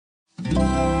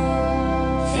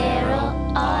Feral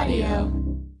Audio.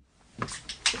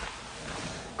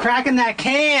 Cracking that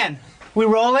can. We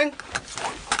rolling?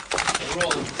 We're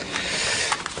rolling.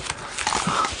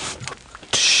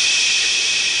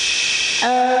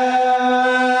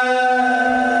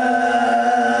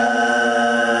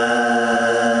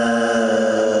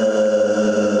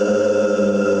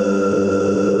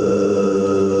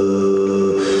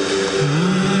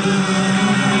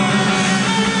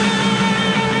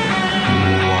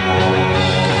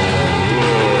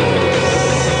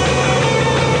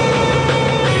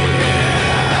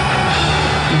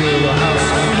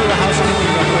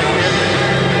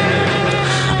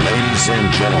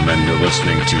 Gentlemen, you're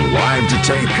listening to Live to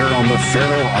Tape here on the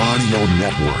Feral Audio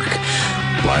Network.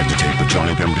 Live to Tape with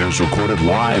Johnny Pemberton is recorded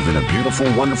live in a beautiful,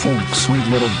 wonderful, sweet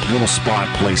little spot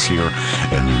place here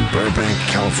in Burbank,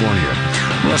 California.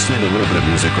 We're listening to a little bit of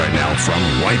music right now from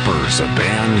Wipers, a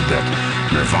band that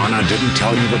Nirvana didn't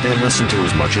tell you that they listened to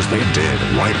as much as they did.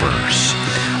 Wipers.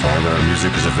 All their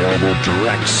music is available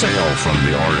direct sale from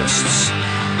the artists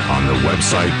on the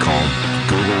website called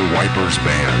Google Wipers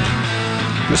Band.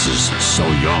 This is So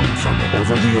Young from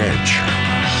Over the Edge.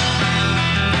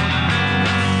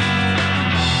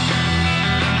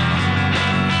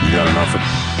 You got enough of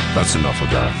That's enough of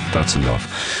that. That's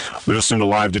enough. We're listening to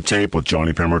Live to Tape with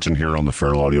Johnny Pemberton here on the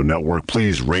Feral Audio Network.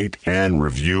 Please rate and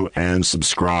review and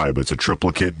subscribe. It's a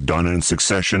triplicate done in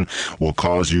succession. Will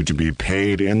cause you to be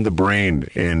paid in the brain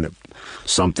in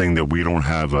something that we don't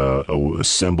have a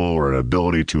symbol or an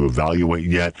ability to evaluate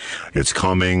yet. It's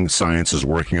coming. Science is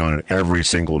working on it every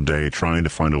single day, trying to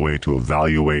find a way to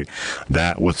evaluate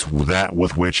that with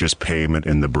which is payment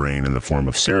in the brain in the form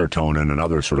of serotonin and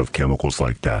other sort of chemicals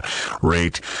like that.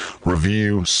 Rate,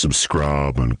 review,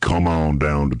 subscribe, and come on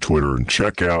down to Twitter and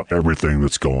check out everything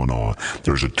that's going on.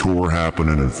 There's a tour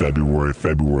happening in February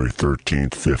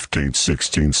 13th, 15th,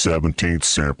 16th, 17th,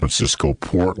 San Francisco,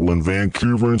 Portland,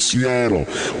 Vancouver, and Seattle,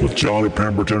 with Johnny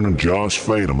Pemberton and Josh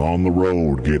Fadem on the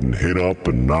road, getting hit up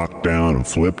and knocked down and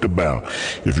flipped about.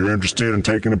 If you're interested in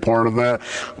taking a part of that,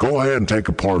 go ahead and take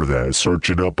a part of that. Search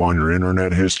it up on your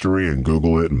internet history and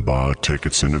Google it and buy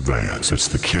tickets in advance. It's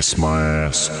the Kiss My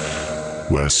Ass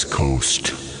West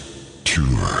Coast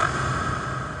Tour.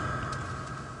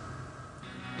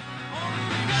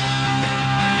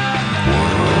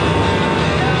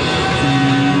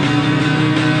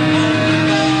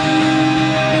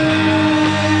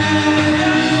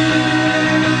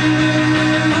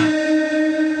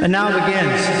 And now it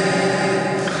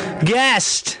begins.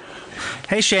 Guest.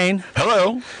 Hey, Shane.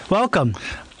 Hello. Welcome.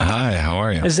 Hi, how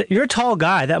are you? You're a tall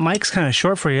guy. That mic's kind of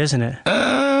short for you, isn't it?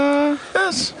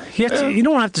 Yes. You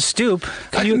don't have to stoop.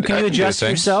 Can you adjust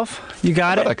yourself? You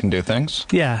got it? I can do things.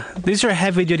 Yeah. These are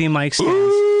heavy-duty mic stands.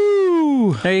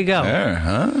 Ooh. There you go. There,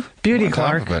 huh? Beauty, On top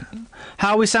Clark. of it.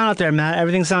 How we sound out there, Matt?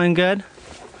 Everything sounding good?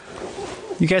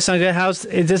 You guys sound good?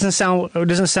 It doesn't sound,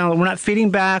 we're not feeding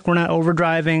back, we're not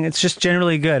overdriving. It's just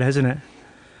generally good, isn't it?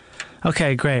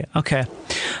 Okay, great. Okay.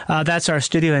 That's our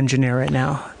studio engineer right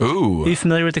now. Ooh. Are you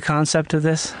familiar with the concept of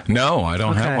this? No, I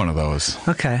don't have one of those.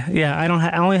 Okay. Yeah,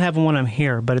 I only have one when I'm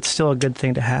here, but it's still a good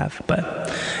thing to have. But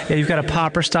yeah, you've got a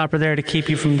popper stopper there to keep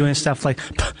you from doing stuff like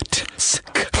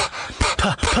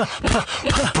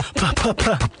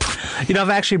You know,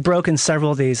 I've actually broken several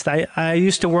of these. I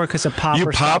used to work as a popper You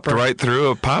popped stopper. right through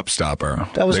a pop stopper.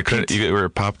 That was your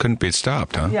pop couldn't be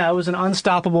stopped, huh? Yeah, it was an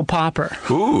unstoppable popper.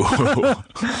 Ooh.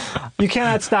 You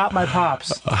cannot stop my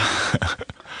pops.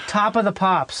 Top of the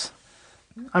pops.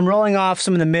 I'm rolling off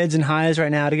some of the mids and highs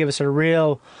right now to give us a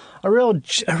real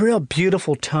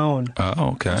beautiful tone.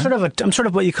 Oh, okay. I'm sort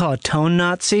of what you call a tone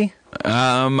Nazi.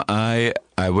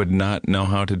 I would not know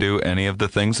how to do any of the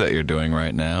things that you're doing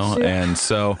right now, and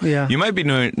so you might be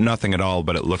doing nothing at all,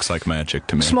 but it looks like magic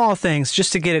to me. Small things,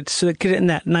 just to get it in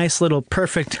that nice little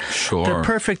perfect,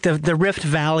 the Rift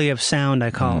Valley of sound, I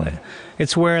call it.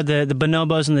 It's where the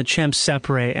bonobos and the chimps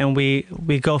separate, and we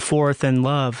go forth in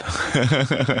love.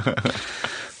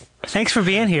 Thanks for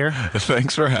being here.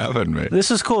 Thanks for having me. This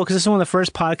is cool because this is one of the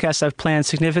first podcasts I've planned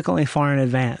significantly far in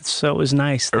advance, so it was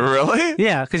nice. Really?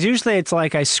 Yeah, because usually it's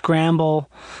like I scramble,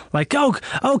 like, oh,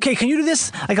 okay, can you do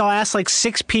this? Like I'll ask like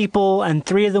 6 people and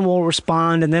 3 of them will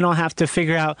respond, and then I'll have to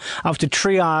figure out, I'll have to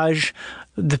triage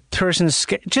the person's,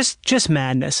 just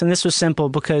madness. And this was simple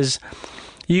because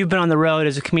you've been on the road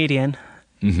as a comedian.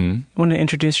 Mm-hmm. Want to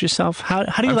introduce yourself? How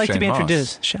do you like Shane to be Moss.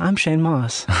 introduced? I'm Shane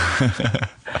Moss.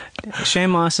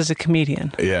 Shane Moss is a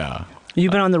comedian. Yeah.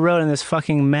 You've been on the road in this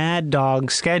fucking mad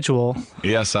dog schedule.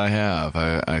 Yes, I have.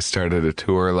 I started a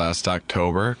tour last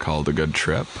October called A Good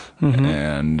Trip,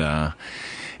 and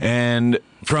And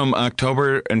from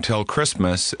October until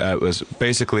Christmas, it was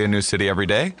basically a new city every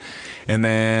day. And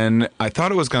then I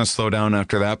thought it was going to slow down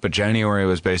after that, but January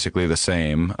was basically the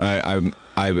same. I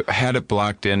had it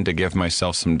blocked in to give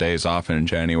myself some days off in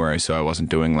January, so I wasn't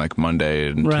doing like Monday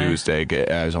and Tuesday.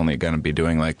 I was only going to be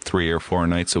doing like 3 or 4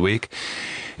 nights a week.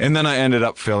 And then I ended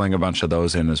up filling a bunch of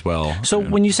those in as well. So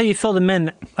when you say you filled them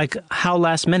in, like how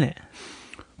last minute?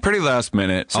 Pretty last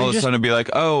minute. So all of a sudden it'd be like,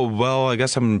 oh, well, I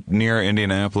guess I'm near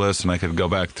Indianapolis and I could go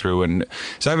back through. And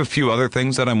so I have a few other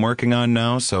things that I'm working on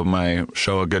now. So my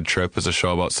show, A Good Trip, is a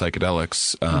show about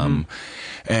psychedelics.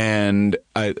 And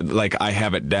I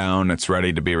have it down. It's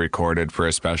ready to be recorded for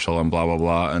a special and blah, blah,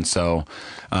 blah. And so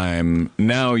I'm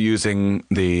now using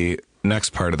the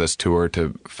next part of this tour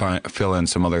to fill in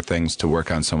some other things to work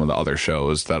on some of the other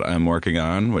shows that I'm working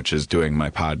on, which is doing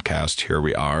my podcast, Here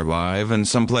We Are, live in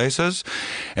some places.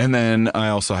 And then I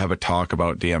also have a talk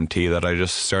about DMT that I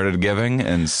just started giving.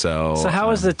 And so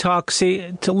how is the talk?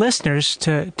 See, to listeners,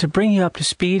 to bring you up to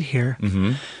speed here,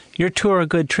 your tour, A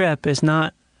Good Trip, is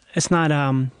not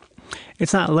literal.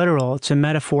 It's a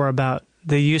metaphor about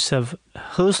the use of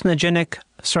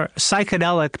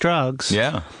psychedelic drugs.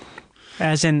 Yeah.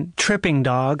 As in tripping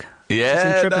dog. Yeah, as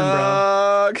in tripping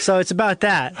dog. Bro. So it's about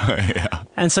that. Yeah.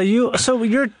 And so your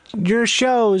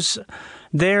shows,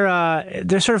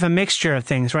 they're sort of a mixture of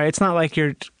things, right? It's not like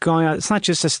you're going out. It's not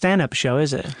just a stand-up show,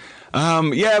 is it?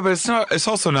 Yeah, but it's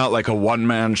also not like a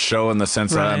one-man show in the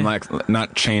sense that I'm like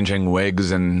not changing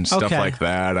wigs and stuff like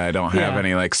that. I don't have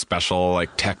any like special like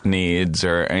tech needs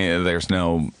or there's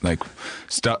no like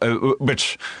stuff,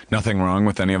 which nothing wrong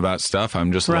with any of that stuff.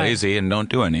 I'm just lazy and don't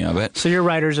do any of it. So your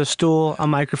writer's a stool, a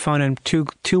microphone, and two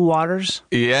waters?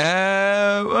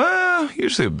 Yeah, well,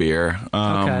 usually a beer.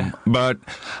 But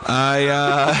I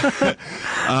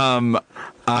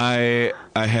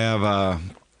have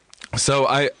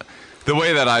the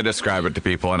way that I describe it to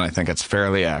people, and I think it's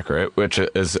fairly accurate, which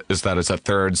is that it's a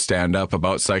third stand-up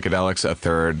about psychedelics, a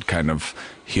third kind of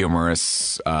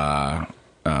humorous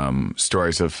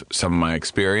stories of some of my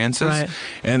experiences,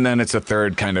 and then it's a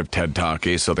third kind of TED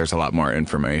Talky, so there's a lot more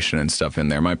information and stuff in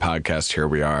there. My podcast, Here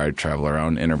We Are, I travel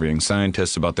around interviewing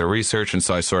scientists about their research, and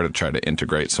so I sort of try to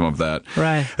integrate some of that.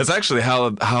 Right. That's actually how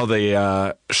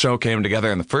the show came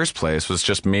together in the first place, was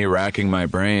just me racking my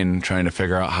brain trying to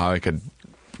figure out how I could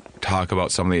talk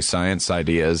about some of these science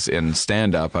ideas in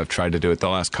stand-up. I've tried to do it the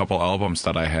last couple albums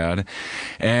that I had,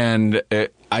 and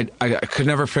I could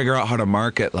never figure out how to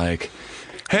market like,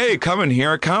 hey, come and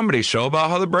hear a comedy show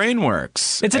about how the brain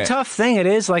works. It's a tough thing. It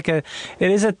is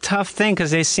a tough thing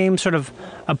because they seem sort of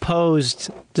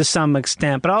opposed to some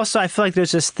extent. But also I feel like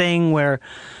there's this thing where,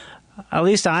 at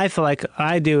least I feel like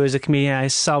I do as a comedian, I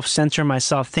self-censor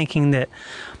myself thinking that,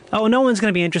 oh, no one's going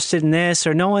to be interested in this,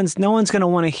 or no one's going to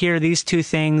want to hear these two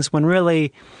things, when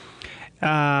really,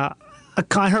 I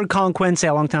heard Colin Quinn say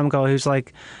a long time ago, who's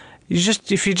like,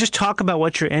 if you just talk about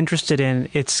what you're interested in,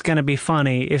 it's going to be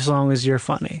funny as long as you're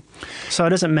funny. So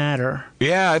it doesn't matter.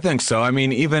 Yeah, I think so. I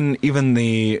mean, even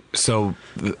the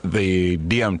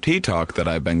DMT talk that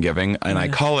I've been giving, and I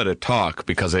call it a talk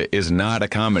because it is not a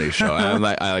comedy show. I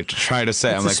like to try to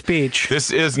say, it's a speech. This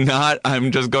is not.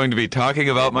 I'm just going to be talking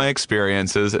about my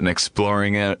experiences and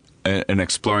exploring it and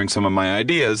exploring some of my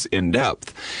ideas in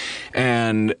depth.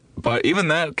 But even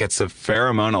that gets a fair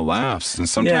amount of laughs, and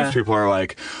sometimes people are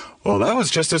like, well, that was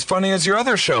just as funny as your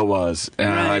other show was.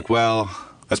 And I'm like, well,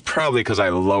 that's probably because I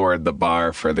lowered the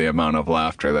bar for the amount of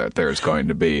laughter that there's going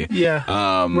to be.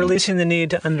 Yeah. Releasing the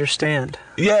need to understand.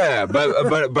 Yeah, but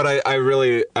I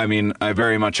really, I mean, I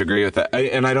very much agree with that.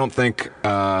 And I don't think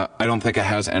it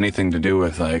has anything to do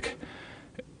with like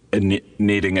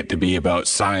needing it to be about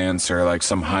science or like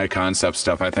some high concept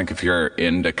stuff. I think if you're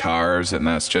into cars and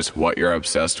that's just what you're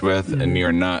obsessed with, and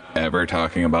you're not ever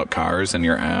talking about cars in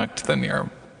your act, then you're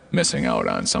missing out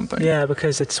on something. Yeah,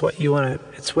 because it's what you want to.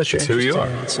 It's what you're interested in. Who you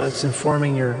are. So it's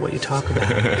informing what you talk about.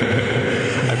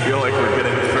 I feel like we're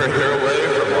getting further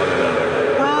away from one another.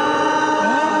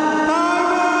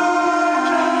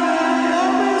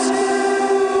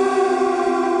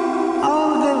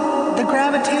 Oh, the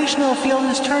gravitational field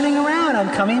is turning around.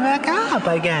 I'm coming back up,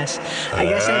 I guess. I'm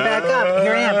back up.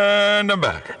 Here I am. And I'm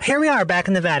back. Here we are, back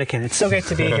in the Vatican. It's so great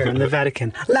to be here in the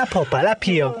Vatican. La Popa, La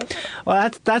Pio. Well, I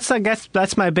guess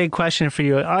that's my big question for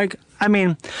you. I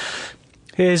mean,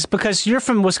 is because you're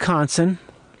from Wisconsin.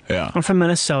 Yeah. I'm from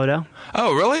Minnesota.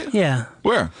 Oh, really? Yeah.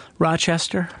 Where?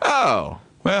 Rochester. Oh.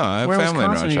 Well, I have Where in family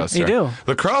in Wisconsin? Rochester. You do?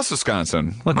 La Crosse,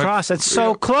 Wisconsin. La Crosse, that's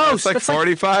so close. It's like That's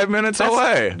 45 minutes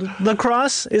away. La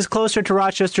Crosse is closer to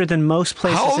Rochester than most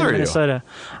places How old in are you? Minnesota.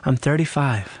 I'm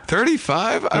 35.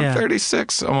 35? I'm Yeah.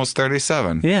 36, almost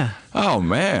 37. Yeah. Oh,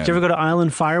 man. Did you ever go to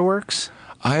Island Fireworks?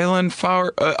 Island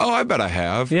Fire? I bet I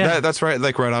have. Yeah. That's right,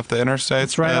 like right off the interstate.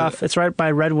 It's right off. It's right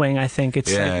by Red Wing, I think. It's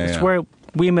it's yeah. where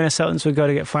we Minnesotans would go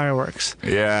to get fireworks.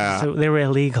 Yeah. So they were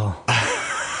illegal.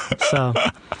 So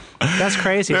that's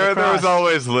crazy. There La was Crosse.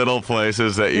 always little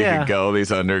places that you Yeah. could go,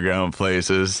 these underground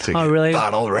places to Oh, get really?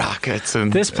 bottle rockets.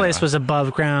 And This place was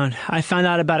above ground. I found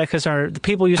out about it because the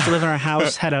people who used to live in our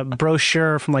house had a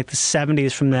brochure from like the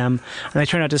 70s from them, and they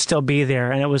turned out to still be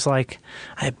there. And it was like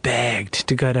I begged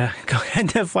to go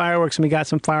into fireworks, and we got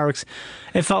some fireworks.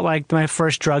 It felt like my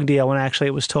first drug deal when actually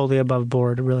it was totally above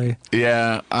board. Really.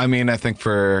 Yeah, I mean, I think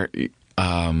for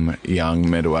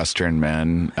young Midwestern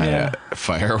men, Yeah.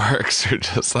 fireworks are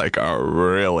just like a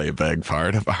really big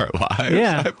part of our lives.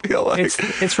 Yeah, I feel like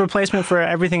it's replacement for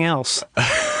everything else.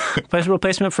 It's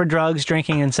replacement for drugs,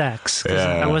 drinking, and sex. 'Cause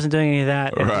Yeah. I wasn't doing any of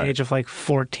that at Right. the age of like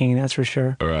 14. That's for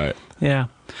sure. right. Yeah.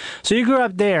 So you grew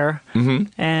up there,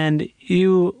 and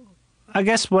you, I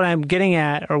guess what I'm getting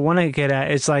at or want to get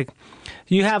at is like,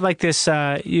 you have like this,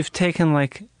 you've taken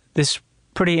like this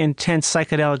pretty intense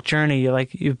psychedelic journey.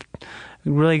 You've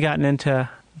really gotten into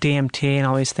DMT and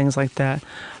all these things like that.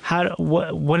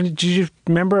 What did you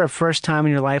remember a first time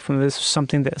in your life when this was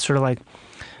something that sort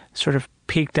of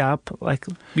peaked up? Like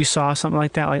you saw something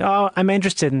like that, like, oh, I'm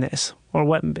interested in this. Or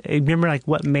remember like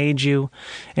what made you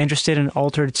interested in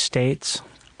altered states?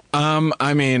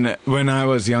 I mean, when I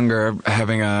was younger,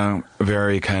 having a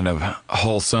very kind of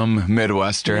wholesome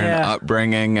Midwestern Yeah.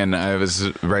 upbringing, and I was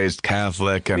raised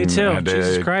Catholic, and Me too. had to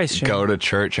Jesus Christ, Shane. go to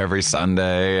church every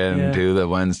Sunday and Yeah. do the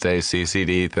Wednesday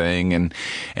CCD thing,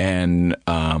 and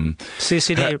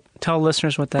CCD, tell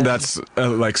listeners what that is. that's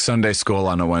like Sunday school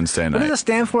on a Wednesday What does night. it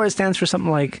stand for? It stands for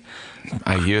something like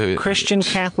Christian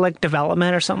Catholic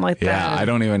Development or something like that. Yeah, I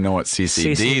don't even know what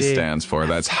CCD CCD. stands for.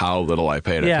 That's how little I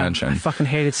paid Yeah, attention. I fucking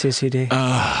hated CCD.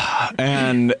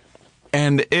 and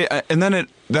then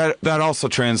that also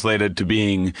translated to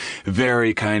being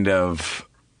very kind of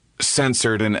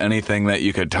censored in anything that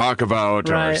you could talk about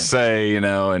or Right. say, you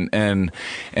know,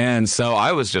 and so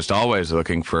I was just always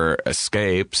looking for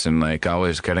escapes and like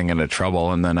always getting into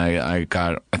trouble. And then I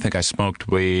think I smoked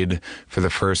weed for the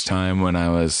first time when I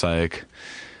was like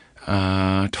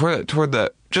toward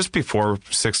the just before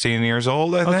 16 years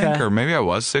old, I think, Okay. or maybe I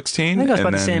was 16. I think I was and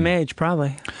about the then same age,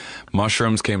 probably.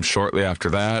 Mushrooms came shortly after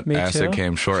that. Me Acid too.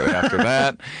 came shortly after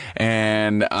that.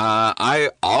 And I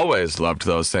always loved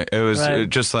those things. It was Right.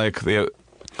 just like it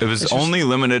was only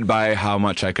limited by how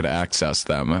much I could access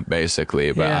them,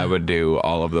 basically. But Yeah. I would do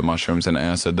all of the mushrooms and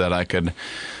acid that I could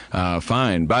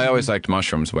find. But I always liked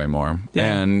mushrooms way more. Yeah.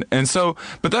 And so,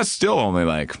 but that's still only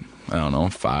like, I don't know,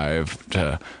 5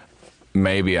 to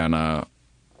maybe on a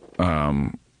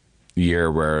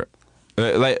year where,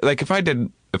 like if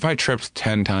I tripped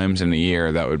 10 times in a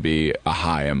year, that would be a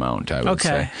high amount, I would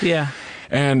Okay, say. yeah.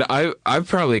 And I've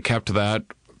probably kept that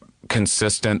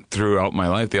consistent throughout my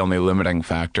life. The only limiting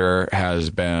factor has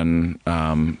been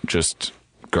just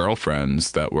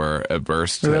girlfriends that were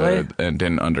averse to Really? it and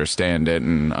didn't understand it,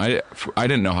 and I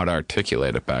didn't know how to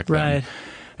articulate it back then. Right.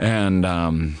 And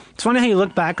It's funny how you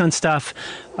look back on stuff.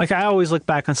 Like I always look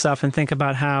back on stuff and think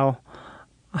about how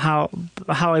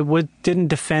I didn't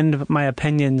defend my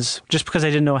opinions just because I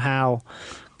didn't know how.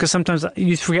 Because sometimes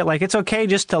you forget, like, it's okay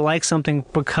just to like something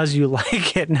because you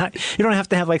like it. You don't have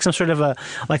to have like some sort of a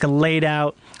laid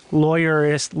out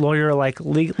lawyer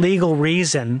legal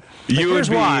reason. Like, here's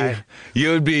why. You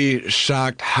would be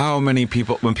shocked how many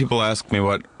people, when people ask me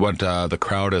what the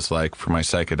crowd is like for my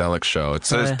psychedelic show,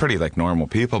 it's pretty like normal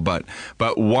people, but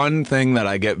one thing that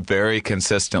I get very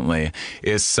consistently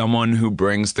is someone who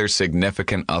brings their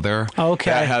significant other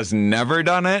that has never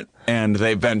done it, and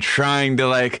they've been trying to,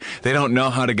 like, they don't know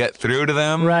how to get through to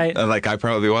them. Right. Like I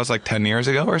probably was like 10 years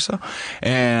ago or so.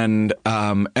 And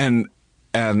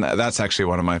that's actually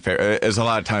one of my favorite. Is a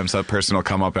lot of times that person will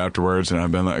come up afterwards, and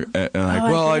I've been like,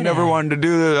 I never wanted to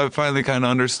do this. I finally kind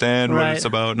of understand what it's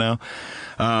about now.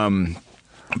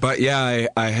 But yeah,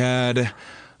 I had.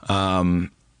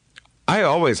 I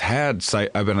always had.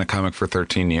 I've been a comic for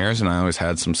 13 years, and I always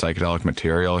had some psychedelic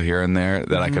material here and there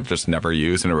that I could just never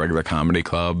use in a regular comedy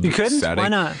club. You couldn't? setting. Why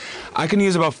not? I can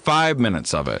use about 5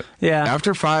 minutes of it. Yeah.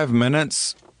 After 5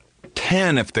 minutes.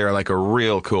 10 if they're like a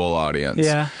real cool audience.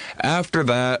 Yeah. After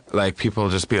that, like people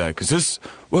just be like, "Is this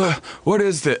what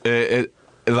is the?"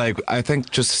 like, I think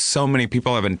just so many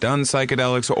people haven't done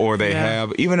psychedelics, or they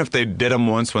have, even if they did them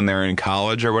once when they're in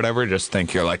college or whatever, just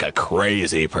think you're like a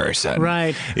crazy person.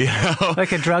 Right. You know?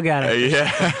 Like a drug addict.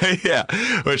 Yeah,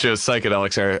 yeah. Which is,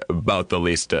 psychedelics are about the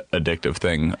least addictive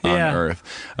thing on earth.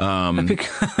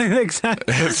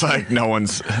 Exactly. It's like no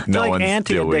one's like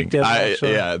anti-addictive.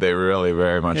 Actually. Yeah, they really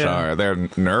very much are. They're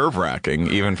nerve-wracking,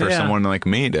 even for someone like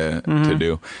me to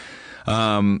do.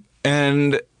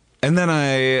 And then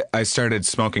I started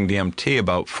smoking DMT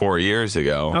about 4 years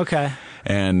ago. Okay.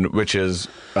 And which is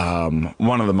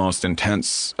one of the most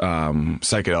intense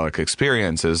psychedelic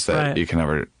experiences that you can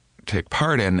ever take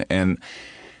part in.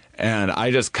 And I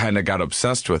just kind of got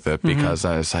obsessed with it because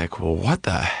I was like, well, what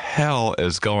the hell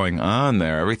is going on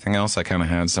there? Everything else, I kind of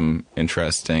had some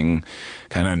interesting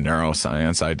kind of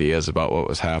neuroscience ideas about what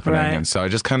was happening. Right. And so I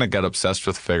just kind of got obsessed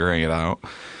with figuring it out.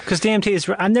 Because DMT is,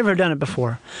 I've never done it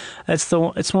before. It's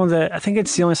one of the, I think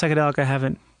it's the only psychedelic I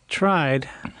haven't tried.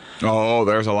 Oh,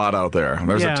 there's a lot out there.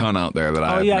 There's a ton out there that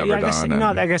I've never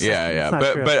done. I guess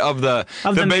But of the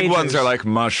big majors. ones are like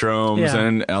mushrooms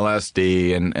and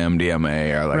LSD and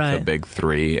MDMA are like the big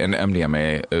three. And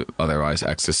MDMA, otherwise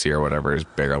ecstasy or whatever, is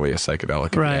barely a psychedelic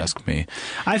if you ask me.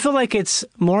 I feel like it's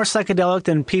more psychedelic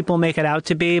than people make it out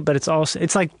to be, but it's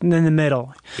like in the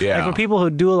middle. Yeah. Like when people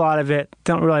who do a lot of it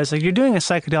don't realize, like, you're doing a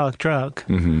psychedelic drug.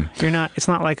 Mm-hmm. You're not. It's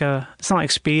not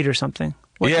like speed or something.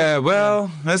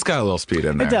 It's got a little speed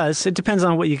in there. It does. It depends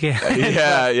on what you get.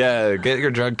 Yeah. Get your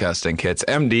drug testing kits.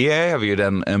 MDA, have you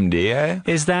done MDA?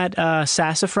 Is that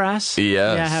sassafras? Yes.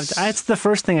 Yeah, I have. It's the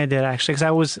first thing I did, actually, because I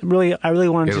really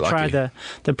wanted to try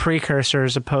the precursor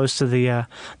as opposed to the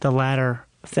latter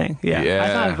thing.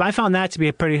 Yeah. I found that to be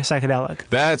a pretty psychedelic.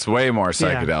 That's way more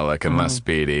psychedelic and less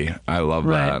speedy. I love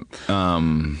that.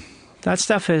 That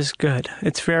stuff is good.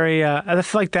 It's very, I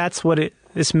feel like that's what it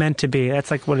is meant to be. That's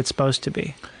like what it's supposed to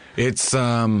be. It's,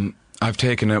 I've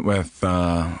taken it with,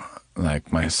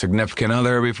 like my significant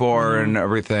other before and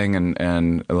everything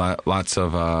and lots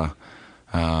of,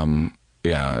 and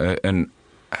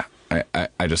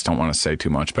I just don't want to say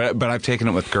too much, but I've taken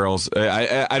it with girls.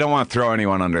 I don't want to throw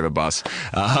anyone under the bus.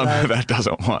 That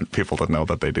doesn't want people to know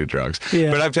that they do drugs. Yeah.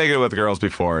 But I've taken it with girls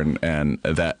before and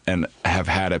have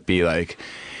had it be like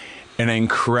an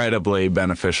incredibly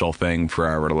beneficial thing for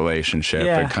our relationship.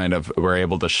 Yeah. And kind of we're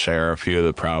able to share a few of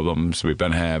the problems we've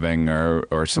been having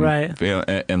or some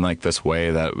in like this way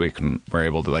that we're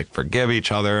able to like forgive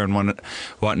each other and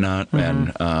whatnot.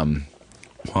 And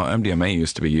well, MDMA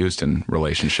used to be used in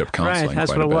relationship counseling. Right, that's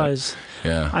what it was.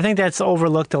 Yeah, I think that's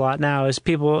overlooked a lot now. Is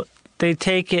people they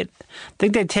take it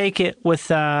with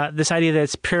this idea that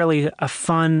it's purely a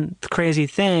fun, crazy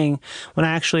thing, when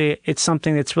actually it's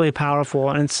something that's really powerful.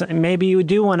 And maybe you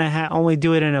do want to only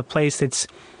do it in a place that's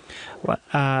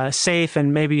safe,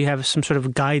 and maybe you have some sort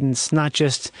of guidance, not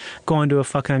just going to a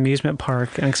fucking amusement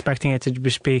park and expecting it to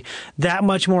just be that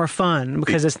much more fun,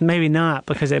 because it's maybe not,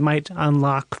 because it might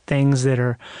unlock things that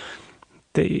are...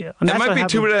 It might be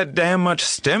too damn much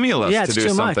stimulus to do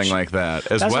something like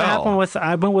that as well. That's what happened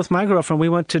I went with my girlfriend. We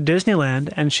went to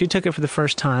Disneyland, and she took it for the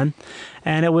first time,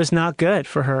 and it was not good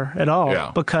for her at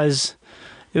all, because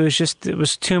it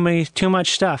was too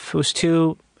much stuff. It was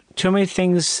too many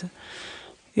things.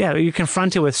 Yeah, you're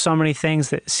confronted with so many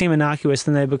things that seem innocuous,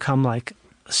 then they become like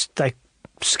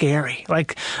scary.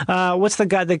 Like, what's the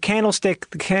guy, the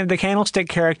candlestick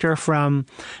character from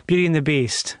Beauty and the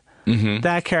Beast? Mm-hmm.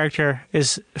 That character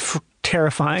is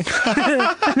terrifying.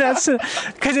 That's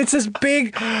because it's this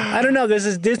big. I don't know. There's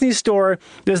this Disney store.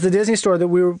 There's the Disney store that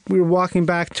we were walking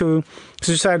back to.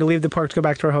 So we decided to leave the park to go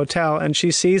back to our hotel, and she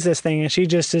sees this thing, and she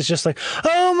just is just like,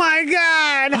 "Oh my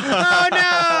god! Oh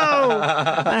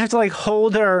no!" I have to like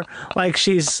hold her like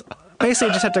she's. Basically,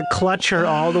 just have to clutch her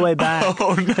all the way back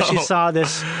because she saw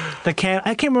this. I can't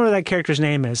remember what that character's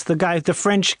name is. The guy, the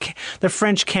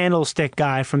French candlestick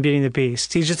guy from Beauty and the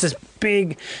Beast. He's just this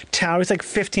big tower. He's like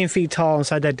 15 feet tall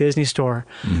inside that Disney store,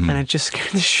 and it just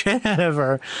scared the shit out of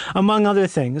her, among other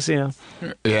things. You know.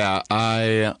 Yeah,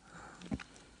 I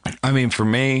mean, for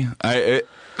me,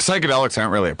 psychedelics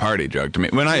aren't really a party drug to me.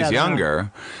 When I was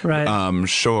younger, right?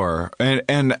 Sure,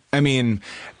 and I mean.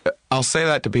 I'll say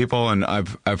that to people, and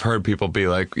I've heard people be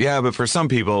like, yeah, but for some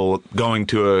people, going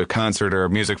to a concert or a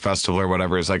music festival or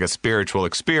whatever is like a spiritual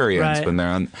experience when they're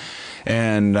on.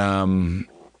 And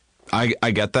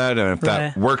I get that, and if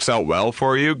that works out well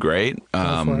for you, great.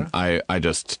 I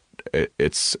just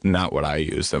it's not what I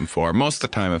use them for. Most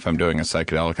of the time, if I'm doing a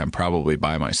psychedelic, I'm probably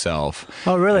by myself.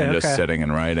 Oh, really? And just sitting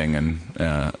and writing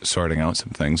and sorting out some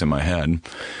things in my head.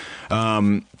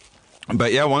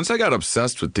 But yeah, once I got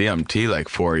obsessed with DMT like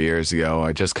 4 years ago,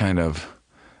 I just kind of,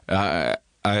 I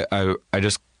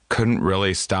just couldn't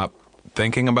really stop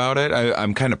thinking about it.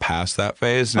 I'm kind of past that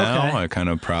phase now. Okay. I kind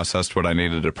of processed what I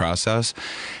needed to process,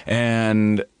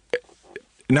 and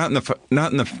not in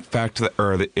the fact that,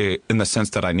 or in the sense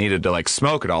that I needed to like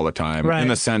smoke it all the time. Right. In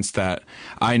the sense that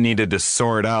I needed to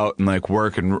sort out and like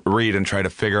work and read and try to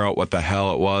figure out what the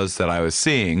hell it was that I was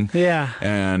seeing. Yeah.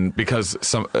 And because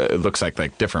it looks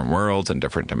like different worlds and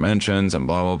different dimensions and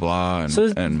blah blah blah. And,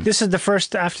 So and this is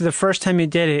after the first time you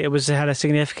did it, it had a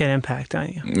significant impact on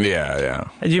you. yeah.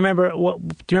 Do you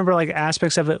remember like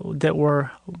aspects of it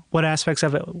what aspects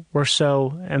of it were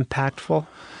so impactful?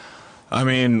 I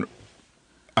mean,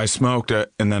 I smoked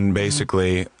it, and then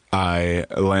basically I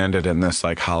landed in this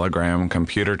like hologram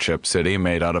computer chip city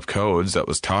made out of codes that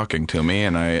was talking to me,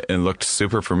 and it looked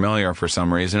super familiar for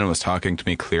some reason. It was talking to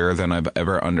me clearer than I've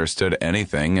ever understood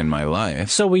anything in my life.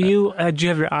 So were you? Do you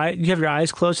have your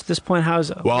eyes closed at this point?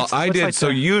 Well, I did. Like so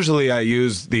usually I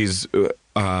use these.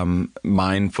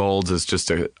 Mindfolds is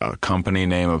just a company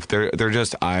name of they're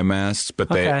just eye masks,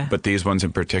 but these ones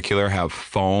in particular have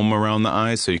foam around the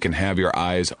eyes, so you can have your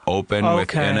eyes open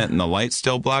within it, and the light's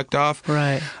still blocked off.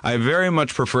 Right. I very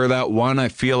much prefer that one. I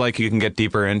feel like you can get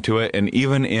deeper into it, and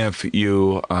even if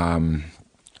you,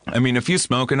 if you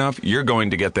smoke enough, you're going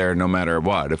to get there no matter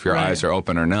what, if your eyes are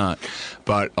open or not.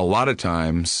 But a lot of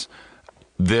times,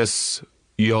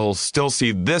 you'll still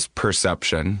see this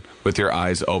perception with your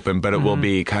eyes open, but it will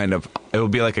be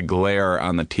like a glare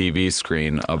on the TV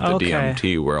screen of the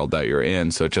DMT world that you're in.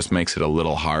 So it just makes it a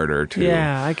little harder to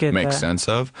make sense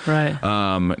of. Right.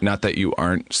 Not that you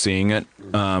aren't seeing it.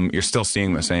 You're still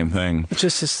seeing the same thing. It's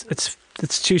just it's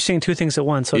seeing two things at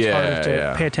once, so it's harder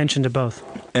to pay attention to both.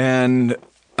 And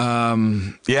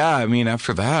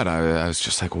after that, I was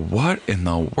just like, what in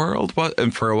the world? What?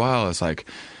 And for a while, I was like,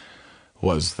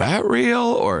 was that real,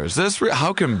 or is this real?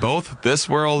 How can both this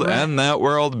world and that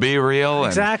world be real?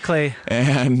 Exactly.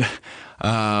 And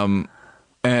I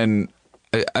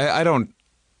don't.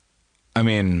 I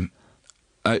mean,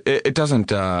 it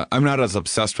doesn't. I'm not as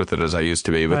obsessed with it as I used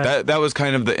to be. But that was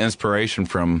kind of the inspiration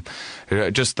from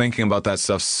just thinking about that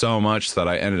stuff so much that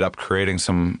I ended up creating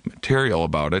some material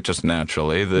about it just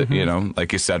naturally. That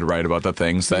like you said, write about the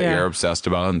things that you're obsessed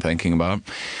about and thinking about,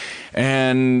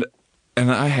 and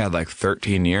I had like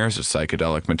 13 years of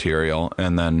psychedelic material,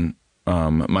 and then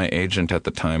my agent at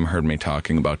the time heard me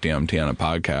talking about DMT on a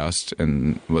podcast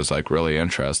and was like really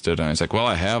interested. And I was like, well,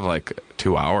 I have like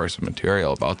 2 hours of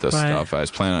material about this stuff. I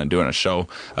was planning on doing a show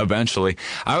eventually.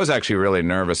 I was actually really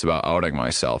nervous about outing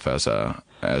myself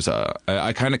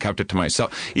I kind of kept it to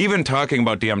myself. Even talking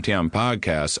about DMT on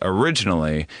podcasts,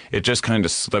 originally, it just kind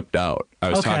of slipped out. I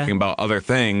was talking about other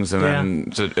things, and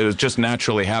then it was just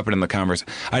naturally happened in the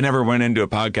conversation. I never went into a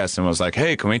podcast and was like,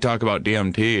 hey, can we talk about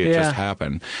DMT? It just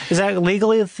happened. Is that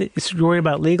legally? Is you worried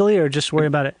about legally, or just worry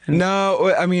about it?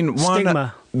 No, I mean,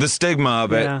 the stigma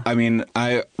of it. Yeah. I mean,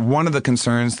 one of the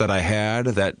concerns that I had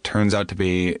that turns out to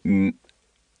be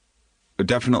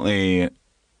definitely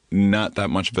not that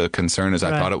much of a concern as I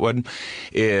thought it would,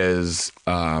 is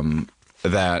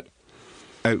that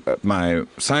my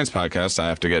science podcast, I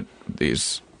have to get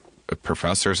these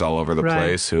professors all over the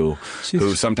place who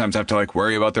sometimes have to like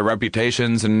worry about their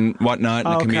reputations and whatnot.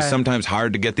 And it can be sometimes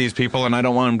hard to get these people, and I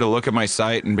don't want them to look at my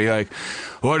site and be like,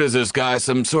 what is this guy,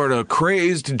 some sort of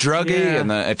crazed druggie? Yeah.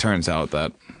 And then it turns out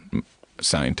that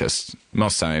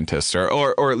most scientists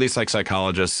or at least like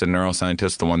psychologists and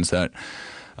neuroscientists, the ones that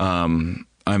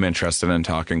I'm interested in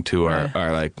talking to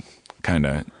are like kind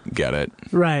of get it.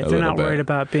 Right. They're not worried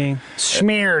about being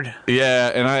smeared.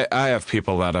 Yeah. And I have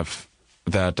people that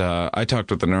I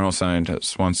talked with the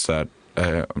neuroscientist once that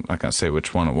I'm not going to say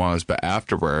which one it was, but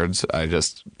afterwards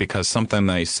because something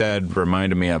they said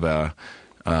reminded me of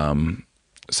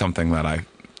something that I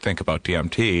think about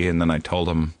DMT. And then I told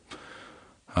him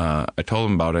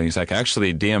about it, and he's like,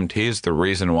 actually, DMT is the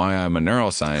reason why I'm a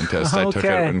neuroscientist. I took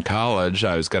it in college.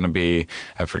 I was going to be,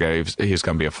 I forget, he was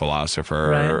going to be a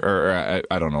philosopher, or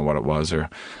I don't know what it was, or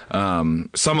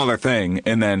some other thing.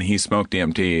 And then he smoked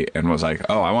DMT and was like,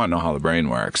 oh, I want to know how the brain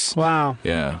works. Wow.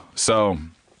 Yeah. So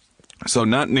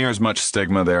not near as much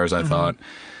stigma there as I thought.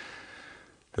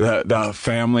 The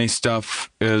family stuff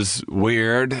is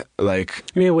weird. Like,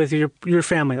 you mean with your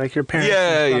family, like your parents?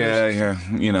 Yeah.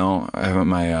 You know, I have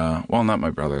my not my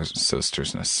brothers and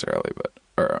sisters necessarily,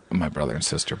 or my brother and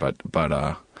sister, but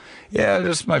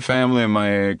just my family and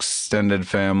my extended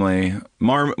family.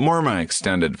 More my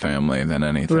extended family than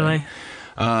anything. Really?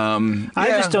 I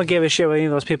just don't give a shit what any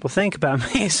of those people think about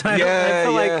me. So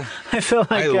I feel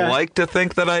like I like to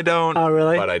think that I don't. Oh,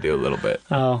 really? But I do a little bit.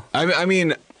 Oh. I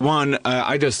mean,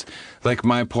 I just, like,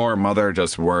 my poor mother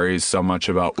just worries so much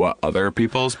about what other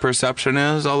people's perception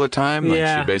is all the time.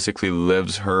 Like, she basically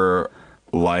lives her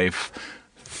life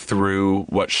through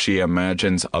what she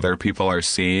imagines other people are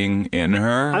seeing in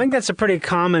her. I think that's a pretty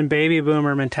common baby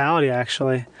boomer mentality,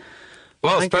 actually.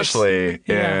 Well, especially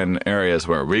in areas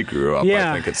where we grew up,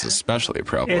 I think it's especially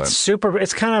prevalent.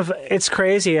 It's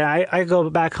crazy. I go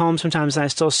back home sometimes and I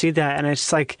still see that, and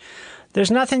it's like,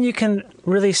 there's nothing you can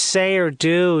really say or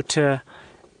do to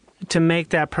make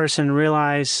that person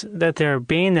realize that they're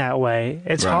being that way.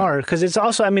 It's hard because it's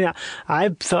also, I mean, I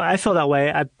feel that way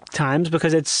at times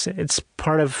because it's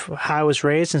part of how I was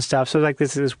raised and stuff. So like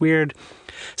this weird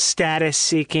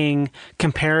status-seeking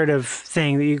comparative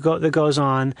thing that goes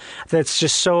on that's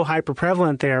just so hyper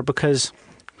prevalent there because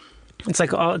it's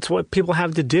like it's what people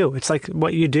have to do. It's like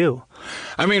what you do.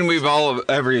 I mean,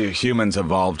 every human's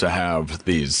evolved to have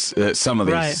these some of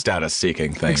these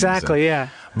status-seeking things. Exactly. Yeah.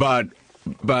 But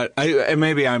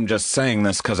maybe I'm just saying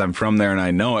this because I'm from there and I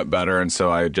know it better, and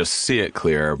so I just see it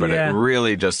clearer. But it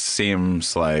really just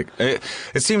seems like it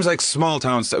seems like small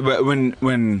towns. But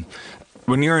when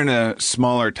you're in a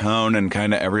smaller town and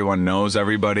kind of everyone knows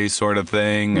everybody sort of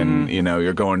thing, and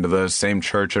you're going to the same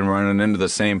church and running into the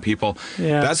same people,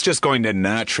 that's just going to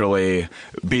naturally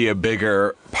be a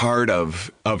bigger part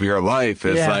of your life.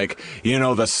 Is like,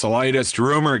 the slightest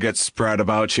rumor gets spread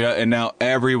about you, and now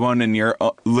everyone in your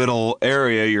little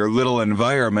area, your little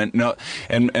environment,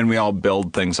 and we all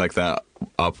build things like that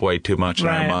up way too much in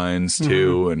our minds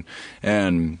too,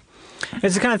 and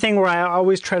it's the kind of thing where I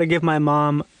always try to get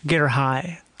her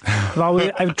high.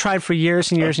 I've tried for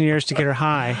years and years and years to get her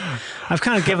high. I've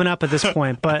kind of given up at this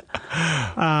point, but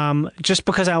just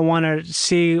because I want to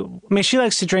see. I mean, she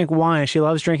likes to drink wine. She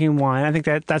loves drinking wine. I think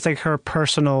that's like her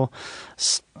personal.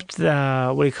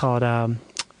 What do you call it?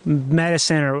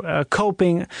 Medicine or not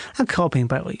coping,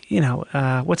 but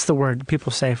what's the word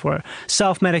people say for it?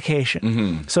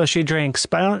 Self-medication. So she drinks,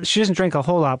 but she doesn't drink a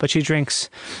whole lot, but she drinks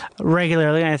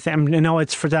regularly. I know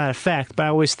it's for that effect, but I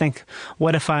always think,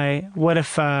 what if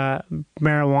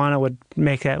marijuana would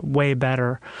make that way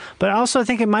better? But I also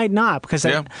think it might not, because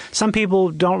some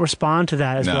people don't respond to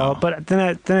that as well. But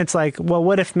then it's like, well,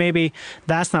 what if maybe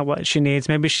that's not what she needs?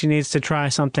 Maybe she needs to try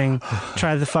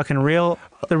the fucking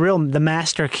the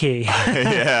master key.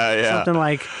 Something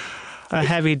like a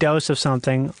heavy dose of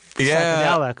something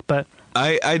psychedelic. But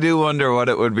I do wonder what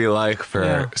it would be like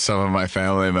for some of my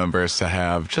family members to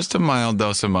have just a mild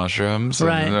dose of mushrooms, or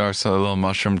a little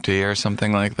mushroom tea or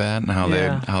something like that, and how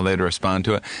they'd respond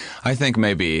to it. I think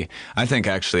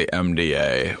actually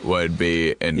MDA would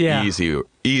be an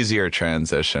easier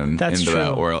transition into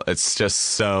that world. It's just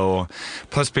so.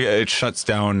 Plus, it shuts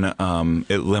down.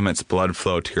 It limits blood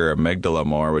flow to your amygdala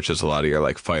more, which is a lot of your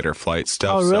like fight or flight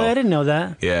stuff. Oh, really? So, I didn't know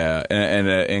that. Yeah, and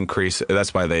it increase.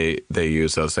 That's why they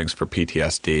use those things for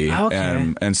PTSD.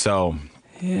 Okay. And so.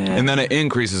 Yeah. And then it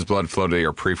increases blood flow to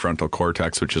your prefrontal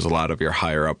cortex, which is a lot of your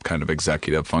higher up kind of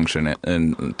executive function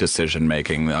and decision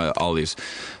making. All these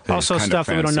also kind stuff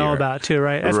of that we don't know about too,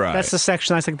 right? That's the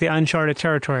section. That's like the uncharted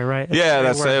territory, right?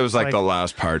 It was like the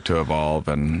last part to evolve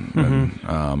and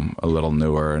a little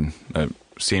newer and.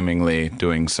 Seemingly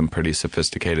doing some pretty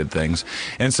sophisticated things.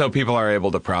 And so people are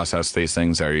able to process these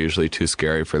things that are usually too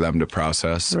scary for them to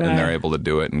process, and they're able to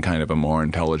do it in kind of a more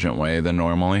intelligent way than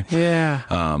normally. Yeah.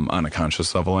 On a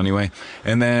conscious level anyway.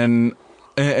 And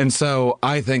so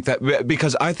I think that,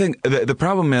 because I think the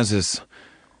problem is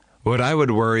what I would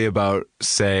worry about,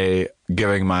 say,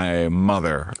 giving my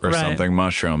mother or something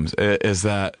mushrooms, is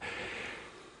that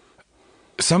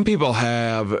some people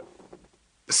have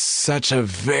such a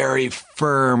very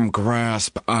firm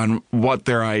grasp on what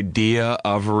their idea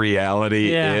of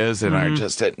reality is, and are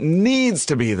just, it needs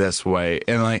to be this way.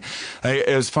 And like,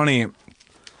 it was funny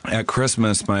at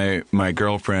Christmas, my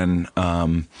girlfriend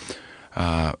met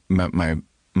my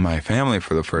family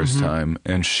for the first time,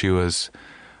 and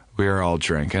we were all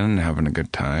drinking and having a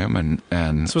good time, and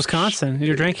it's Wisconsin.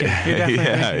 You're drinking. You're definitely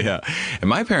drinking. Yeah. And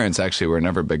my parents actually were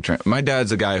never big drinkers. My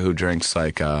dad's a guy who drinks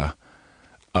like a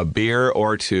beer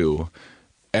or two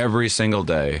every single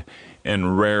day,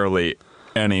 and rarely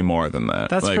any more than that.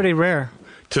 That's like, pretty rare.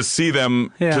 To see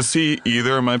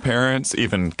either of my parents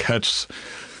even catch,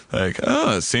 like,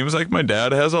 it seems like my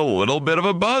dad has a little bit of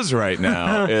a buzz right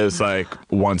now, is like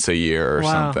once a year or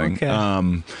something.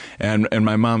 Okay. And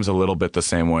my mom's a little bit the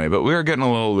same way, but we were getting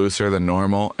a little looser than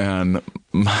normal, and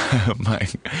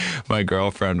my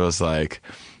girlfriend was like,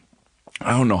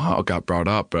 I don't know how it got brought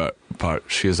up, but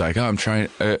she was like, "Oh,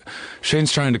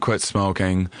 Shane's trying to quit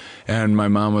smoking," and my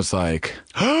mom was like,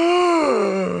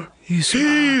 "Oh, he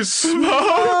smokes."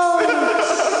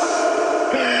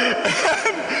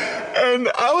 And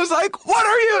I was like, "What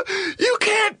are you? You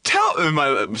can't tell." And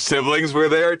my siblings were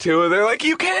there too, and they're like,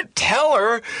 "You can't tell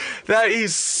her that he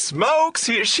smokes.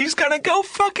 She's gonna go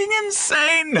fucking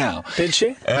insane now." Did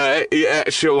she? Yeah.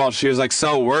 She was like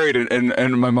so worried,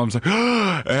 and my mom's like,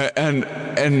 and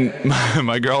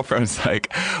my girlfriend's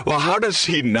like, "Well, how does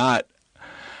she not?"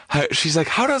 She's like,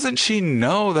 "How doesn't she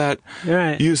know that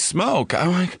you smoke?"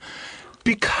 I'm like,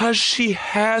 because she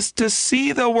has to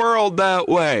see the world that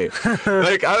way.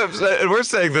 Like, we're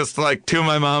saying this like to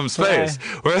my mom's face.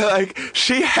 We're like,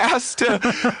 she has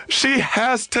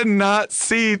to not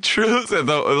see truth. And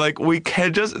like,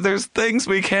 there's things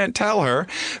we can't tell her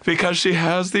because she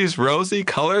has these rosy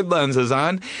colored lenses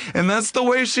on, and that's the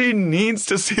way she needs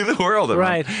to see the world. And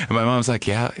my mom's like,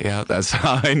 yeah, that's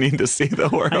how I need to see the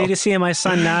world. I need to see my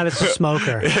son not as a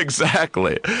smoker.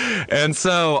 Exactly. And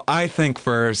so I think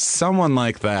for someone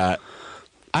like that,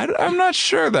 I'm not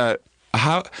sure that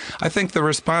I think the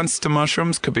response to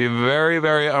mushrooms could be very,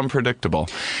 very unpredictable.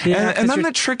 Yeah, and then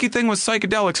the tricky thing with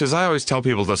psychedelics is I always tell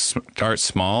people to start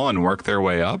small and work their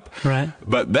way up. Right.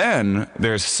 But then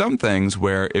there's some things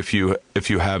where if you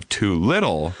have too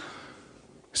little,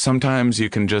 sometimes you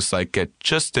can just like get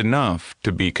just enough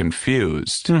to be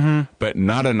confused, but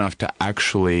not enough to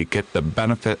actually get the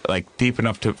benefit, like deep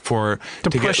enough to push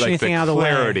get like anything the out of the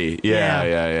clarity. way.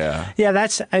 Yeah,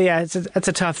 that's it's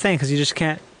a tough thing because you just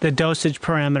can't. The dosage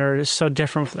parameter is so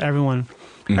different for everyone.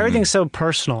 Everything's so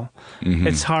personal.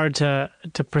 It's hard to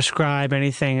prescribe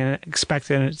anything and expect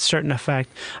a certain effect.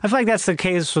 I feel like that's the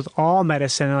case with all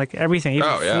medicine, like everything,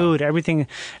 even food,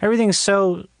 everything's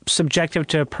so subjective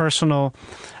to personal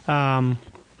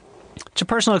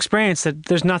experience that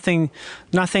there's nothing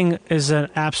is an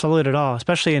absolute at all,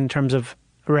 especially in terms of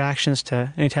reactions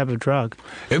to any type of drug.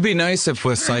 It'd be nice if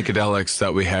with psychedelics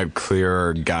that we had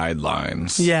clearer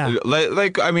guidelines. Yeah.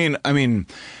 Like I mean,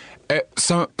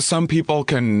 some people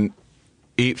can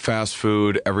eat fast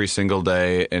food every single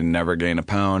day and never gain a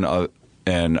pound,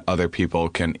 and other people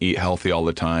can eat healthy all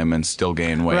the time and still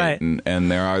gain weight. Right.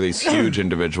 And there are these huge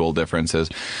individual differences.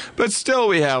 But still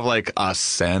we have like a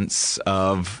sense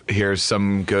of here's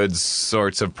some good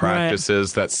sorts of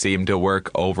practices that seem to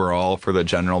work overall for the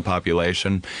general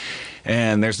population.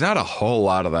 And there's not a whole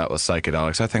lot of that with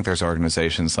psychedelics. I think there's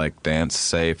organizations like Dance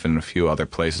Safe and a few other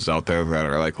places out there that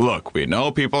are like, look, we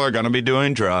know people are going to be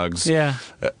doing drugs. Yeah.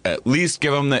 At least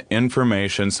give them the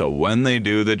information so when they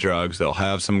do the drugs, they'll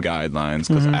have some guidelines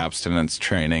because abstinence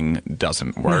training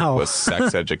doesn't work with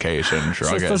sex education,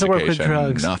 drug doesn't work with education,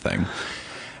 drugs. nothing.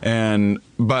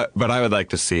 But I would like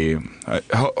to see,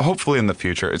 hopefully in the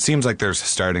future, it seems like there's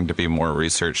starting to be more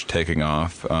research taking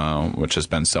off, which has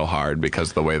been so hard because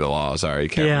of the way the laws are. You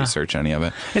can't research any of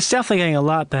it. It's definitely getting a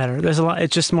lot better. There's a lot.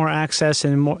 It's just more access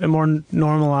and more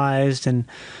normalized and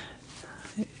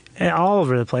all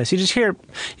over the place. You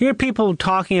hear people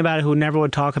talking about it who never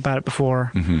would talk about it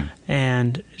before,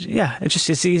 and it's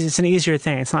easy. It's an easier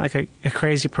thing. It's not like a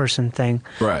crazy person thing,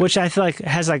 which I feel like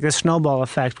has like a snowball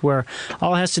effect where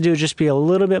all it has to do is just be a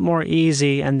little bit more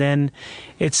easy, and then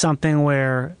it's something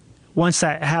where once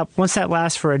that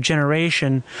lasts for a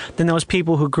generation, then those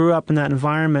people who grew up in that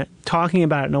environment talking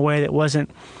about it in a way that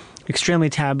wasn't extremely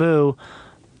taboo,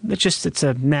 it's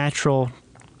a natural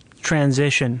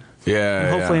transition. Yeah,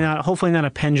 hopefully not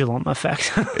a pendulum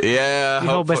effect. Yeah, I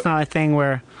hope it's not a thing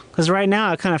where, because right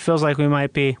now it kind of feels like we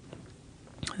might be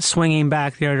swinging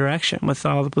back the other direction with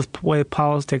the way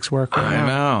politics work right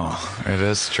now. I know, it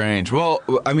is strange. Well,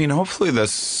 I mean, hopefully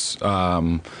this.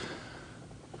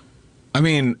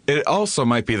 It also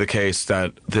might be the case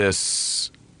that this.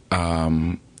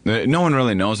 No one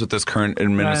really knows what this current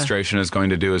administration is going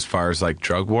to do as far as like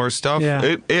drug war stuff.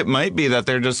 Yeah. It might be that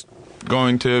they're just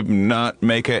going to not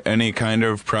make it any kind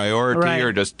of priority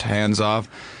or just hands off.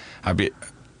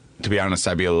 To be honest,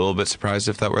 I'd be a little bit surprised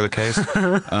if that were the case.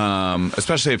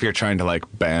 Especially if you're trying to like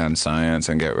ban science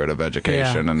and get rid of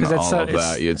education and all of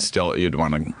that. You'd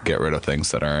want to get rid of things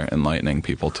that are enlightening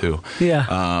people too. Yeah.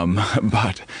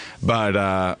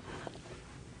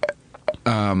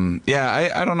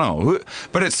 I don't know,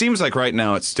 but it seems like right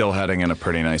now it's still heading in a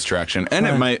pretty nice direction, and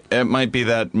it might be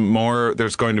that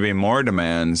there's going to be more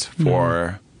demands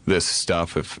for this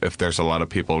stuff if there's a lot of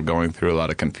people going through a lot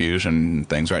of confusion and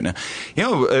things right now. You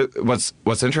know,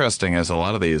 what's interesting is a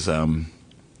lot of these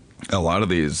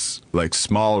like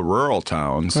small rural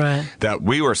towns that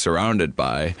we were surrounded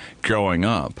by growing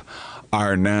up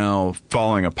are now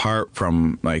falling apart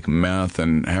from like meth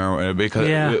and heroin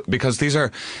because these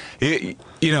are,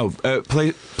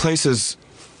 places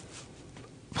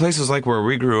like where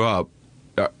we grew up.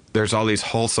 There's all these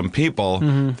wholesome people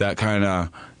that kind of,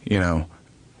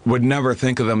 would never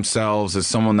think of themselves as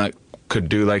someone that could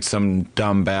do like some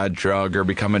dumb bad drug or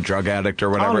become a drug addict or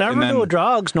whatever. I'll never do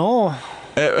drugs. No.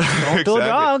 Don't do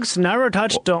drugs. Never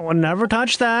touch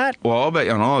that. Well,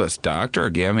 but this doctor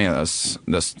gave me this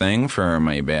thing for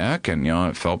my back, and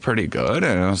it felt pretty good.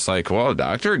 And I was like, well, the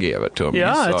doctor gave it to me.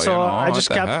 Yeah, so I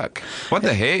just heck? What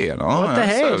the hey, What the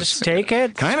hey? Just take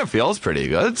it. Kind of feels pretty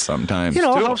good sometimes. It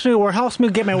helps me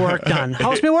get my work done.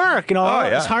 Helps me work.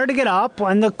 It's hard to get up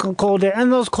on the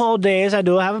those cold days. I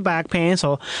do have a back pain,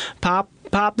 so pop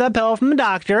that pill from the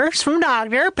doctor,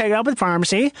 pick it up at the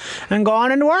pharmacy, and go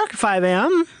on into work at 5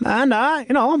 a.m. And,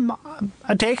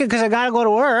 I take it because I got to go to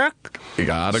work. You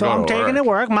got to go to work. So I'm taking it to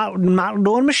work. I'm not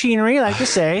doing machinery, like you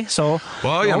say. So,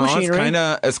 well,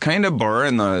 it's kind of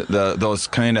boring, those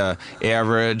kind of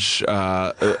average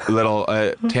little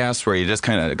tasks where you just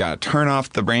kind of got to turn off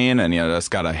the brain and you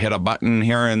just got to hit a button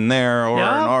here and there over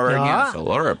and over again. It's a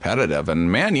little repetitive.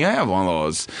 And, man, you have one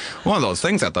of those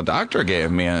things that the doctor gave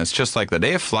me, and it's just like the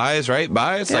day flies right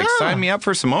by. It's like, sign me up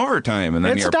for some overtime, and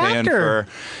then you're paying for,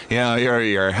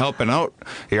 you're helping out.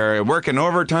 You're working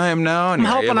overtime now, and I'm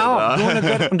helping out.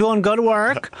 I'm doing good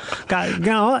work.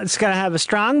 It's got to have a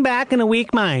strong back and a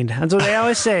weak mind. That's what they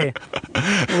always say.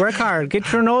 Work hard.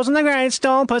 Get your nose in the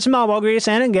grindstone. Put some elbow grease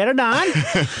in and get it done.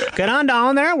 Get on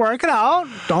down there. Work it out.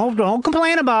 Don't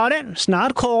complain about it. It's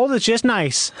not cold. It's just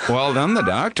nice. Well, then the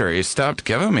doctor, he stopped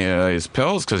giving me these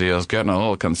pills because he was getting a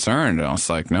little concerned. And I was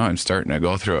like, no, I'm starting to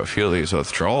go through a few of these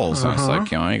withdrawals. And I was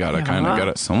like, you got to kind of get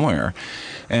it somewhere.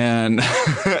 And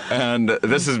and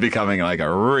this is becoming like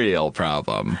a real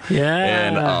problem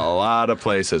in a lot of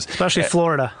places. Especially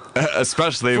Florida.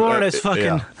 Florida's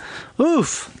fucking,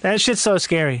 oof, that shit's so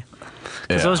scary.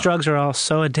 Because those drugs are all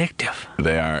so addictive.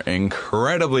 They are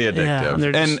incredibly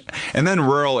addictive. Yeah, and then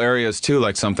rural areas, too,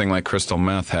 like something like crystal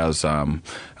meth has,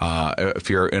 if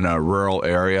you're in a rural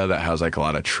area that has like a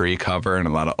lot of tree cover and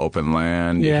a lot of open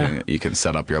land, you can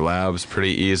set up your labs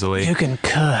pretty easily. You can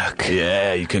cook.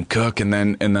 Yeah, you can cook. And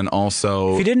then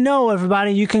also... If you didn't know,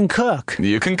 everybody, you can cook.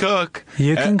 You can cook.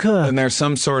 You can cook. And there's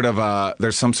some sort of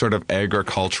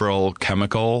agricultural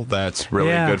chemical that's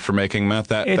really good for making meth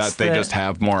that they just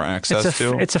have more access to.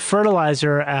 It's a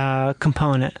fertilizer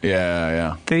component.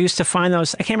 Yeah. They used to find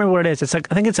those. I can't remember what it is. It's like,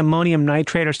 I think it's ammonium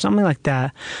nitrate or something like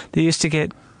that. They used to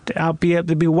get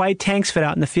there'd be white tanks fit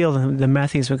out in the field, and the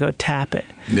methies would go tap it.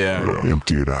 Yeah.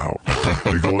 Empty it out.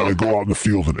 They go out in the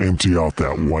field and empty out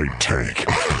that white tank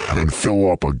and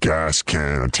fill up a gas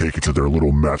can and take it to their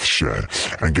little meth shed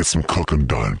and get some cooking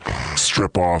done.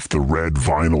 Strip off the red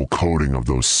vinyl coating of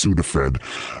those Sudafed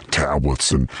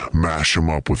tablets and mash them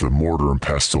up with a mortar and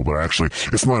pestle. But actually,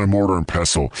 it's not a mortar and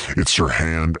pestle. It's your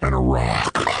hand and a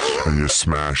rock. And you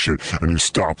smash it, and you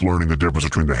stop learning the difference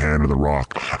between the hand and the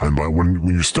rock. And when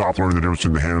you stop learning the difference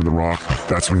between the hand and the rock,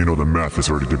 that's when you know the meth is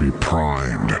ready to be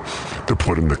primed to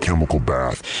put in the chemical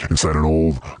bath inside an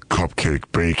old cupcake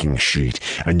baking sheet.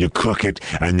 And you cook it,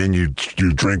 and then you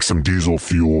drink some diesel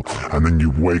fuel, and then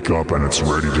you wake up and it's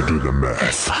ready to do the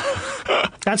meth.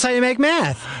 That's how you make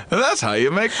meth. That's how you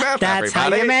make meth, That's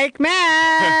how you make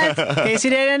meth. In case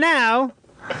you didn't know.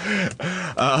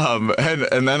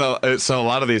 And then so a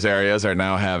lot of these areas are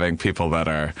now having people that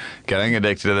are getting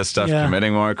addicted to this stuff,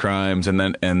 committing more crimes, and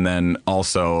then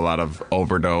also a lot of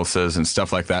overdoses and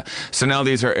stuff like that. So now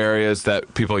these are areas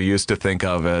that people used to think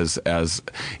of as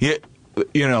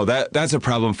that's a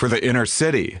problem for the inner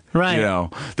city. Right.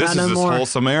 This is this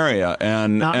wholesome area.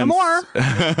 Not no more.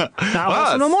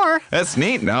 No more. That's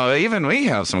neat. Now, even we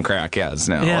have some crackheads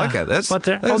now. Yeah. Look at this. But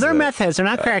they're meth heads. They're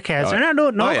not crackheads. They're not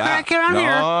doing crack around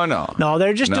here. No,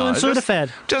 they're just doing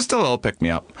Sudafed. Just a little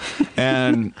pick-me-up.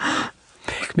 And...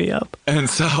 Pick me up. And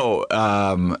so,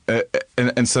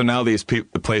 and so now these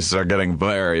places are getting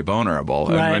very vulnerable.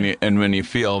 Right. And when you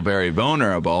feel very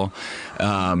vulnerable,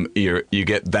 you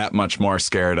get that much more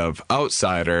scared of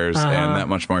outsiders and that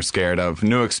much more scared of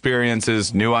new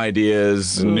experiences, new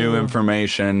ideas, new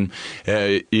information.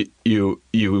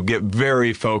 You get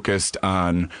very focused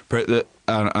on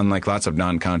like lots of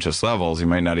non-conscious levels. You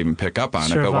might not even pick up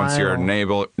on it, but once your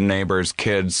neighbor's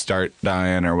kids start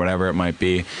dying or whatever it might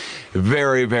be,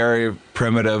 very, very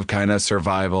primitive kind of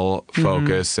survival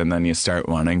focus, and then you start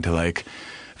wanting to like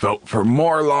vote for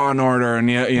more law and order, and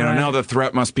you know, Right. now the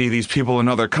threat must be these people in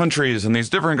other countries and these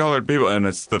different colored people, and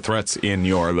it's the threats in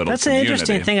your little That's an community.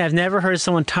 interesting thing. I've never heard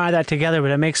someone tie that together, but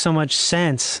it makes so much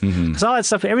sense. Mm-hmm. Because all that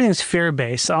stuff, everything's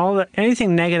fear-based.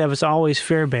 Anything negative is always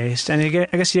fear-based. And I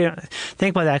guess you don't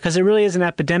think about that, because there really is an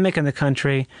epidemic in the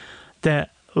country that,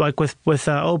 like with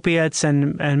opiates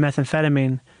and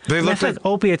methamphetamine. They looked I feel like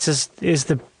opiates is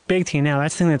the big thing now.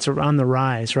 That's the thing that's on the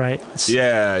rise, right?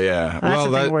 Yeah. That's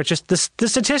Well, the thing where it's just the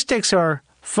statistics are.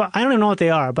 I don't even know what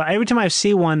they are, but every time I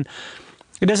see one,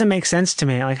 it doesn't make sense to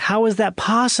me. Like, how is that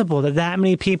possible that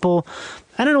many people?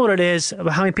 I don't know what it is,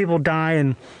 but how many people die,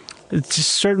 and it's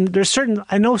just certain.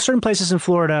 I know certain places in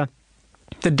Florida,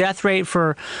 the death rate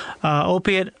for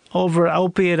opiate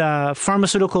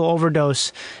pharmaceutical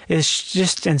overdose is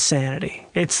just insanity.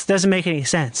 It doesn't make any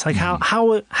sense. Like how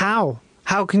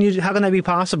can that be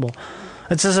possible?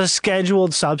 It's just a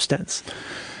scheduled substance.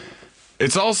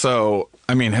 it's also.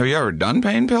 I mean, have you ever done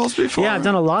pain pills before? Yeah, I've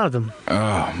done a lot of them.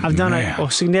 Oh, I've done man.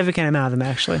 a significant amount of them,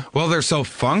 actually. Well, they're so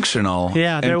functional.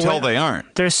 Yeah, until they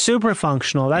aren't. They're super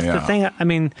functional. That's the Yeah. thing. I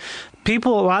mean, a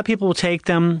lot of people take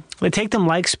them. They take them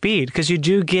like speed, because you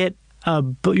do get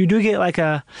like not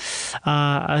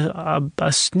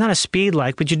a speed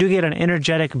like, but you do get an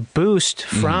energetic boost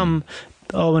from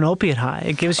an opiate high.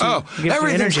 It gives you. Oh, it gives you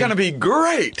everything's energy. gonna be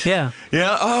great. Yeah.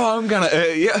 Yeah. Oh, I'm gonna.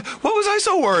 Yeah. What was I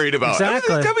so worried about? Exactly.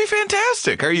 Everything's gonna be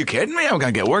fantastic. Are you kidding me? I'm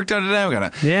gonna get work done today. I'm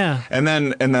gonna. Yeah. And then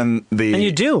the. And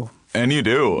you do. And you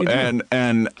do. You do.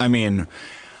 And I mean,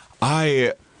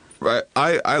 I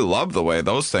love the way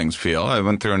those things feel. I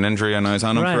went through an injury and I was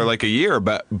on them Right. for like a year,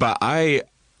 but I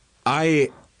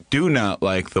do not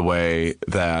like the way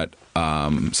that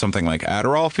something like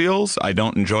Adderall feels. I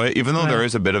don't enjoy it, even though there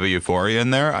is a bit of a euphoria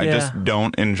in there. I just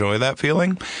don't enjoy that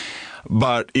feeling.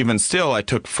 But even still, I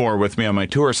took 4 with me on my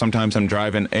tour. Sometimes I'm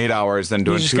driving 8 hours, then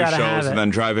doing 2 just gotta have shows, it. and then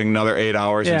driving another 8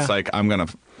 hours. Yeah. It's like I'm gonna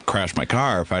crash my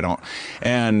car if I don't.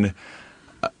 And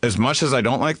as much as I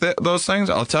don't like those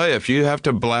things, I'll tell you, if you have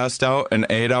to blast out an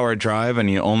 8-hour drive and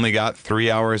you only got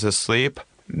 3 hours of sleep,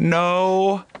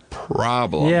 no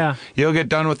problem. Yeah. You'll get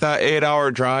done with that 8-hour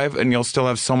drive and you'll still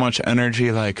have so much energy,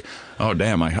 like, oh,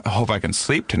 damn, I hope I can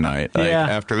sleep tonight. Like, Yeah.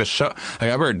 after this show.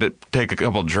 Like, I better take a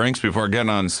couple drinks before getting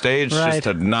on stage Right. just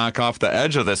to knock off the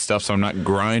edge of this stuff so I'm not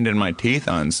grinding my teeth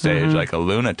on stage like a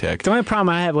lunatic. The only problem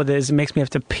I have with it is it makes me have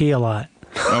to pee a lot.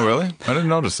 Oh, really? I didn't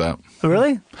notice that.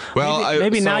 Really? Well,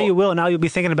 maybe now so- you will. Now you'll be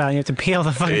thinking about it. And you have to pee all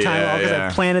the fucking time because I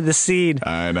planted the seed.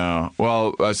 I know.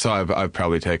 Well, so I've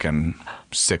probably taken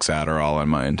 6 Adderall in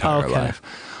my entire Okay. life.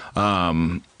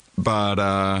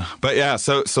 But yeah.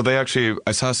 So they actually,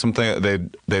 I saw something.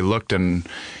 They looked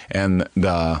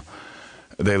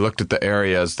they looked at the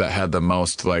areas that had the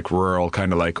most like rural,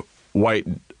 kind of like white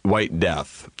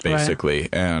death, basically,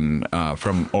 and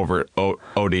from over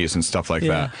ODs and stuff like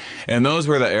that. And those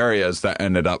were the areas that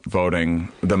ended up voting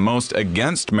the most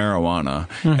against marijuana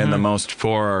and the most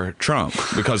for Trump,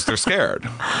 because they're scared.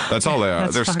 That's all they are.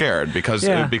 They're scared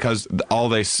because all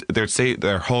they see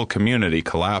their whole community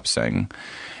collapsing,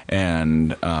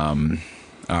 and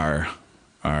are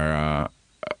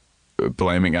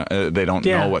blaming. They don't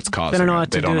know what's causing. They don't know it.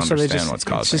 what to They don't do, so they understand just what's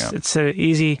causing it. It's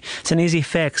an easy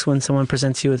fix when someone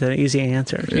presents you with an easy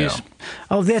answer. You Yeah. just,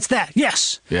 oh, that's that.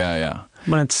 Yes. Yeah.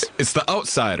 When it's It's the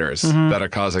outsiders that are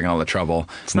causing all the trouble.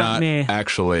 It's not me.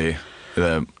 Actually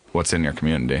what's in your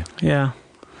community. yeah.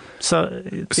 So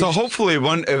Hopefully,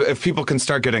 if people can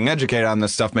start getting educated on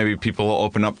this stuff, maybe people will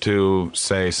open up to,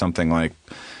 say, something like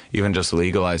even just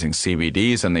legalizing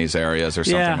CBDs in these areas or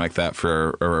something like that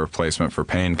for a replacement for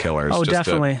painkillers. Oh, just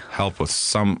definitely. to help with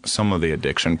some of the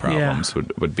addiction problems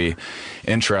would be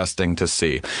interesting to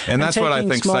see. And that's what I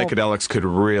think psychedelics could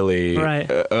really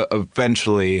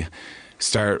eventually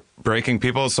start breaking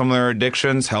some of their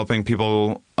addictions, helping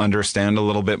people understand a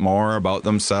little bit more about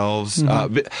themselves.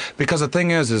 Because the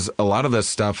thing is a lot of this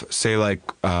stuff, say like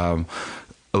a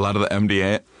lot of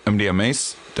the MDMA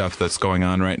stuff that's going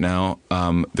on right now,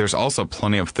 there's also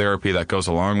plenty of therapy that goes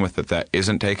along with it that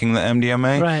isn't taking the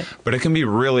MDMA. Right. But it can be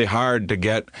really hard to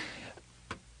get,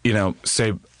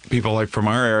 say, people like from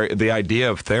our area, the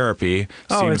idea of therapy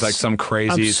seems like some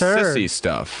crazy absurd. sissy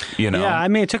stuff, Yeah, I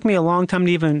mean, it took me a long time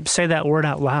to even say that word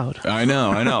out loud. I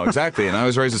know, exactly. And I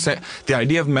was raised to say the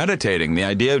idea of meditating, the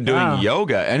idea of doing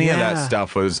yoga, any of that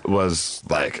stuff was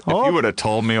like, if you would have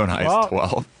told me when I was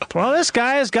 12. Well, this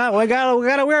guy's got a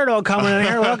weirdo coming in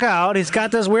here. Look out! He's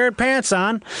got this weird pants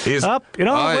on. He's got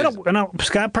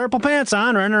purple pants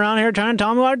on, running around here trying to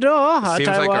tell me what to do.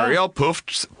 Seems like a real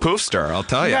poofster, I'll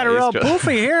tell you. You got a real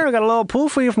poofy here. there. We got a little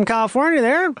poofy from California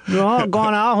there. You know,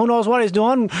 going out. Who knows what he's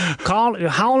doing?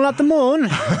 Howling at the moon.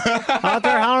 Out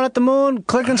there howling at the moon,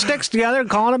 clicking sticks together,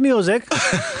 calling it music.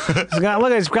 He's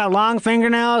got long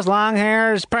fingernails, long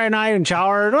hair. He's probably not even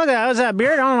showered. Look at that. What's that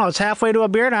beard? I don't know. It's halfway to a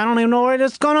beard. I don't even know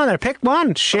what's going on there. Pick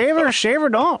one. Shave or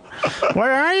don't.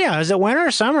 Where are you? Is it winter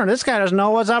or summer? This guy doesn't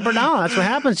know what's up or down. That's what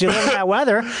happens. You live in that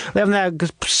weather, live in that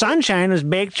sunshine, is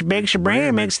bakes your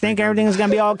brain, makes you think everything's going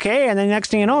to be okay. And then next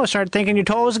thing you know, start thinking your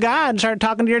toes God and start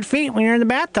talking to your feet when you're in the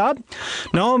bathtub.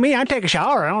 No, me, I take a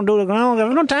shower. I don't do it.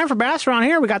 No time for baths around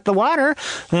here. We got the water.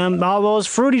 All those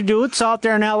fruity dudes out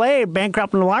there in L.A.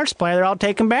 bankrupting the water supply, they're all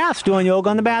taking baths, doing yoga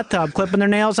in the bathtub, clipping their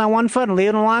nails on one foot and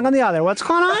leaving them along on the other. What's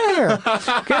going on here?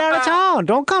 Get out of town.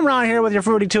 Don't come around here with your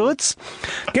fruity toots.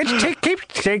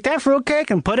 Take that fruitcake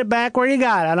and put it back where you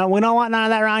got it. We don't want none of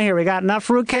that around here. We got enough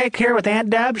fruitcake here with Aunt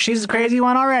Deb. She's a crazy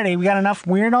one already. We got enough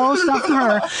weirdo stuff for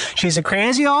her. She's a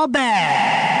crazy old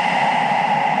bag.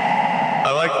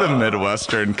 I like the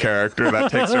Midwestern character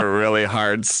that takes a really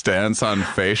hard stance on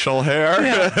facial hair.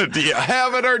 Yeah. Do you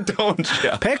have it or don't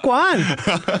you? Pick one.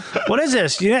 What is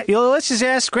this? Ulysses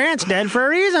S. Grant's dead for a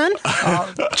reason.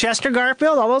 Chester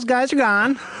Garfield, all those guys are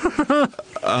gone.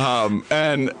 But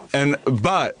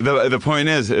the point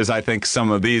is I think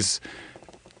some of these,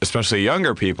 especially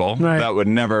younger people that would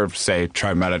never say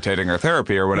try meditating or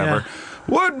therapy or whatever,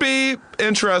 would be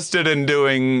interested in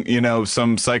doing,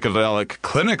 some psychedelic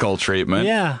clinical treatment.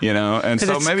 Yeah. And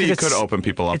so maybe you could open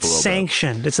people up a little bit. It's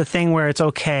sanctioned. It's a thing where it's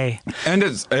okay. And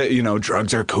it's,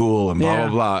 drugs are cool and blah, blah,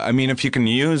 blah. I mean, if you can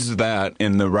use that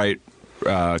in the right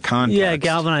context. Yeah,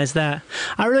 galvanize that.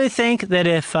 I really think that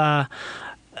if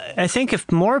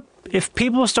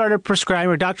people started prescribing,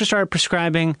 or doctors started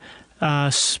prescribing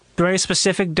very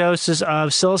specific doses of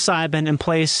psilocybin in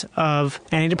place of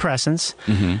antidepressants,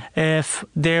 if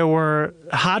there were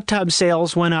hot tub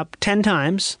sales went up 10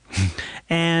 times,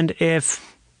 and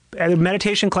if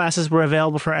meditation classes were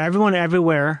available for everyone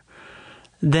everywhere,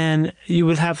 then you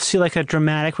would see like a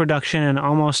dramatic reduction in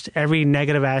almost every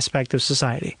negative aspect of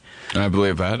society. I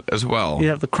believe that as well.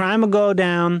 The crime would go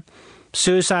down,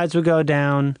 suicides would go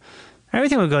down,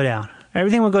 everything would go down.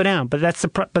 Everything will go down, but that's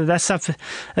stuff.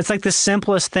 It's like the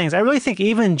simplest things. I really think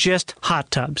even just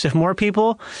hot tubs. If more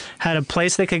people had a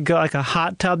place they could go, like a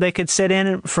hot tub they could sit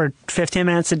in for 15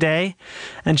 minutes a day,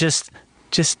 and just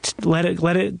let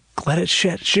it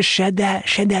shed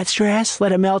that stress,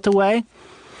 let it melt away.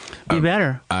 Be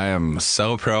better. I am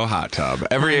so pro hot tub.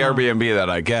 Every Airbnb that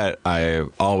I get, I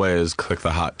always click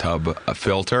the hot tub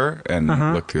filter and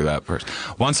look through that first.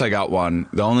 Once I got one,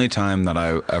 the only time that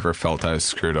I ever felt I was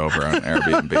screwed over on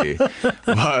Airbnb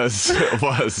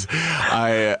was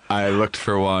I looked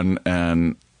for one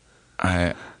and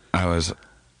I was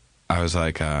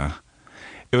like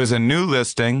it was a new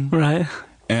listing. Right.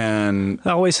 And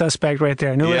always suspect right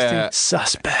there. New listing,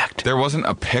 suspect. There wasn't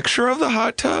a picture of the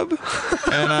hot tub.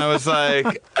 And I was like,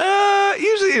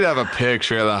 usually you'd have a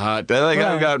picture of the hot tub.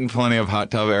 I've gotten plenty of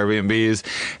hot tub Airbnbs.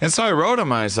 And so I wrote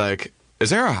him, I was like,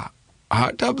 is there a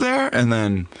hot tub there? And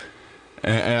then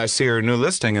and I see her new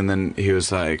listing. And then he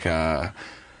was like, yep,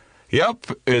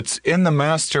 it's in the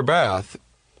master bath.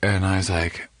 And I was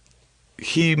like,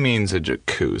 he means a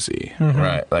jacuzzi,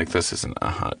 right? Like, this isn't a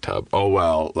hot tub. Oh,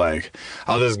 well,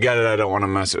 I'll just get it. I don't want to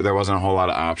mess it. There wasn't a whole lot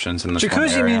of options in this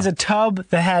jacuzzi means a tub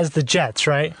that has the jets,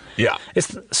 right? Yeah.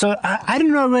 So I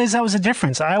didn't realize that was a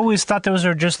difference. I always thought those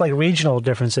were just like regional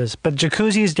differences. But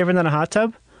jacuzzi is different than a hot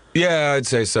tub? Yeah, I'd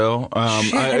say so.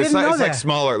 It's like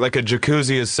smaller. Like a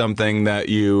jacuzzi is something that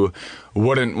you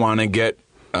wouldn't want to get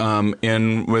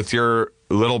in with your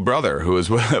little brother who was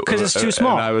with, because it's too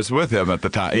small. And I was with him at the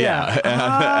time. Yeah.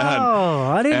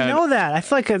 I didn't know that. I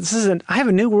feel like I have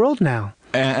a new world now.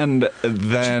 And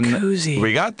then jacuzzi.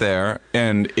 We got there,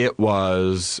 and it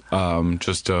was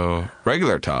just a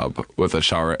regular tub with a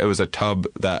shower. It was a tub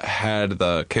that had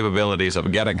the capabilities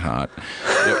of getting hot.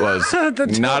 It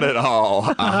was not at all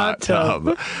a hot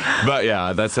tub. But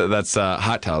yeah, that's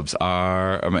hot tubs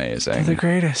are amazing. They're the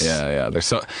greatest. Yeah. They're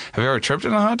so. Have you ever tripped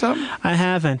in a hot tub? I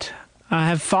haven't. I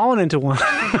have fallen into one. No,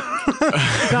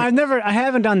 I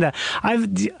haven't done that.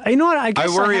 You know what? I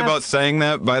worry about saying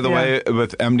that, by the way,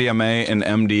 with MDMA and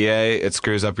MDA, it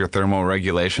screws up your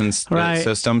thermoregulation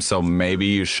system, so maybe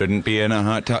you shouldn't be in a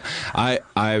hot tub.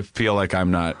 I feel like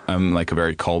I'm like a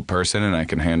very cold person and I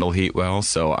can handle heat well,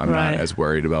 so I'm not as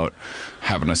worried about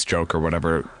having a stroke or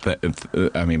whatever.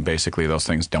 I mean, basically those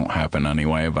things don't happen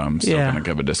anyway, but I'm still going to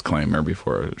give a disclaimer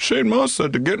before. Shane Moss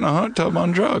said to get in a hot tub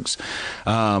on drugs.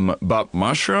 But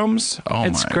mushrooms,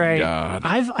 it's my great. God.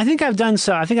 I think I've done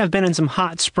so. I think I've been in some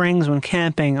hot springs when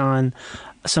camping on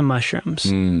some mushrooms.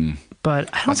 but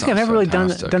I don't That think I've sounds ever really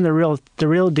fantastic. done the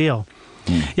real deal.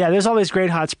 Yeah, there's all these great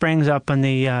hot springs up in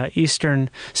the eastern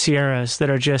Sierras that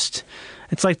are just.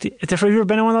 It's like, have you ever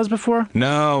been in one of those before?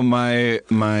 No, my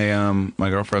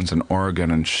girlfriend's in Oregon,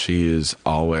 and she's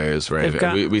always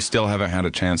raving. We still haven't had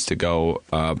a chance to go,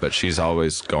 but she's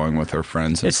always going with her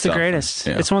friends. And It's the stuff. greatest.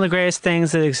 Yeah. It's one of the greatest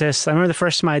things that exists. I remember the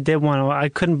first time I did one, I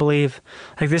couldn't believe,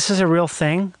 like, this is a real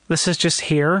thing. This is just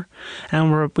here,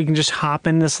 and we can just hop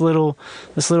in this little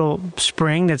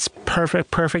spring that's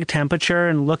perfect temperature,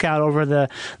 and look out over the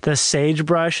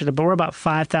sagebrush. But we're about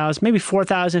 5,000, maybe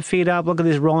 4,000 feet up. Look at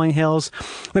these rolling hills.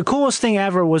 The coolest thing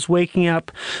ever was waking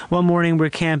up one morning.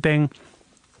 We're camping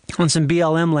on some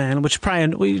BLM land, which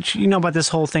probably you know about this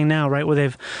whole thing now, right?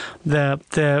 Where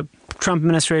the Trump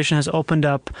administration has opened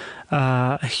up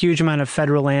a huge amount of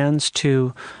federal lands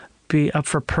to be up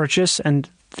for purchase, and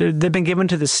they've been given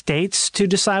to the states to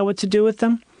decide what to do with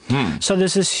them. So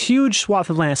there's this huge swath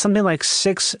of land, something like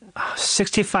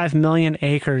 65 million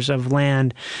acres of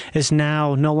land is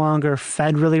now no longer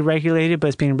federally regulated, but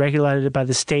it's being regulated by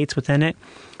the states within it.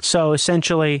 So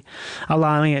essentially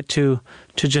allowing it to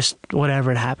just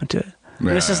whatever had happened to it.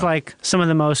 Yeah, This is like some of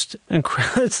the most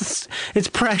incredible, it's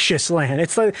precious land.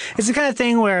 It's the kind of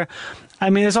thing where, I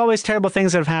mean, there's always terrible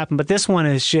things that have happened, but this one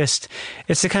is just,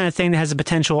 it's the kind of thing that has the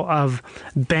potential of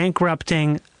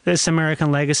bankrupting this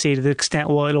American legacy to the extent,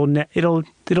 well,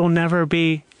 it'll never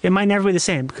be, it might never be the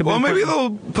same. Well, maybe they'll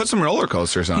put some roller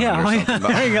coasters on it or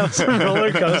something. There you go, some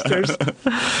roller coasters.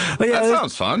 But yeah, That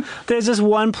sounds fun. there's this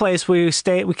one place we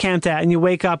camped at, and you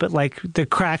wake up at like the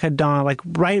crack of dawn, like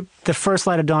right the first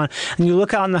light of dawn, and you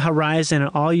look out on the horizon,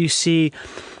 and all you see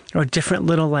are different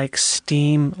little like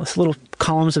little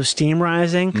columns of steam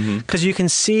rising, because you can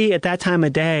see at that time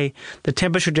of day the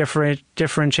temperature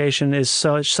differentiation is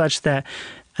such that.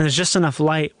 And there's just enough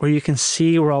light where you can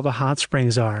see where all the hot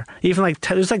springs are. Even like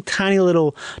there's like tiny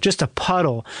little, just a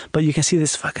puddle, but you can see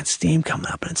this fucking steam coming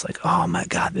up, and it's like, oh my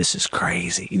god, this is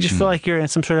crazy. You just feel like you're in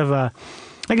some sort of a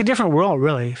different world.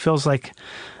 Really, it feels like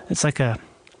it's a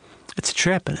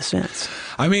trip in a sense.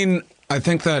 I mean, I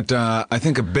think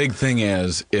a big thing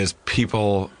is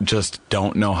people just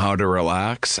don't know how to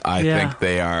relax. I think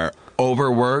they are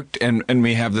overworked, and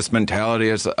we have this mentality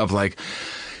of like,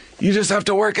 you just have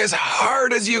to work as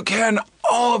hard as you can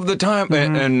all of the time.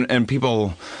 And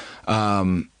people, I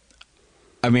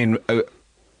mean,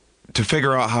 to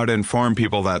figure out how to inform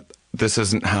people that this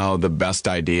isn't how the best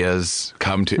ideas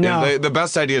come to you. No. The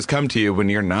best ideas come to you when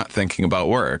you're not thinking about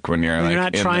work, when you're like,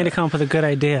 not trying to come up with a good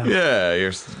idea. Yeah,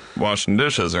 you're washing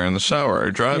dishes or in the shower or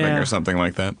driving or something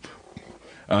like that.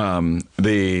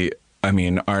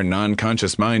 Our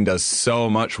non-conscious mind does so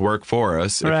much work for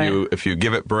us if you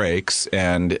give it breaks,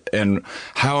 and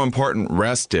how important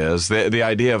rest is. The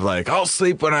idea of like, I'll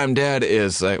sleep when I'm dead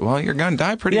is like, well, you're gonna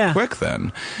die pretty quick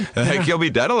then. Like you'll be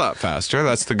dead a lot faster.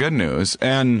 That's the good news.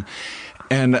 And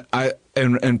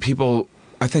people,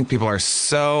 I think people are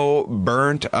so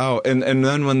burnt out, and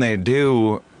then when they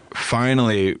do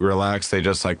finally relax, they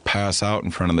just like pass out in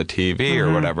front of the TV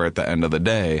or whatever at the end of the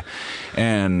day.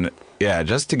 And yeah,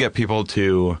 just to get people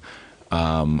to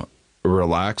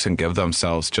relax and give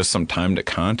themselves just some time to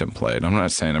contemplate. I'm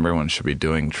not saying everyone should be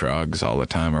doing drugs all the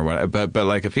time or whatever, but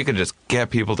like if you could just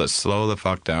get people to slow the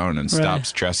fuck down and stop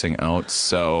stressing out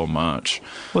so much.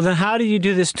 Well, then how do you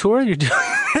do this tour you're doing?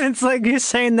 It's like you're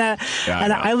saying that,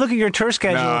 and I look at your tour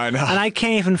schedule, and I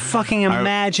can't even fucking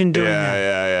imagine doing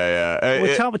that. Yeah.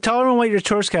 Well, tell everyone what your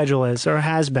tour schedule is or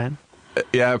has been.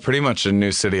 Yeah, pretty much a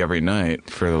new city every night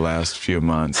for the last few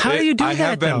months. How do you do that, I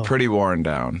have been though? pretty worn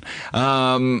down.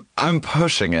 I'm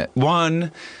pushing it.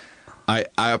 One, I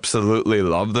absolutely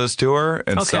love this tour,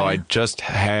 and so I just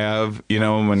have,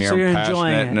 when you're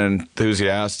passionate and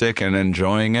enthusiastic and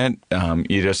enjoying it,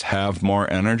 you just have more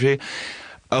energy.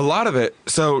 A lot of it,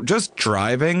 so just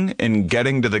driving and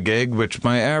getting to the gig, which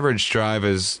my average drive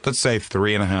is, let's say,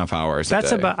 3.5 hours a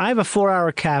day. I have a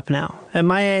 4-hour cap now. At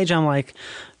my age, I'm like,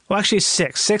 well, actually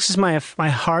 6. 6 is my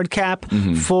hard cap.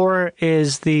 4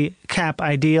 is the cap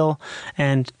ideal,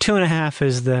 and 2.5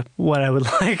 is what I would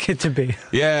like it to be.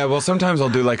 Yeah, well, sometimes I'll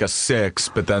do like a 6,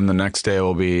 but then the next day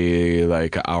will be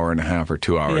like an 1.5 or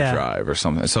 2 hour drive or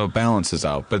something. So it balances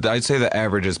out. But I'd say the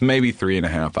average is maybe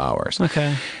 3.5 hours.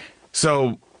 Okay.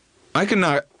 So I can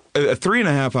not. A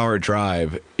 3.5 hour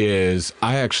drive is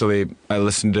I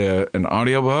listen to an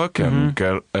audiobook and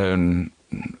have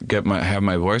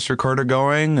my voice recorder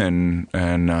going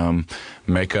and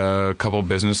make a couple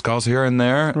business calls here and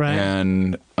there,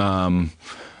 and on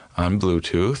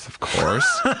Bluetooth, of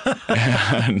course,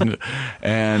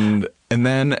 and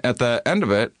then at the end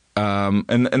of it, and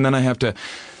then I have to,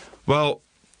 well,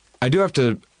 I do have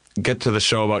to get to the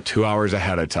show about 2 hours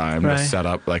ahead of time to set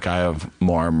up. Like, I have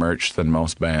more merch than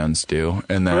most bands do.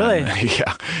 And then, really?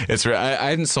 Yeah. I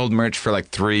hadn't sold merch for like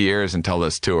 3 years until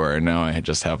this tour. And now I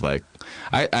just have like,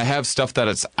 I have stuff that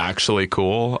it's actually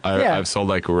cool. I've sold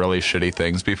like really shitty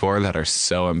things before that are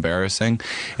so embarrassing.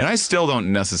 And I still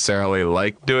don't necessarily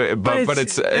like doing it, but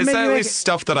it's at least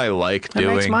stuff that I like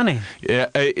doing. It makes money. Yeah,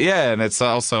 and it's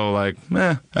also like,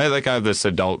 I have this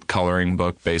adult coloring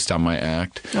book based on my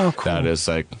act. Oh, cool. That is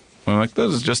like, I'm like,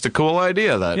 this is just a cool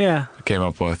idea that I came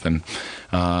up with and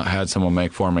had someone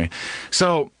make for me.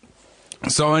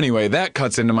 So anyway, that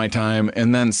cuts into my time,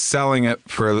 and then selling it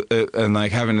and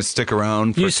like having to stick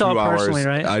around for 2 hours. You sell it personally,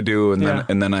 right? I do,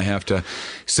 and then I have to.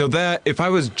 So that if I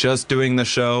was just doing the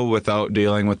show without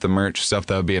dealing with the merch stuff,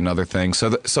 that would be another thing. So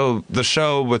the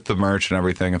show with the merch and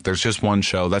everything, if there's just one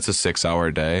show, that's a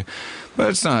 6-hour day, but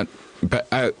it's not. But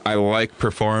I like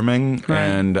performing,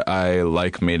 and I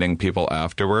like meeting people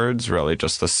afterwards. Really,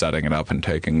 just the setting it up and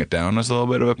taking it down is a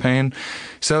little bit of a pain.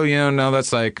 So now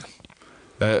that's like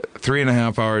a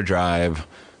 3.5-hour drive,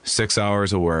 6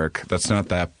 hours of work. That's not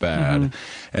that bad. Mm-hmm.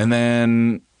 And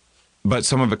then, but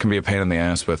some of it can be a pain in the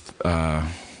ass with,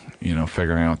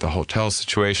 figuring out the hotel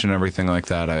situation and everything like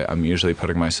that. I'm usually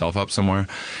putting myself up somewhere.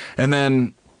 And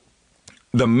then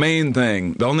the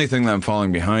only thing that I'm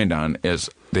falling behind on is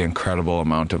the incredible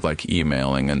amount of like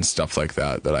emailing and stuff like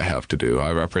that I have to do.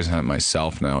 I represent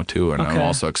myself now too, and I'm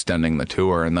also extending the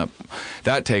tour, and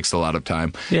that takes a lot of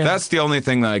time. Yeah. That's the only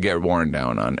thing that I get worn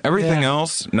down on. Everything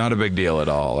else, not a big deal at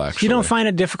all, actually. You don't find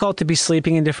it difficult to be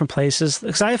sleeping in different places?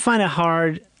 Because I find it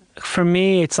hard. For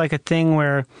me, it's like a thing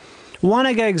where, one,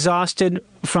 I get exhausted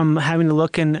from having to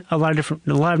look in a lot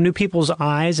of new people's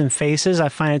eyes and faces. I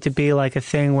find it to be like a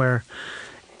thing where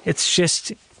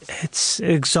it's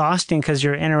exhausting because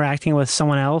you're interacting with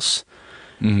someone else.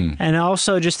 Mm-hmm. And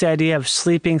also just the idea of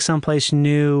sleeping someplace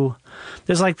new.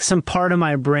 There's like some part of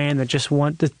my brain that just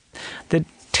that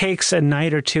takes a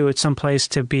night or two at some place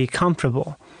to be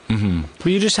comfortable. Mm-hmm. But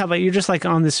you're just like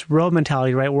on this road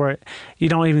mentality, right? Where you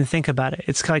don't even think about it.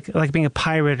 It's like being a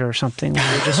pirate or something.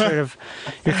 Where you're just sort of,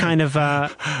 you get to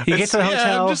the hotel.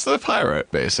 Yeah, I'm just a pirate,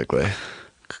 basically.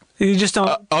 You just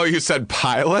don't. You said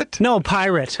pilot? No,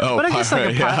 pirate. Oh, but I guess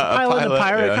like a pilot and a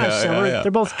pirate kind of similar. Yeah.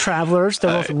 They're both travelers. They're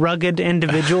both rugged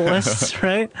individualists,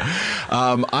 right?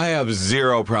 I have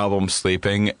zero problem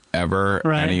sleeping ever,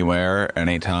 anywhere,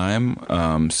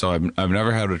 anytime. So I've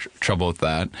never had trouble with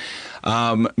that.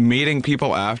 Meeting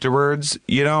people afterwards,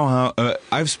 how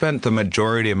I've spent the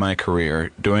majority of my career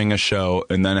doing a show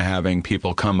and then having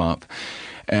people come up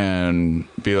and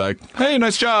be like, "Hey,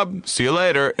 nice job. See you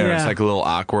later." And it's like a little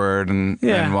awkward and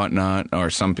whatnot. Or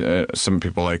some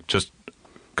people like just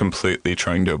completely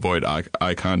trying to avoid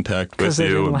eye contact with you. Because they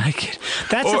don't like it.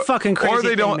 That's a fucking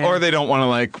crazy thing, man. Or they don't want to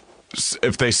like.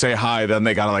 If they say hi, then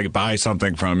they gotta like buy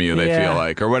something from you. They feel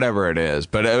like, or whatever it is.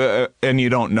 But and you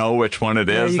don't know which one it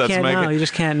is. You can't know. You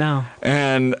just can't know.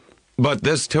 But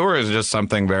this tour is just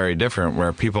something very different.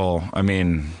 Where people,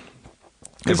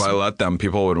 if I let them,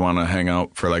 people would want to hang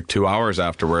out for like 2 hours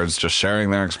afterwards, just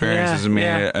sharing their experiences with me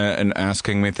and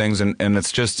asking me things. And I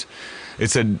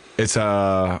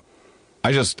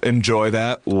just enjoy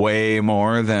that way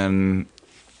more than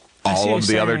all of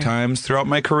the other times throughout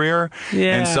my career.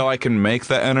 Yeah. And so I can make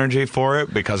the energy for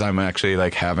it because I'm actually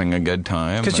like having a good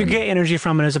time. Because you get energy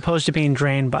from it as opposed to being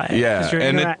drained by it.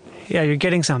 Yeah. You're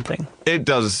getting something. It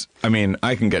does. I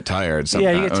can get tired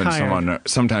sometimes. Yeah, you get tired.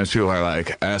 Sometimes people are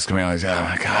like asking me, like, "Oh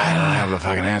my God, I don't have the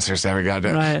fucking answers to every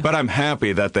goddamn." Right. But I'm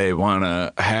happy that they want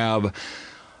to have.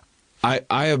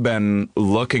 I have been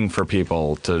looking for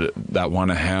people that want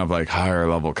to have like higher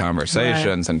level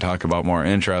conversations and talk about more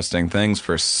interesting things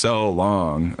for so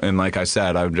long. And like I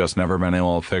said, I've just never been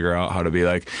able to figure out how to be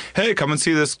like, "Hey, come and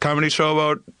see this comedy show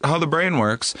about how the brain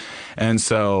works." And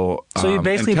so you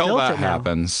basically until built that it now.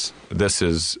 happens, this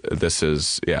is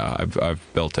I've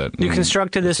built it. You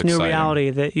constructed this new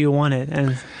reality that you wanted,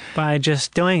 and by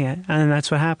just doing it, and that's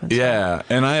what happens. Yeah,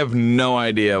 and I have no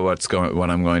idea what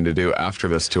I'm going to do after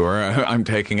this tour. I'm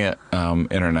taking it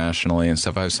internationally and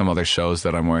stuff. I have some other shows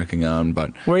that I'm working on,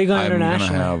 but where are you going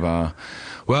internationally?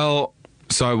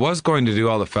 So I was going to do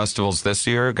all the festivals this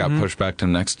year, got pushed back to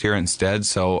next year instead.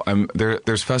 So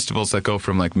there's festivals that go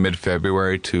from like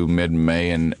mid-February to mid-May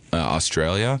in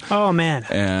Australia. Oh man!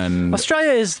 And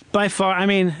Australia is by far. I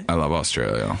love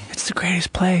Australia. It's the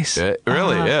greatest place. It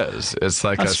really is. It's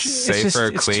like a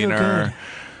safer, cleaner,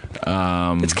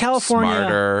 it's California,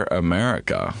 smarter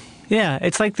America. Yeah,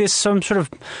 it's like some sort of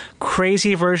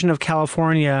crazy version of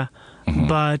California,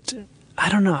 but I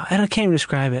don't know. I can't even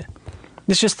describe it.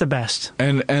 It's just the best.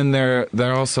 And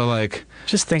they're also like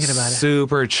just thinking about it.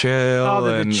 Super chill. Oh,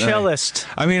 they're and the chillest.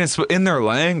 I mean, it's in their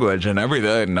language and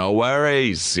everything. No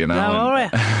worries, you know. No worries.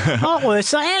 Oh, well,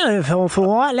 it's for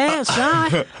what there,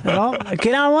 so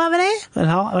get on over there and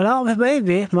help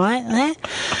baby, mate.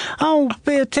 Oh,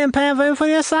 be a £10 food for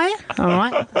you, say? All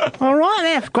right,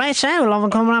 yeah, great show. Love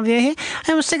coming up here. And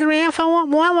we'll stick around for what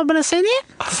more we're going to see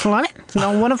there. Just love it. It's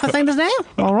a wonderful thing to do.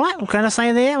 All right, we're going to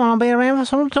say there. I'll be around for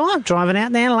some time. Driving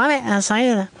out there, love it. I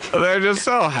say that. They're just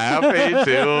so happy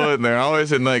too, and they're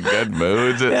always in like good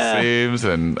moods. It seems,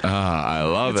 and I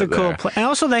love it. It's a cool place. And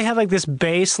also, they have like this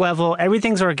base level.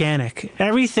 Everything's organic.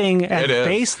 Everything at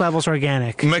base level's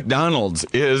organic. McDonald's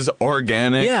is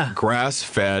organic,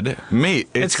 grass-fed meat.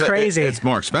 It's crazy. It's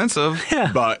more expensive,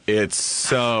 but it's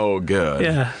so good.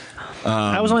 Yeah.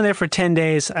 I was only there for 10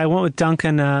 days. I went with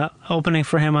Duncan opening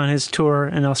for him on his tour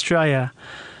in Australia.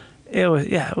 It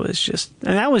was just,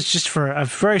 and that was just for a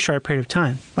very short period of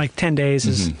time. Like 10 days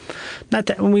is not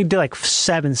that. We did like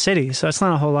 7 cities, so it's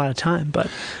not a whole lot of time.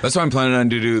 But that's what I'm planning on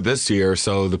to do this year.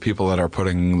 So the people that are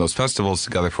putting those festivals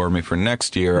together for me for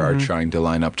next year are trying to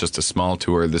line up just a small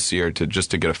tour this year to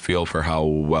get a feel for how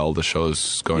well the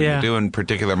show's going to do in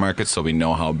particular markets, so we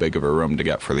know how big of a room to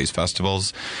get for these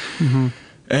festivals.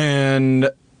 And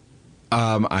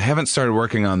I haven't started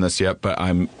working on this yet, but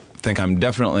I'm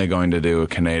definitely going to do a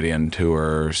Canadian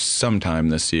tour sometime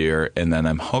this year, and then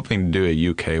I'm hoping to do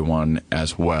a UK one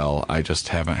as well. I just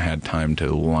haven't had time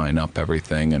to line up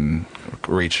everything and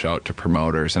reach out to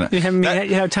promoters. And you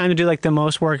have time to do like the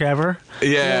most work ever.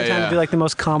 You have time to do like the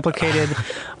most complicated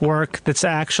work. That's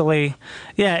actually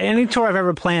any tour I've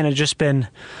ever planned has just been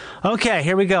okay.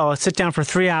 Here we go. Let's sit down for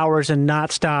 3 hours and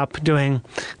not stop doing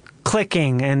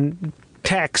clicking and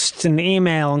text and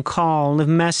email and call and leave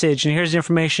a message, and here's the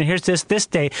information, here's this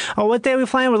date. Oh, what day are we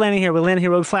flying? We're landing here.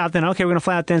 We'll fly out then. Okay, we're going to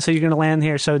fly out then, so you're going to land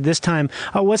here. So this time,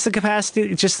 what's the capacity?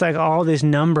 It's just like all these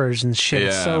numbers and shit.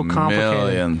 It's so complicated. A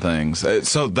million things.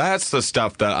 So that's the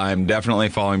stuff that I'm definitely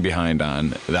falling behind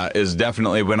on. That is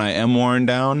definitely, when I am worn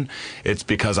down, it's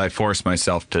because I force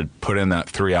myself to put in that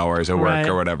 3 hours of work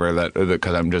or whatever,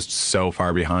 because I'm just so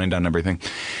far behind on everything.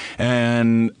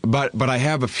 But I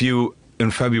have a few. In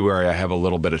February, I have a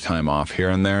little bit of time off here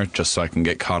and there just so I can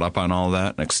get caught up on all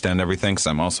that and extend everything, because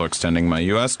I'm also extending my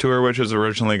U.S. tour, which was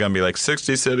originally going to be like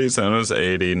 60 cities, and it was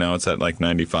 80. Now it's at like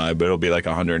 95, but it'll be like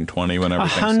 120 when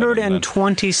everything's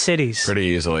 120 cities. Pretty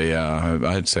easily, yeah.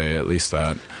 I'd say at least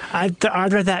that. Are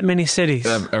there that many cities?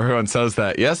 Everyone says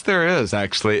that. Yes, there is,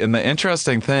 actually. And the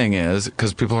interesting thing is,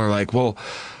 because people are like, well,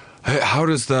 how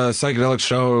does the psychedelic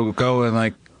show go in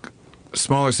like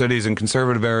smaller cities and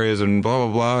conservative areas and blah,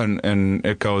 blah, blah, and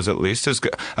it goes at least as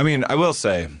good. I mean, I will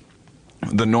say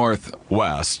the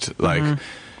Northwest, like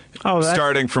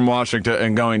starting from Washington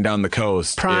and going down the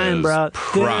coast prime, bro.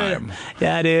 Prime. Dude.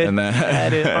 Yeah, dude. And then,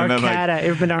 Arcata.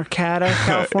 Ever been to Arcata,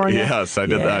 California? Yes, I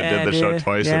did that. I did the show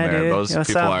twice in there. Dude. Those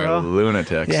people are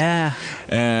lunatics. Yeah.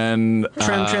 And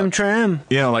trim.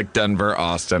 You know, like Denver,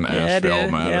 Austin,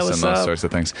 Asheville, Madison, those sorts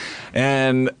of things.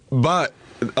 But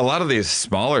a lot of these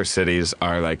smaller cities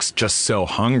are like just so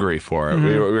hungry for it.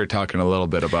 We were talking a little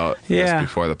bit about this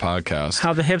before the podcast.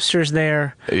 How the hipsters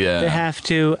there, they have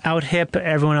to out-hip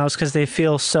everyone else because they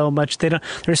feel so much. They're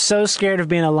so scared of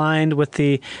being aligned with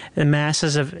the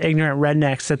masses of ignorant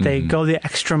rednecks that they go the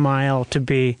extra mile to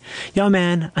be, yo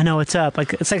man, I know what's up.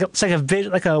 Like it's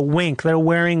like a wink. They're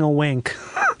wearing a wink.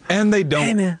 And they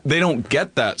don't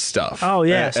get that stuff. Oh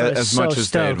yeah, as much as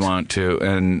they'd want to,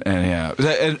 and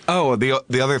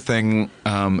the other thing,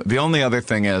 the only other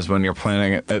thing is when you're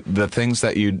planning it, the things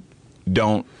that you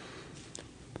don't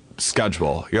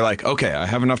schedule. You're like, okay, I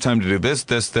have enough time to do this,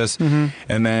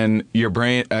 and then your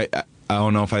brain. I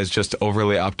don't know if I was just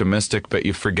overly optimistic, but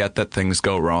you forget that things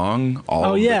go wrong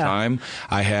all the time.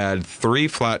 I had 3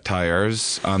 flat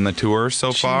tires on the tour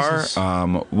so far.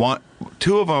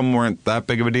 2 of them weren't that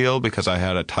big of a deal because I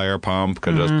had a tire pump,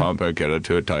 could just pump it, get it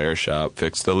to a tire shop,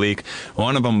 fix the leak.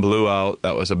 One of them blew out.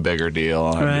 That was a bigger deal.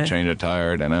 I had to change a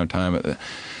tire. Didn't have time.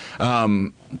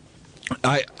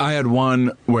 I had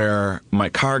one where my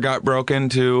car got broke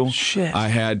into. Shit. I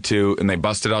had to, and they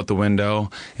busted out the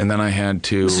window, and then I had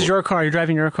to. This is your car. You're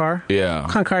driving your car? Yeah.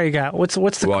 What kind of car you got? What's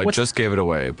the? Well, I just gave it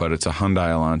away, but it's a Hyundai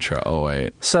Elantra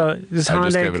 08. So this Hyundai. I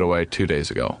just gave it away 2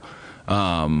 days ago.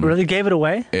 Really gave it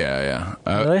away? Yeah.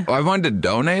 Really? I wanted to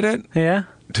donate it. Yeah.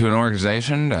 To an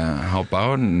organization to help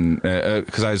out, and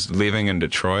because I was leaving in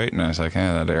Detroit, and I was like,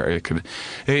 that area could.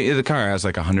 The car has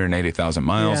like 180,000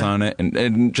 miles on it, and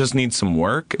it just needs some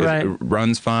work. It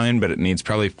runs fine, but it needs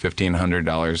probably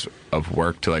 $1,500 of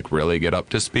work to like really get up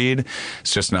to speed.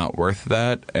 It's just not worth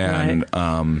that, and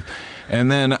And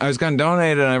then I was going to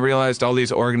donate, and I realized all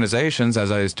these organizations,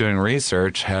 as I was doing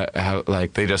research,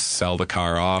 like they just sell the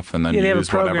car off and then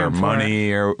use whatever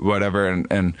money or whatever.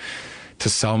 And to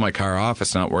sell my car off,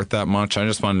 it's not worth that much. I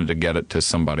just wanted to get it to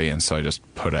somebody, and so I just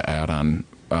put an ad on,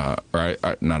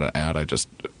 not an ad, I just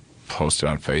posted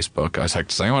on Facebook. I was like,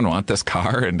 does anyone want this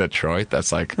car in Detroit?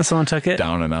 That's like someone took it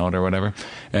down and out or whatever.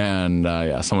 And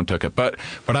someone took it. But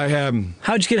I have.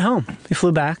 How'd you get home? You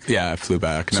flew back? Yeah, I flew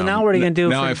back. So now what are you going to do?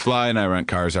 Now I fly and I rent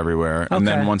cars everywhere. Okay. And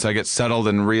then once I get settled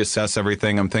and reassess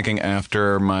everything, I'm thinking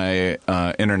after my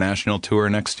international tour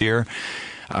next year,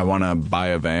 I want to buy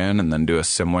a van and then do a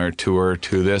similar tour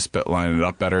to this, but line it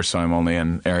up better so I'm only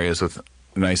in areas with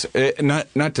nice,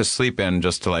 not to sleep in,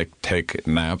 just to like take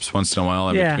naps once in a while.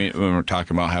 When we're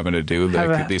talking about having to do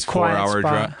these 4-hour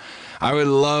drives, I would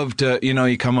love to.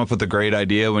 You come up with a great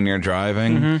idea when you're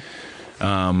driving.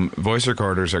 Voice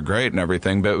recorders are great and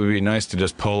everything, but it would be nice to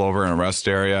just pull over in a rest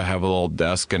area, have a little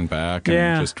desk and back,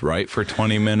 and just write for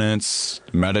 20 minutes,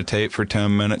 meditate for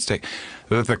 10 minutes.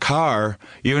 With the car,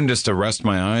 even just to rest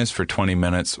my eyes for 20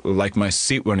 minutes, like my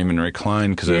seat wouldn't even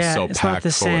recline because it's so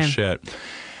packed full of shit.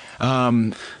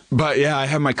 But yeah, I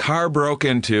had my car broke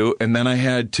into, and then I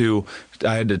had to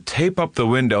tape up the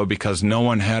window because no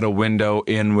one had a window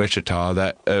in Wichita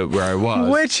where I was.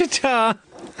 Wichita.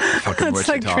 Fucking It's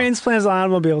like Trains, Planes, and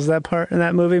Automobiles, that part in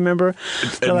that movie, remember?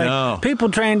 They're like, no. People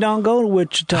train don't go to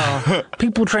Wichita.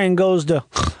 People train goes to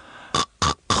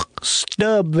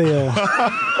Stubbville.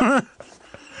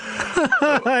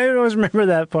 I always remember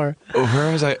that part.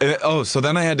 Where was I? So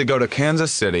then I had to go to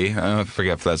Kansas City. I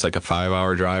forget if that's like a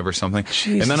 5-hour drive or something.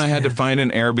 Jesus, and then I had to find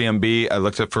an Airbnb. I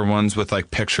looked up for ones with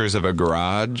like pictures of a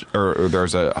garage, or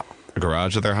there's a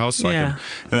garage at their house. So and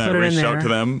then I reached out to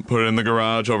them, put it in the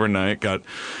garage overnight, got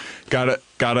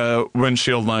a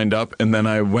windshield lined up, and then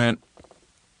I went.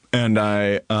 And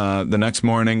I, the next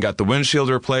morning, got the windshield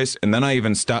replaced, and then I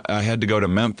even stopped. I had to go to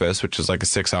Memphis, which is like a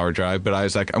 6-hour drive. But I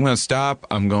was like, I'm going to stop.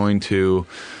 I'm going to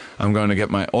get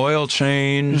my oil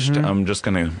changed. I'm just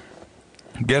going to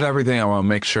get everything. I want to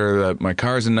make sure that my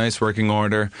car is in nice working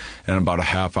order. And about a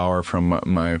half hour from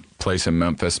my place in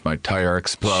Memphis, my tire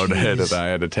exploded. And I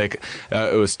had to take.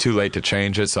 It was too late to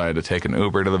change it, so I had to take an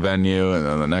Uber to the venue. And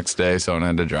then the next day, someone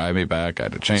had to drive me back. I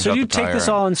had to change out the tire. So you take this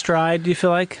all in stride? Do you feel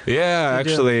like? Yeah,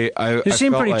 actually, you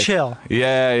seem pretty chill.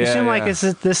 Yeah. You seem like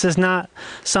this is not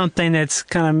something that's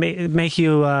kind of make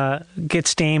you get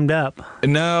steamed up.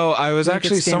 No, I was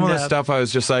actually some of the stuff. I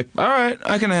was just like, all right,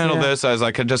 I can handle this. I was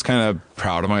like, just kind of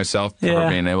proud of myself for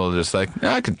being able to just like,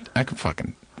 I could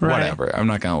fucking whatever. I'm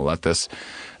not gonna let this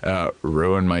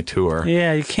ruin my tour.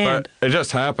 Yeah, you can't. But it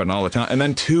just happened all the time. And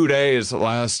then 2 days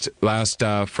last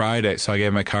Friday, so I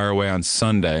gave my car away on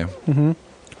Sunday.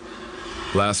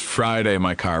 Last Friday,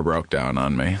 my car broke down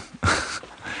on me.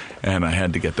 And I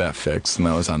had to get that fixed, and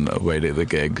that was on the way to the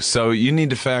gig. So you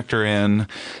need to factor in,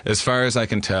 as far as I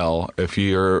can tell, if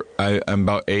I'm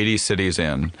about 80 cities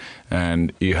in,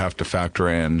 and you have to factor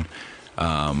in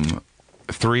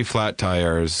 3 flat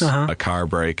tires, a car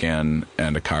break-in,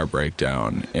 and a car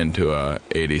breakdown into a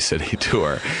 80-city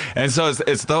tour. And so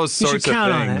it's those sorts of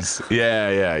things.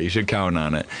 Yeah, you should count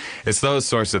on it. It's those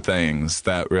sorts of things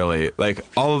that really, like,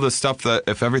 all of the stuff that,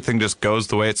 if everything just goes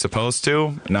the way it's supposed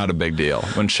to, not a big deal.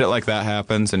 When shit like that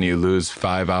happens and you lose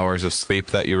 5 hours of sleep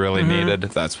that you really needed,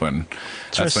 that's when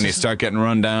you start getting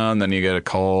run down, then you get a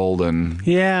cold, and,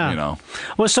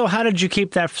 Well, so how did you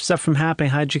keep that stuff from happening?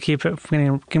 How did you keep it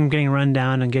from getting run down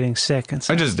and getting sick and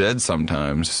stuff? I just did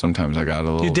sometimes. Sometimes I got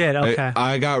a little... You did? Okay.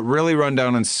 I got really run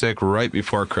down and sick right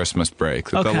before Christmas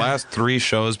break. Okay. The last 3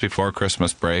 shows before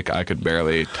Christmas break, I could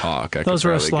barely talk. Those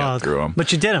were a slog. Get through them.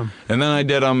 But you did them. And then I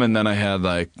did them, and then I had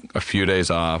like a few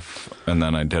days off, and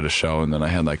then I did a show, and then I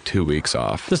had like 2 weeks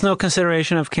off. There's no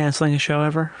consideration of canceling a show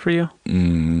ever for you?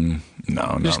 No,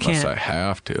 not unless I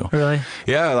have to. Really?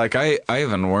 Yeah, like I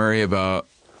even worry about...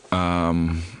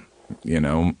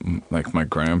 like my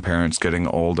grandparents getting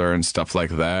older and stuff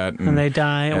like that. And they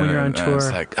die when you're on tour.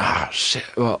 It's like, shit.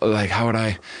 Well, like, how would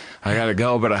I gotta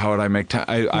go, but how would I make time?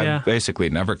 I basically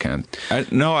never can.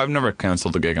 I've never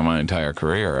canceled a gig in my entire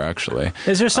career, actually.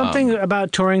 Is there something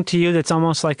about touring to you that's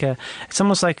almost like an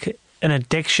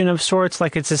addiction of sorts?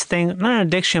 Like it's this thing, not an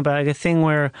addiction, but like a thing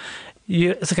where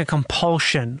it's like a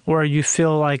compulsion where you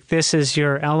feel like this is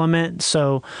your element,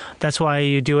 so that's why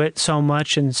you do it so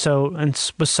much and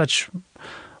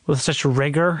with such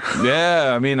rigor.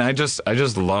 Yeah, I mean, I just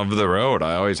love the road.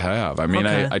 I always have. I mean,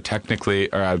 I technically,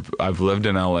 or I've lived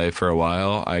in LA for a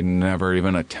while. I never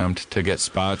even attempt to get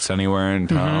spots anywhere in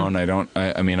town.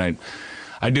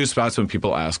 I do spots when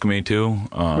people ask me to,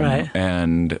 right?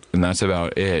 And that's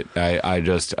about it. I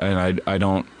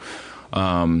don't.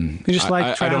 You just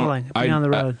like traveling, being on the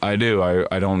road. I do.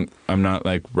 I'm not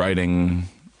like writing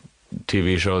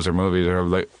TV shows or movies,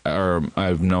 or I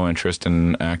have no interest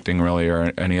in acting really,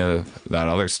 or any of that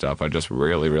other stuff. I just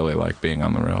really, really like being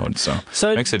on the road, so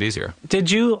it makes it easier.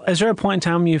 Is there a point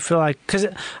in time you feel like, because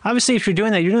obviously if you're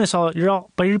doing that, you're doing this but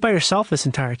you're by yourself this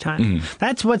entire time. Mm-hmm.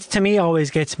 That's what to me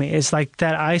always gets me, is like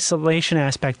that isolation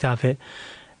aspect of it.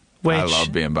 I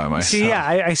love being by myself. See, yeah,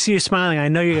 I see you smiling. I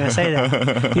know you're going to say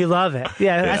that. You love it.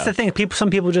 Yeah, that's the thing.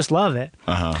 Some people just love it.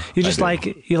 You just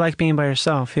you like being by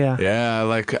yourself. Yeah. Yeah,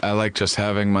 I like just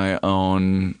having my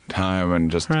own time and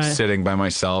just sitting by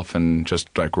myself and just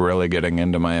like really getting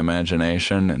into my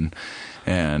imagination.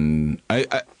 And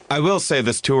I will say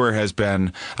this tour has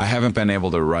been, I haven't been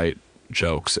able to write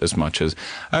jokes as much as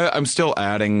I'm still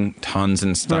adding tons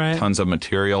of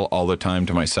material all the time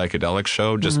to my psychedelic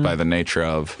show, just by the nature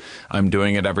of I'm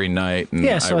doing it every night, and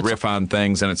I riff on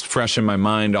things, and it's fresh in my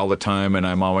mind all the time, and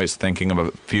I'm always thinking of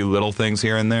a few little things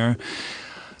here and there.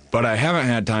 But I haven't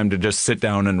had time to just sit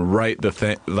down and write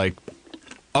like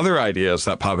other ideas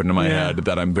that pop into my head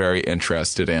that I'm very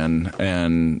interested in,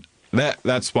 and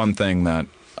that's one thing that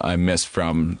I miss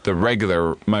from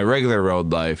my regular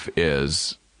road life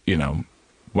is,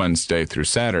 Wednesday through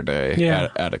Saturday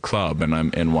at a club, and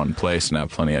I'm in one place and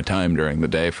have plenty of time during the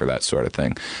day for that sort of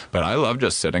thing. But I love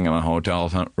just sitting in a hotel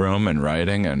room and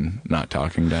writing and not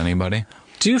talking to anybody.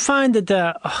 Do you find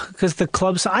that because the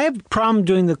clubs, I have a problem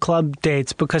doing the club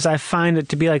dates because I find it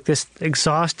to be like this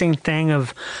exhausting thing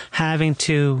of having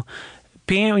to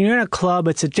when you're in a club,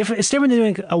 it's different than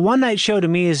doing a one-night show. To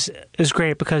me is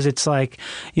great because it's like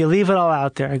you leave it all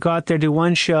out there. I go out there, do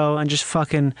one show, and just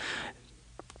fucking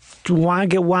want to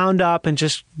get wound up and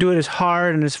just do it as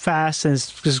hard and as fast and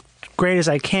as great as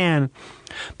I can.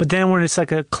 But then when it's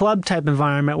like a club type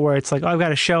environment where it's like, I've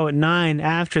got a show at 9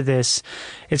 after this,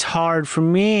 it's hard for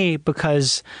me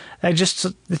because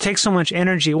it takes so much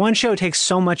energy. One show takes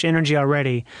so much energy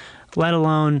already, let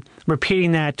alone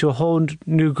repeating that to a whole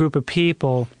new group of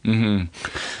people.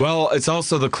 Mm-hmm. Well, it's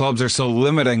also the clubs are so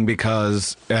limiting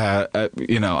because,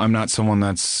 I'm not someone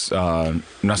that's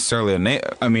necessarily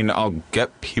I'll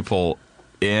get people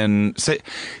in. Say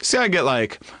I get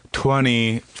like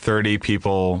 20, 30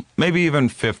 people, maybe even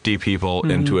 50 people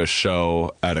into a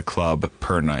show at a club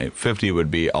per night. 50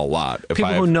 would be a lot. If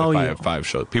I have 5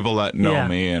 shows. People that know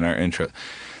me and are interested.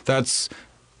 That's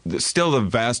still the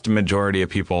vast majority of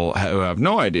people who have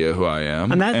no idea who I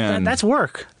am. And that's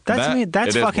work.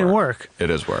 That's fucking work.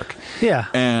 It is work. Yeah.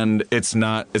 And it's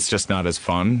just not as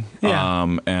fun.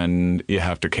 Yeah. And you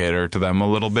have to cater to them a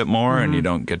little bit more, and you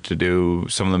don't get to do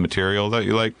some of the material that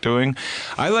you like doing.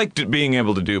 I liked being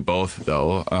able to do both,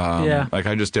 though. Like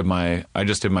I just did my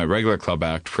regular club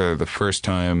act for the first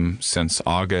time since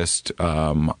August,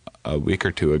 a week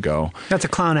or two ago. That's a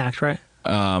clown act, right?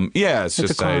 It's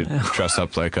just I dress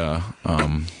up like a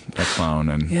clown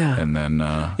and then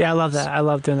I love that. I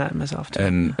love doing that myself too.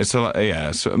 And it's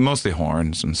it's mostly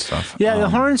horns and stuff. Yeah, the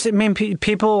horns.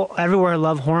 People everywhere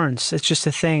love horns. It's just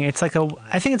a thing. It's like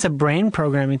I think it's a brain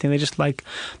programming thing. They just like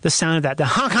the sound of that. The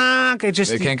honk honk.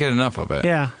 They can't get enough of it.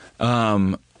 Yeah.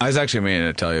 I was actually meaning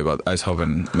to tell you about. I was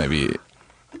hoping maybe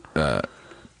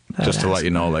just to let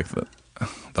you know, like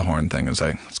the horn thing is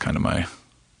it's kind of my.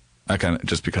 I kind of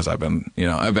just because I've been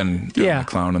doing the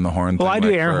clown and the horn. Well, thing, I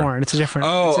do air horn. It's a different.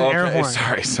 Oh, it's an okay. Air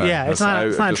horn. Sorry. Yeah, it's not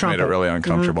a trumpet. Made it really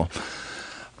uncomfortable.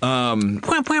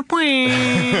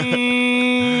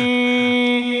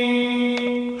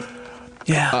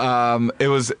 Yeah. It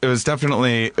was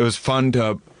definitely fun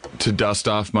to dust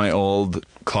off my old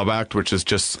club act, which is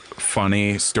just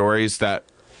funny stories that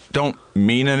don't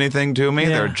mean anything to me. Yeah.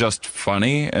 They're just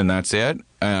funny, and that's it.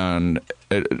 And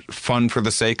fun for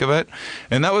the sake of it.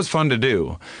 And that was fun to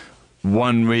do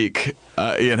 1 week,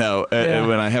 when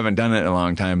I haven't done it in a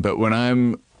long time. But when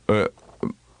I'm,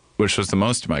 which was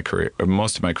most of my career,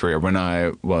 when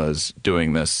I was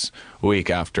doing this week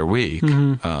after week,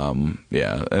 and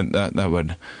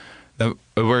that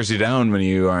wears you down when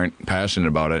you aren't passionate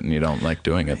about it and you don't like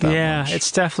doing it that much. Yeah,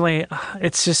 it's definitely,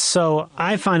 it's just so,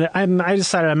 I find it, I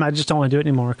decided I just don't want to do it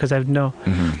anymore because I have no...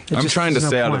 I'm trying to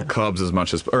stay out of clubs as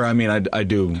much as, I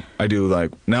do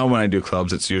like, now when I do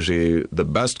clubs, it's usually the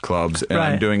best clubs and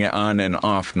I'm doing it on an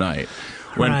off night.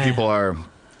 When people are,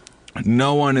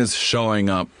 no one is showing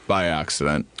up by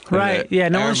accident. Right, yeah,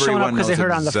 no one's showing up because they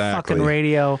heard it on the fucking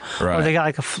radio or they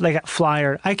got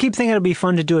flyer. I keep thinking it'd be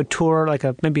fun to do a tour, like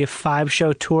maybe a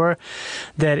 5-show tour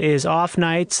that is off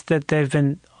nights that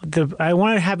I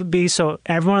want to have it be so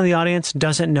everyone in the audience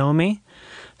doesn't know me.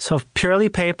 So purely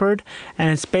papered, and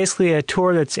it's basically a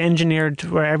tour that's engineered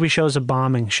where every show is a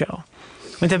bombing show.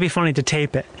 Wouldn't that be funny to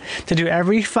tape it? To do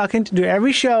every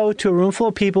show to a room full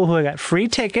of people who got free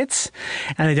tickets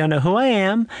and they don't know who I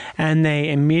am and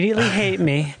they immediately hate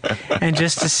me, and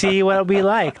just to see what it'll be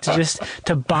like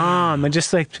to bomb and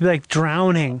just like to be like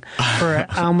drowning for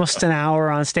almost an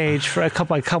hour on stage for a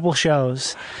couple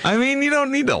shows. I mean, you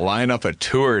don't need to line up a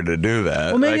tour to do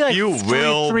that. Well, maybe like you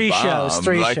will three bomb. shows.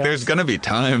 There's gonna be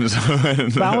times when.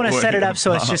 But I want to set it up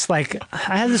so it's just like,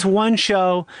 I had this one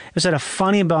show. It was at a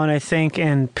Funny Bone, I think,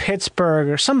 in Pittsburgh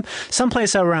or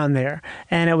someplace around there,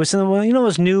 and it was in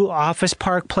those new office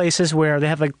park places where they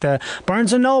have like the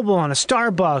Barnes and Noble and a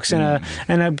Starbucks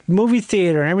and a movie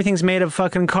theater, and everything's made of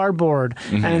fucking cardboard,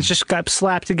 and it's just got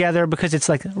slapped together because it's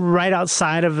like right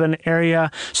outside of an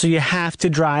area, so you have to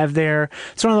drive there.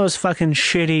 It's one of those fucking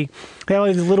shitty. They have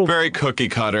like little very cookie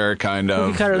cutter kind of.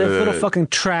 Cookie cutter, they have little fucking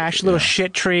trash, little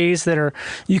shit trees that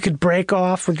you could break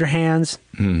off with your hands.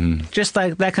 Just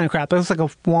like that kind of crap. It was like a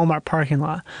Walmart parking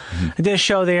lot. I did a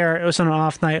show there. It was on an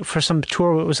off night for some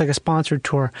tour. It was like a sponsored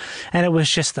tour, and it was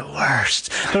just the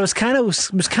worst. But it was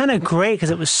kind of great because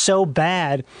it was so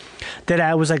bad that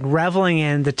I was like reveling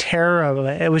in the terror of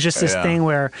it. It was just this thing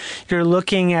where you're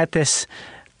looking at this.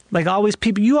 Like all these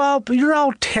people, you're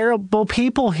all terrible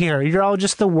people here. You're all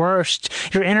just the worst.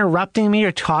 You're interrupting me.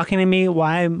 You're talking to me while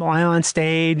I'm on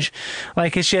stage.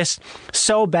 Like, it's just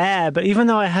so bad. But even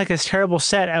though I had this terrible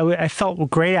set, I felt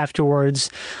great afterwards,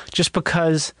 just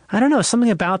because, I don't know,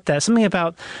 something about that, something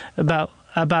about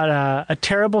a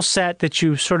terrible set that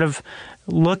you sort of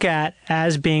look at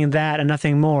as being that and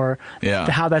nothing more. Yeah.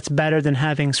 How that's better than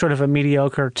having sort of a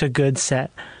mediocre to good set.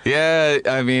 Yeah,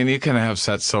 I mean, you can have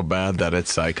sets so bad that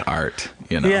it's like art,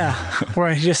 you know? Yeah, where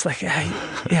I just like,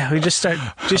 we just start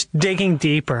just digging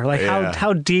deeper. Like,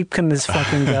 how deep can this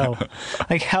fucking go?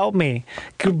 Like, help me.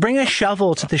 Bring a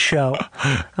shovel to the show,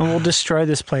 and we'll destroy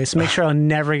this place. Make sure I'll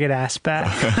never get asked back.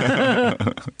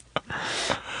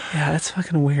 Yeah, that's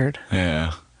fucking weird.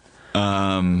 Yeah.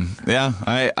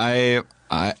 I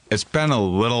it's been a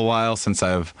little while since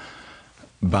I've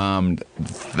bombed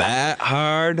that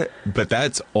hard, but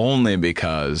that's only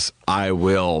because I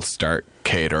will start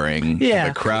catering to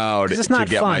the crowd to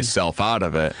get myself out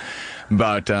of it.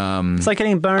 But it's like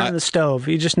getting burned in the stove.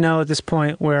 You just know at this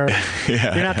point where you're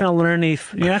not going to learn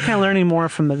any more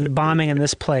from the bombing in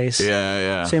this place.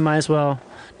 Yeah. So you might as well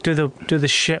do the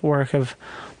shit work of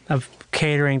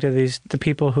catering to the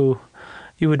people who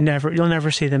you'll never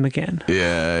see them again.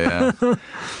 Yeah.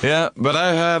 Yeah, but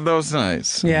I've had those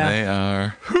nights. Yeah. They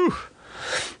are,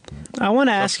 I want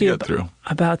to ask you through.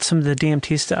 about some of the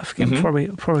DMT stuff again before we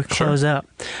close up,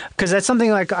 because that's something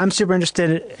like I'm super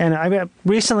interested in. And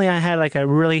recently I had like a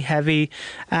really heavy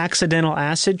accidental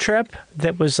acid trip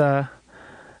that was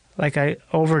like I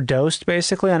overdosed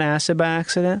basically on acid by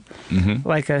accident,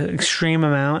 like an extreme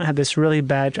amount. I had this really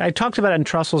bad. I talked about it in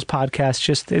Trussell's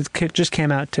podcast. It just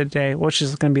came out today, which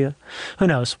is going to be who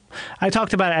knows. I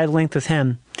talked about it at length with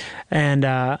him, and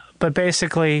but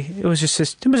basically it was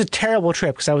it was a terrible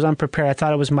trip because I was unprepared. I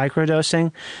thought it was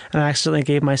microdosing, and I accidentally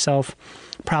gave myself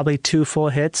probably 2 full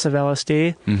hits of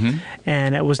LSD,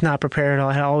 and it was not prepared at all.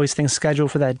 I had all these things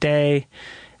scheduled for that day,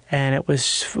 and it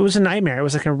was a nightmare. It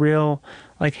was like a real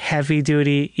like heavy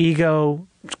duty ego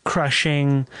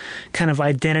crushing kind of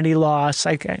identity loss.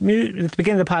 Like at the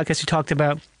beginning of the podcast, you talked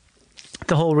about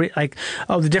the whole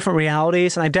the different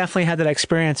realities, and I definitely had that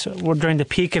experience during the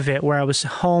peak of it, where I was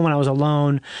home and I was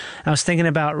alone. And I was thinking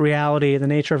about reality, the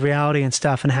nature of reality and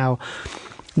stuff, and how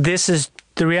this is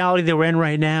the reality that we're in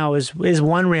right now is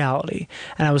one reality.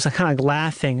 And I was kind of like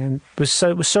laughing, and it was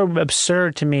so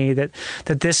absurd to me that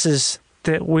this is.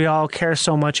 That we all care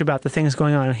so much about the things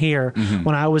going on here,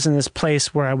 when I was in this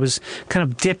place where I was kind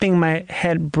of dipping my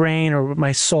head, brain, or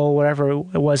my soul, whatever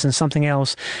it was, in something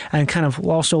else, and kind of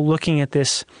also looking at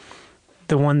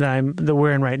the one that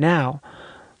we're in right now.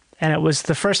 And it was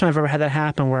the first time I've ever had that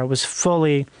happen, where I was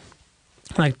fully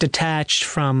like detached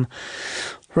from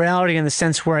reality, in the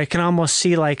sense where I can almost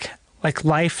see like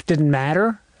life didn't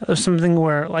matter. There's something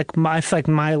where I feel like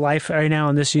my life right now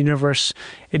in this universe,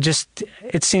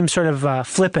 it seems sort of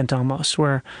flippant almost,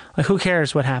 where like who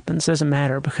cares what happens? It doesn't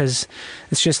matter, because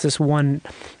it's just this one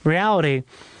reality.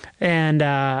 And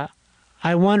I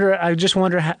just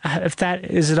wonder if that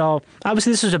is at all.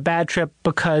 Obviously, this was a bad trip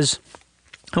because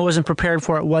I wasn't prepared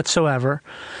for it whatsoever,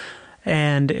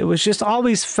 and it was just all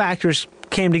these factors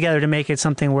came together to make it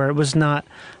something where it was not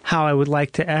how I ever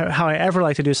like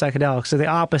to do psychedelics, so the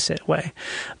opposite way.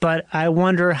 But I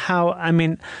wonder how. I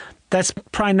mean, that's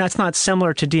not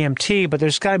similar to DMT, but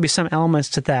there's got to be some elements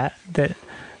to that's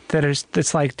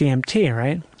like DMT,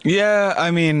 right? Yeah,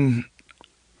 I mean,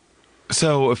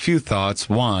 So a few thoughts.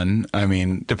 One, I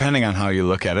mean, depending on how you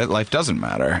look at it, life doesn't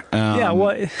matter. I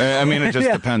mean, it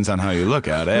just depends on how you look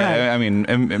at it. Right. I mean,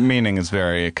 meaning is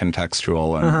very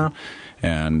contextual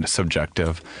and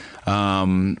subjective.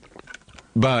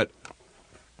 But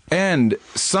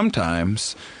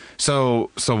sometimes, so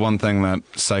one thing that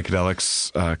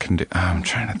psychedelics can do, I'm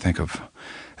trying to think of.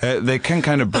 They can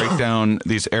kind of break down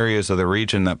these areas of the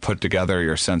region that put together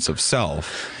your sense of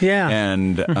self,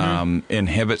 and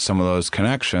inhibit some of those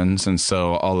connections, and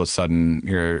so all of a sudden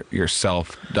your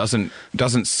self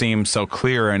doesn't seem so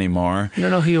clear anymore. You don't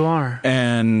know who you are.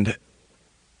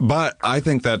 But I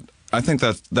think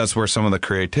that's where some of the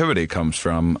creativity comes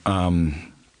from.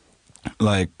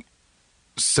 Like,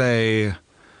 say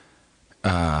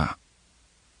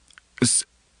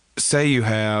you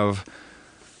have.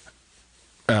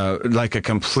 Like a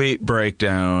complete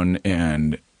breakdown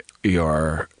and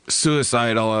you're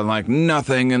suicidal and like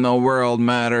nothing in the world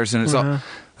matters, and it's all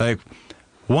like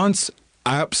once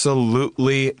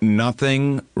absolutely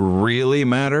nothing really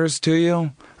matters to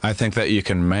you, I think that you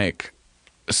can make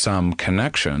some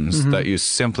connections that you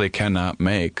simply cannot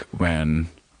make when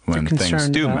things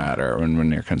do matter, when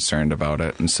you're concerned about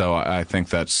it. And so I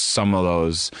think that some of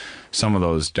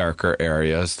those darker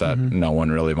areas that no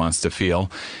one really wants to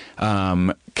feel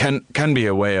can be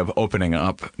a way of opening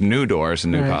up new doors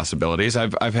and new possibilities.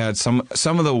 I've had some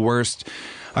of the worst.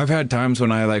 I've had times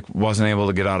when I like wasn't able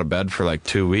to get out of bed for like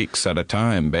 2 weeks at a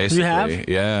time, basically. You have?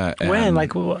 Yeah. When?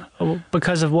 Like,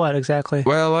 because of what exactly?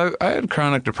 Well, I had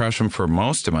chronic depression for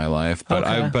most of my life,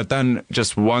 but but then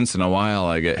just once in a while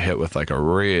I get hit with like a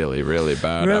really, really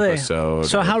bad episode.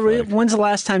 So when's the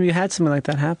last time you had something like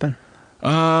that happen?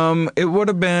 It would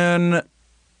have been.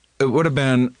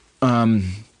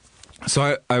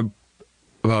 So I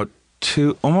about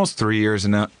almost 3 years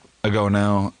ago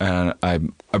now, and I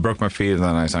broke my feet, and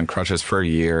then I was on crutches for a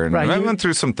year, and I went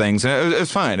through some things, and it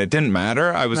was fine. It didn't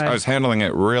matter. I was handling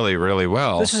it really, really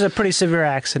well. This is a pretty severe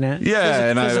accident.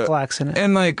 Yeah, physical accident.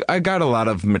 And like I got a lot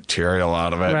of material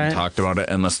out of it, and talked about it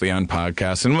endlessly on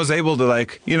podcasts, and was able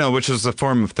to which is a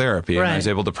form of therapy, and I was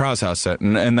able to process it,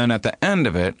 and then at the end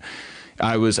of it,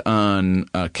 I was on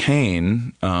a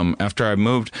cane. After I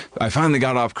moved, I finally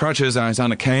got off crutches, and I was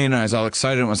on a cane, and I was all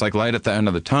excited. It was like light at the end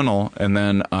of the tunnel. And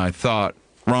then I thought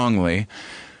wrongly,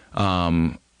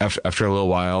 after a little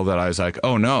while, that I was like,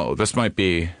 oh no, this might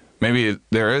be, maybe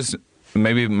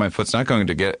my foot's not going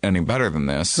to get any better than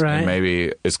this. Right. And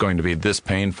maybe it's going to be this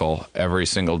painful every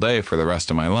single day for the rest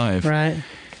of my life. Right.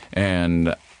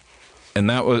 And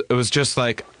it was just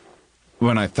like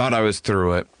when I thought I was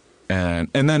through it. And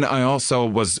then I also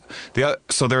was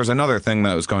so there was another thing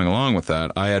that was going along with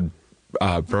that. I had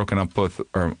broken up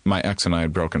or my ex and I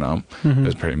had broken up. It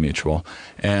was pretty mutual,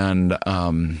 and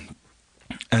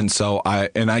so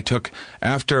I took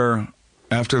after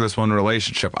this one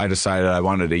relationship, I decided I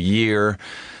wanted a year.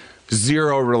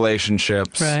 0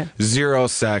 relationships, zero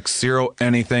sex, 0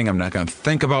 anything. I'm not going to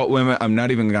think about women. I'm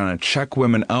not even going to check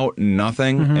women out,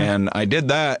 nothing. And I did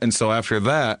that. And so after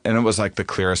that, and it was like the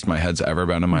clearest my head's ever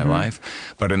been in my life.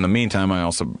 But in the meantime, I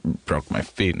also broke my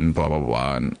feet and blah, blah,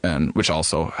 blah. And which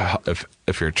also,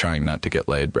 if you're trying not to get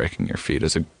laid, breaking your feet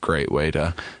is a great way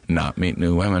to not meet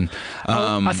new women.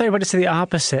 I thought you were about to say the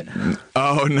opposite.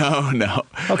 Oh, no.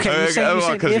 Okay.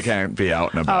 Because you can't be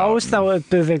out and about. I always thought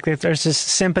there's this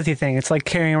sympathy thing. It's like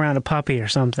carrying around a puppy or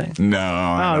something. No.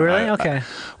 Oh, really? Okay.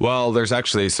 Well, there's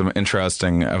actually some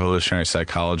interesting evolutionary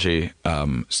psychology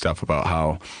stuff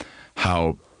about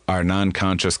how our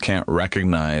non-conscious can't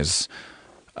recognize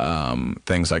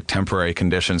things like temporary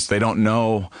conditions. They don't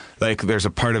know, like there's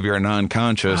a part of your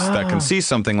non-conscious that can see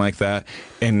something like that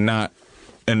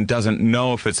and doesn't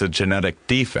know if it's a genetic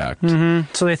defect.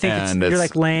 So they think you're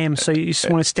like lame, so you just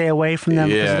want to stay away from them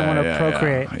because you don't want to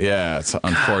procreate. Yeah, it's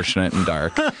unfortunate and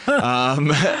dark.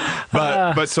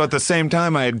 But so at the same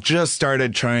time, I had just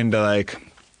started trying to like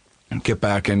get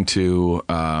back into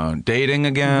dating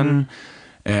again,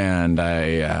 and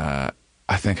I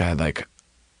think I had like.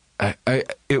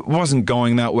 It wasn't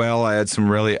going that well. I had some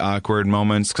really awkward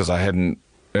moments because I'd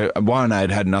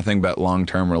had nothing but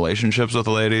long-term relationships with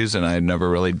ladies, and I had never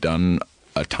really done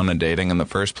a ton of dating in the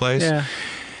first place. Yeah.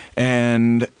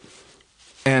 And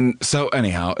so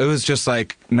anyhow, it was just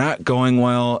like not going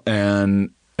well,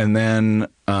 and then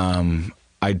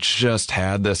I just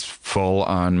had this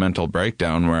full-on mental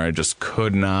breakdown where I just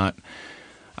could not.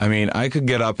 I mean, I could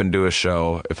get up and do a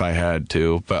show if I had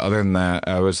to, but other than that,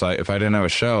 I was like, if I didn't have a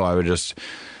show, I would just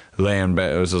lay in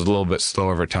bed. It was a little bit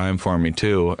slower of a time for me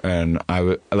too, and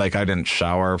I didn't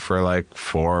shower for like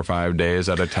 4 or 5 days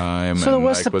at a time, so and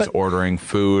was ordering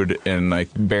food and like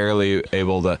barely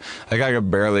able to, like I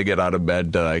could barely get out of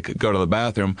bed to like go to the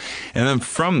bathroom. And then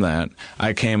from that,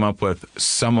 I came up with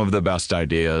some of the best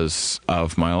ideas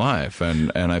of my life,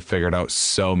 and I figured out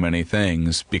so many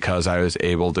things because I was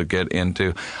able to get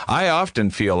into. I often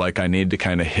feel like I need to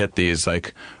kind of hit these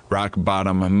like rock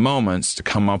bottom moments to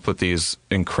come up with these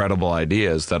incredible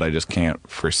ideas that I just can't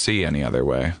foresee any other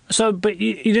way. So, but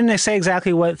you didn't say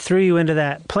exactly what threw you into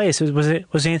that place.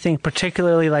 Was anything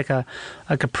particularly like a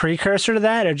precursor to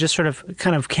that, or just sort of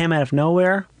kind of came out of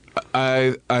nowhere?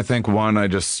 I think one, I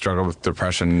just struggled with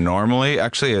depression normally.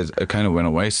 Actually, it kind of went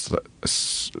away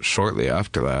shortly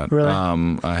after that. Really?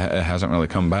 It hasn't really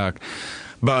come back,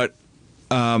 but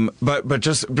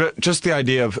just the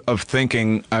idea of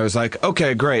thinking, I was like,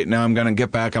 okay, great. Now I'm going to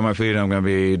get back on my feet. I'm going to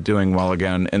be doing well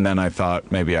again. And then I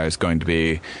thought maybe I was going to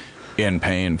be in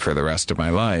pain for the rest of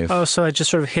my life. Oh, so it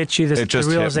just sort of hit you, the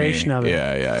realization of it.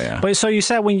 Yeah. But so you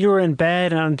said when you were in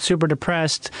bed and super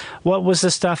depressed, what was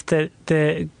the stuff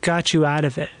that got you out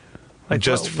of it? Like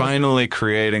just finally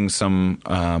creating some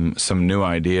new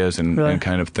ideas and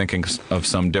kind of thinking of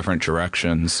some different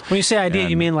directions. When you say idea,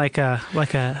 you mean like an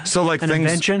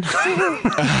invention?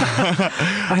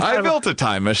 I built a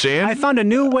time machine. I found a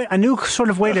new sort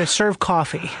of way to serve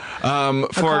coffee.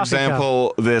 For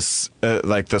example, this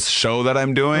this show that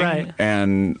I'm doing, right,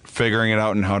 and figuring it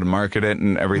out and how to market it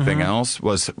and everything else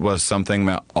was something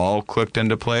that all clicked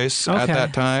into place at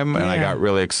that time, and I got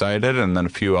really excited. And then a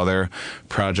few other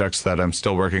projects that I'm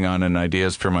still working on and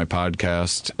ideas for my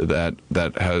podcast that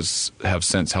have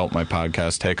since helped my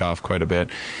podcast take off quite a bit,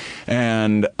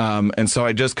 and so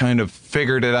I just kind of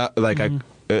figured it out.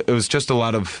 It was just a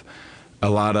lot of.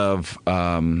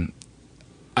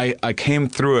 I came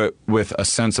through it with a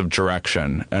sense of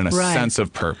direction and a sense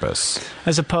of purpose,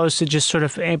 as opposed to just sort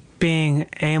of being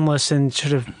aimless and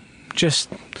sort of just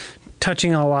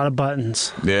touching a lot of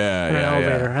buttons.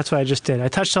 Elevator. That's what I just did. I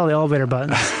touched all the elevator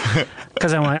buttons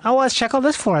because I went, let's check out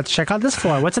this floor. Let's check out this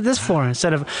floor. What's at this floor?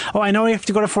 Instead of, I know you have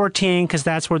to go to 14 because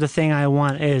that's where the thing I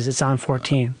want is. It's on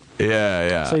 14.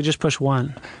 Yeah. So you just push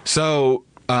 1. So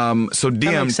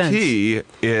DMT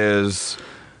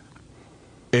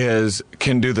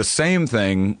can do the same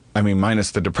thing. I mean,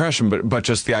 minus the depression, but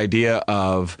just the idea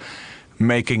of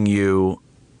breaking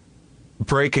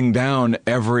down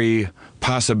every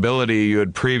possibility you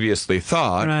had previously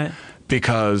thought, right,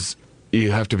 because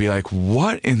you have to be like,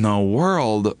 what in the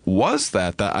world was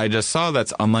that I just saw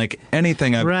that's unlike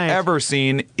anything I've ever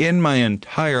seen in my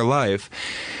entire life?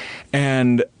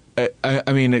 And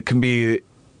I mean, it can be,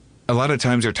 a lot of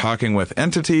times you're talking with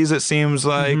entities, it seems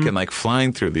like, and like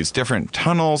flying through these different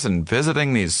tunnels and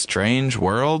visiting these strange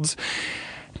worlds.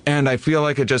 And I feel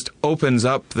like it just opens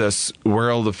up this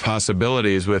world of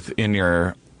possibilities within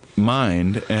your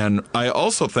mind. And I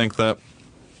also think that,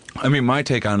 I mean, my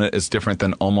take on it is different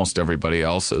than almost everybody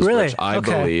else's. Really? Which I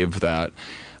believe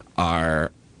I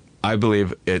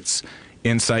believe it's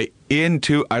insight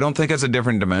into, I don't think it's a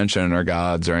different dimension or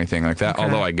gods or anything like that,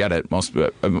 although I get it, most of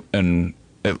it, and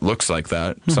it looks like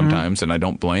that sometimes, and I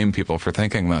don't blame people for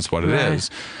thinking that's what it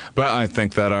is. But I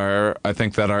think that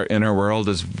our inner world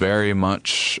is very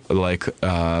much like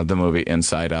the movie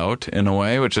Inside Out in a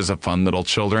way, which is a fun little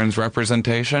children's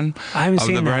representation of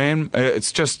the brain.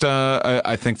 It's just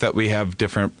I think that we have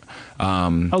different.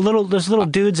 There's little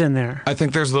dudes in there. I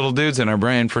think there's little dudes in our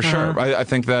brain for sure. I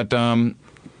think that.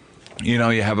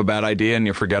 You have a bad idea and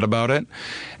you forget about it,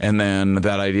 and then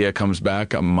that idea comes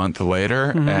back a month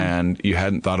later, and you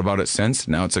hadn't thought about it since.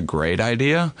 Now it's a great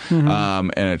idea,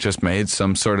 and it just made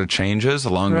some sort of changes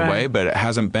along the way, but it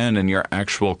hasn't been in your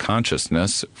actual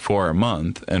consciousness for a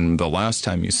month, and the last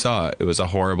time you saw it, it was a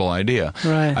horrible idea.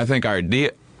 I think our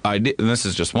idea, and this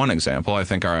is just one example, I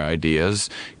think our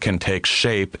ideas can take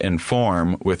shape and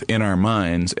form within our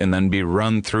minds and then be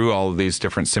run through all of these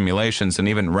different simulations and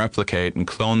even replicate and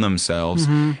clone themselves,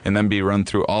 and then be run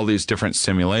through all these different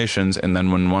simulations, and then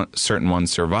when certain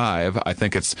ones survive, I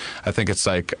think it's like I think it's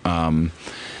like that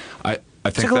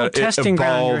it testing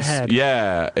evolves. Ground in your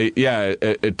head.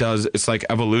 It does. It's like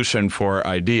evolution for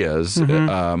ideas.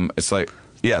 It's like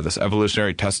this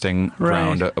evolutionary testing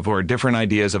ground of where different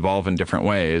ideas evolve in different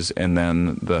ways, and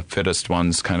then the fittest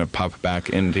ones kind of pop back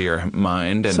into your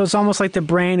mind. And so it's almost like the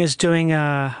brain is doing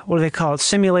what do they call it?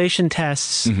 Simulation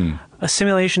tests a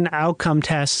simulation outcome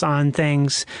tests on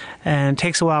things, and it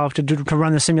takes a while to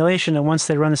run the simulation. And once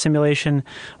they run the simulation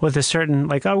with a certain,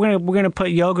 like, oh, we're gonna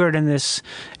put yogurt in this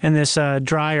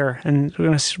dryer, and we're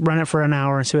gonna run it for an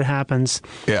hour and see what happens.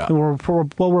 Yeah, we'll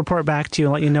report back to you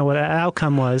and let you know what the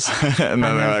outcome was. And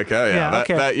then they're like, oh yeah,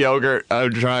 that yogurt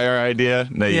dryer idea.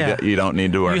 No, you don't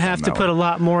need to work. You have to put a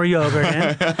lot more yogurt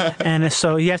in, and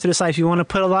so you have to decide if you want to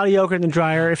put a lot of yogurt in the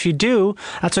dryer. If you do,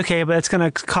 that's okay, but it's going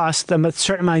to cost them a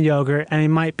certain amount of yogurt, and you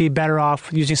might be better off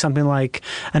using something like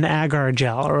an agar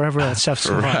gel or whatever that stuff's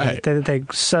called. Right. They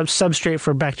substrate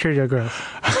for bacteria growth.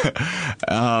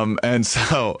 And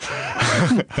so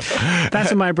that's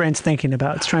what my brain's thinking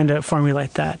about. It's trying to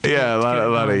formulate that. Yeah, a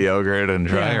lot of yogurt and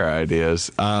dryer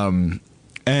ideas. And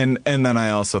then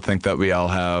I also think that we all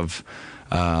have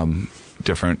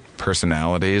different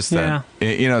personalities that,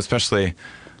 especially,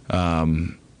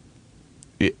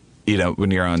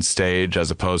 when you're on stage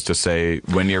as opposed to, say,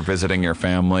 when you're visiting your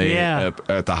family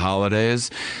at the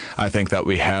holidays. I think that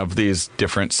we have these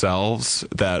different selves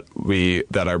that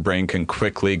our brain can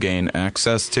quickly gain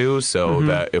access to, so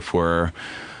that if we're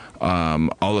all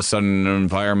of a sudden in an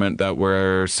environment that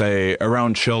we're, say,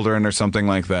 around children or something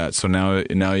like that. So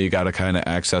now you got to kind of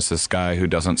access this guy who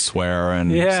doesn't swear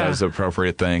and says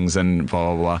appropriate things and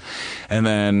blah, blah, blah. And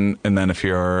then if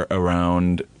you're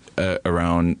around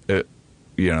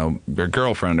your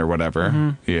girlfriend or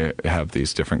whatever, you have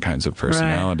these different kinds of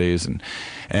personalities. Right.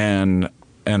 And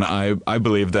I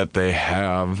believe that they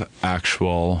have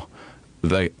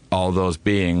all those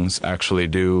beings actually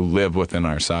do live within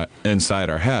inside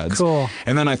our heads. Cool.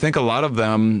 And then I think a lot of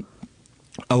them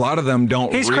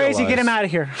don't. He's realize... crazy. Get him out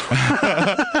of here.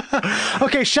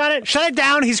 Okay, shut it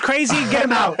down. He's crazy. Get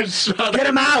him out. Get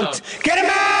him out. Get him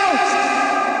out.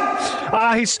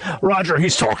 He's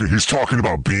talking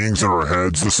about beings in our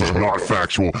heads. This is not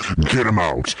factual. Get him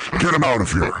out. Get him out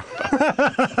of here.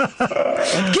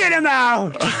 Get him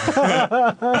out.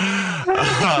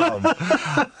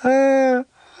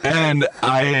 And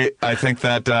I think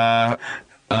that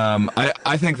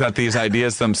I think that these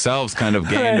ideas themselves kind of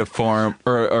gained a form,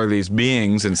 or these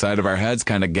beings inside of our heads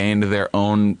kind of gained their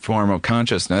own form of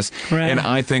consciousness. Right. And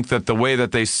I think that the way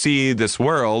that they see this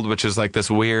world, which is like this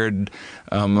weird,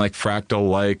 like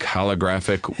fractal-like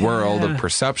holographic world of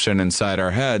perception inside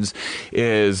our heads,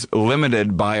 is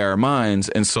limited by our minds.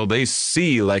 And so they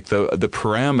see like the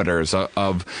parameters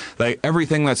of like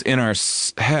everything that's in our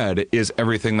head is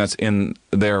everything that's in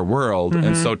their world.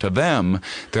 And so to them,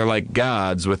 they're like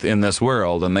gods within this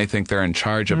world, and they think they're in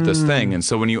charge of this thing. And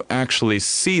so when you actually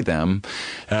see them,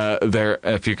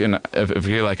 if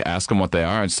you like ask them what they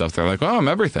are and stuff, they're like, "Oh, I'm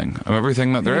everything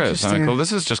that there is." I'm like, "Well,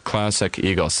 this is just classic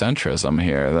egocentrism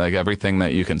here. Like everything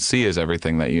that you can see is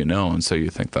everything that you know, and so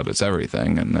you think that it's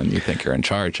everything, and then you think you're in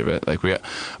charge of it. Like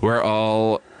we're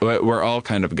all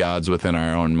kind of gods within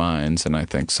our own minds, and I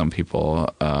think some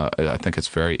people, I think it's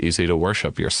very easy to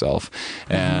worship yourself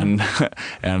and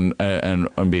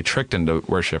be tricked into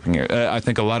worshiping it. I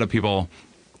think a lot of people,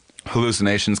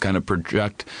 hallucinations kind of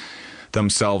project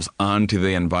themselves onto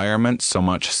the environment so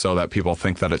much so that people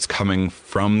think that it's coming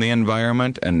from the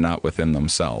environment and not within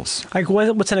themselves. Like,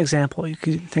 what's an example you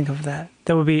could think of that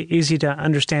would be easy to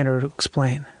understand or to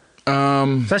explain?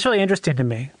 That's really interesting to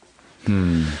me.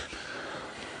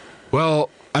 Well,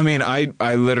 I mean,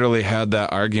 I literally had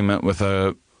that argument with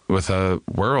a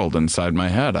world inside my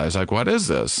head. I was like, "What is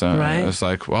this?" I was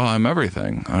like, "Well, I'm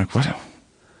everything." I'm like,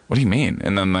 what do you mean?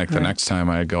 And then like the next time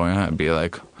I go in, I'd be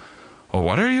like, "Well,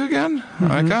 what are you again?" I'm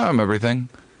like, "Oh, I'm everything."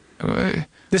 What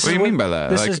do you mean by that?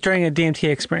 This is during a DMT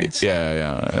experience.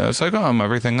 Yeah. It's like, "Oh, I'm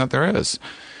everything that there is."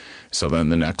 So then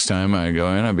the next time I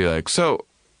go in, I'd be like, so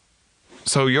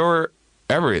you're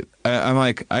I'm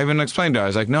like, I even explained to her, I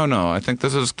was like, no, I think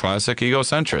this is classic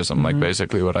egocentrism, like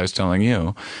basically what I was telling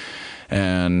you.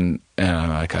 And I'm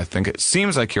like, I think it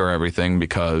seems like you're everything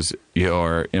because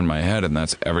you're in my head and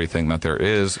that's everything that there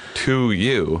is to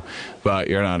you, but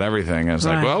you're not everything. And it's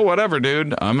like, well, whatever,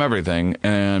 dude, I'm everything.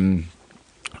 And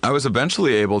I was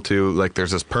eventually able to, like,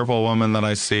 there's this purple woman that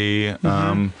I see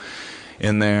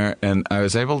in there, and I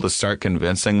was able to start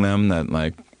convincing them that,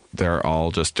 like, they're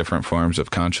all just different forms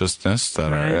of consciousness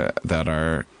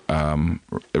that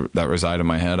reside in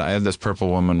my head. I had this purple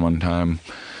woman one time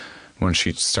when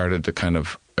she started to kind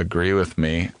of agree with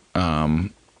me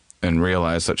and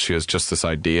realized that she was just this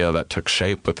idea that took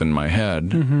shape within my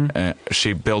head. And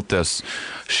she built this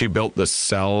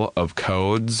cell of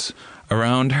codes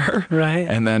around her. Right.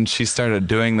 And then she started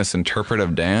doing this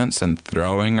interpretive dance and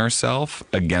throwing herself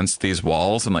against these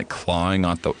walls and like clawing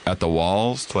at the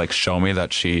walls to like show me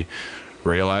that she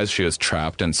realized she was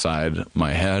trapped inside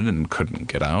my head and couldn't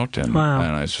get out. And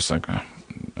I was just like,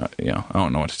 I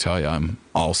don't know what to tell you. I'm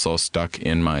also stuck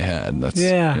in my head. That's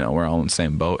we're all in the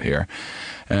same boat here,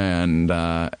 and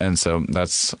so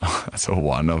that's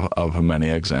one of many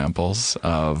examples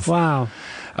of wow.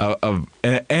 But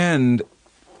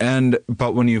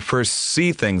when you first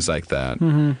see things like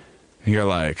that, you're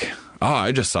like, oh,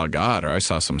 I just saw God, or I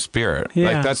saw some spirit.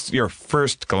 Yeah. Like that's your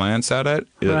first glance at it.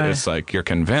 Right. It's like you're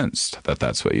convinced that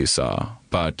that's what you saw.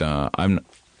 But I'm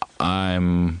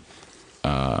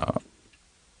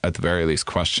at the very least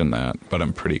question that, but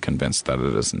I'm pretty convinced that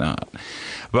it is not.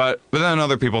 But then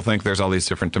other people think there's all these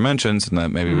different dimensions and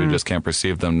that maybe we just can't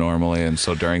perceive them normally. And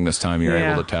so during this time, you're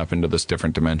able to tap into this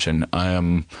different dimension.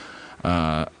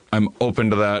 I'm open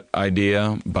to that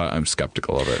idea, but I'm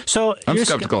skeptical of it. So I'm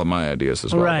skeptical of my ideas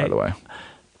as well, by the way.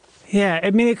 Yeah, I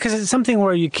mean, because it's something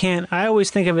where you can't. I always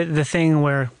think of it the thing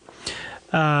where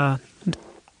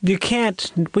we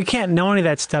can't know any of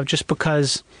that stuff just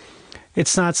because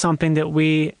it's not something that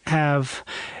we have.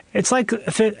 It's like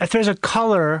if there's a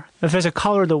color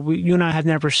that you and I have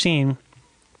never seen,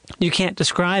 you can't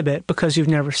describe it because you've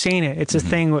never seen it. It's a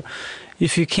thing where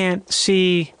if you can't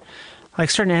see, like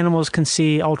certain animals can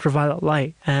see ultraviolet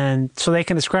light, and so they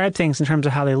can describe things in terms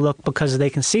of how they look because they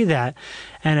can see that.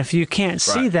 And if you can't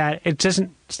see that, it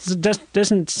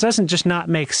doesn't just not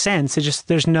make sense. It just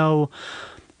there's no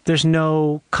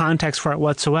context for it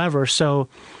whatsoever. So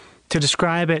to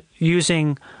describe it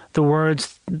using the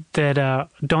words that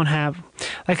don't have,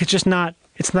 like it's not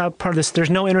part of this. There's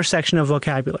no intersection of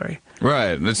vocabulary.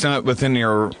 Right. It's not within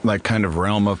your like kind of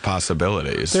realm of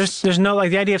possibilities. There's no,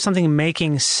 like, the idea of something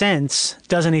making sense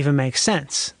doesn't even make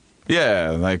sense.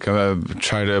 Yeah, like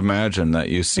try to imagine that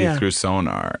you see through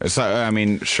sonar. It's not, I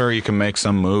mean, sure, you can make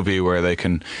some movie where they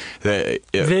can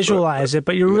visualize it,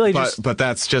 but you're really but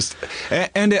that's just,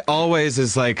 and it always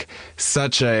is like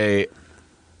such a.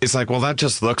 It's like, well, that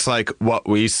just looks like what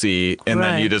we see, and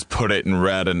then you just put it in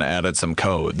red and added some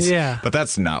codes. Yeah. But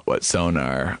that's not what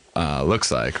sonar looks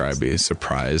like, or I'd be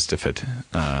surprised if it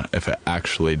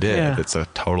actually did. Yeah. It's a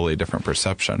totally different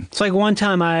perception. It's like one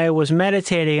time I was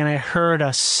meditating and I heard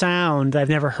a sound that I've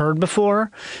never heard before.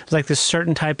 It was like this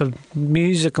certain type of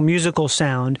musical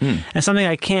sound, and something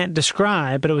I can't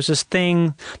describe, but it was this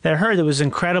thing that I heard that was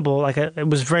incredible. Like it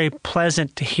was very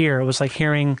pleasant to hear. It was like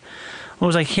hearing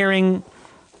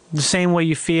the same way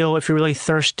you feel if you're really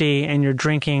thirsty and you're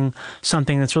drinking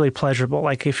something that's really pleasurable.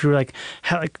 Like if you're like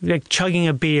chugging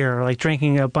a beer, or like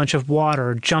drinking a bunch of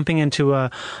water, or jumping into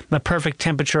the perfect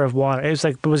temperature of water.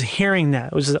 It was hearing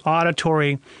that. It was an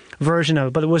auditory version of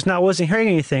it, but wasn't hearing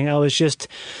anything.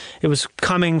 It was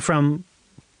coming from,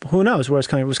 who knows where it's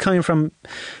coming. It was coming from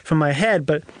my head,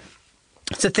 but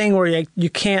it's a thing where I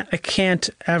can't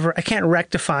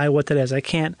rectify what that is. I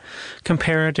can't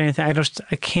compare it to anything. I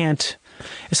can't.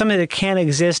 It's something that can't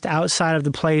exist outside of the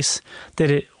place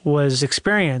that it was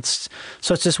experienced.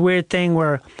 So it's this weird thing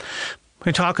where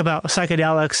we talk about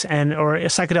psychedelics or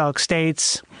psychedelic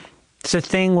states. It's a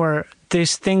thing where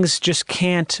these things just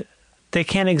can't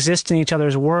exist in each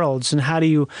other's worlds. And how do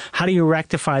you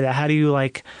rectify that? How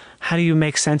do you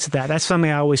make sense of that? That's something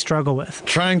I always struggle with.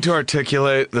 Trying to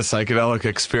articulate the psychedelic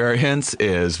experience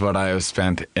is what I have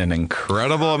spent an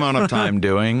incredible amount of time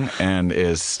doing, and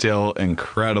is still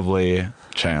incredibly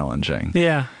challenging.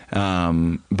 Yeah.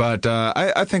 But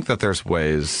I think that there's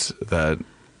ways that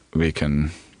we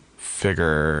can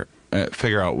figure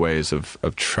out ways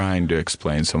of trying to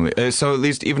explain something. So at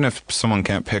least even if someone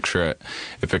can't picture it,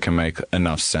 if it can make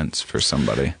enough sense for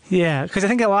somebody. Yeah, because I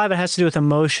think a lot of it has to do with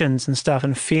emotions and stuff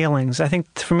and feelings. I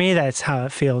think for me that's how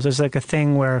it feels. There's like a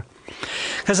thing where,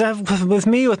 because with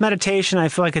meditation, I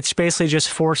feel like it's basically just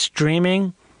forced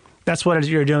dreaming. That's what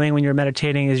you're doing when you're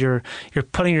meditating, is you're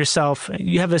putting yourself,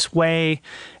 you have this way,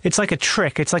 it's like a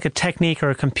trick, it's like a technique or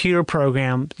a computer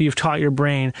program you've taught your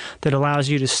brain that allows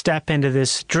you to step into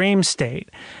this dream state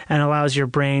and allows your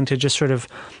brain to just sort of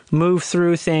move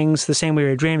through things the same way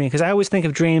you're dreaming. Because I always think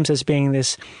of dreams as being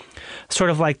this sort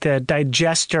of like the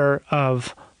digester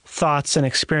of thoughts and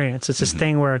experience. It's this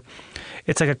thing where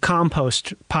it's like a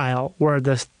compost pile where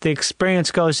the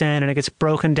experience goes in and it gets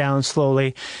broken down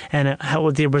slowly, and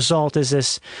the result is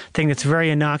this thing that's very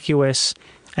innocuous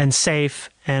and safe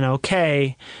and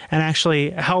okay, and actually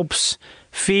helps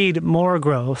feed more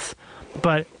growth.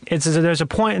 But there's a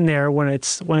point in there when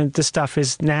this stuff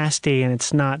is nasty and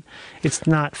it's not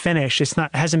finished. It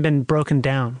hasn't been broken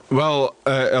down. Well,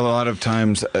 a lot of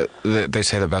times they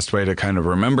say the best way to kind of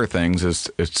remember things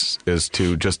is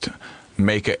to just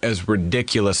make it as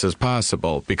ridiculous as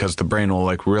possible, because the brain will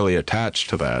like really attach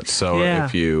to that. So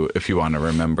if you want to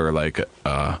remember like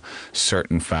a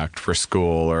certain fact for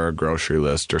school or a grocery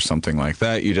list or something like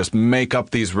that, you just make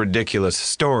up these ridiculous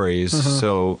stories.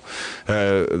 So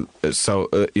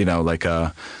you know, like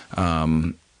a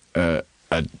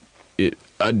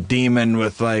demon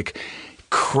with like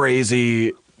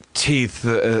crazy teeth,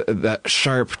 that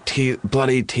sharp teeth,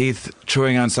 bloody teeth,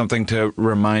 chewing on something to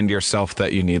remind yourself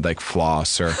that you need like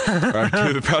floss or a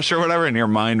toothbrush or whatever, and your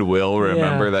mind will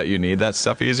remember that you need that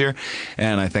stuff easier.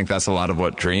 And I think that's a lot of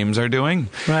what dreams are doing.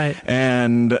 Right.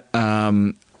 And I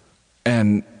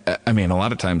mean, a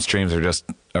lot of times dreams are just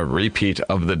a repeat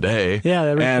of the day.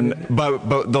 Yeah.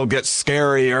 But they'll get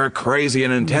scary or crazy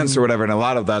and intense or whatever. And a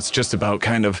lot of that's just about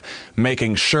kind of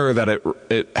making sure that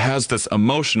it has this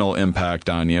emotional impact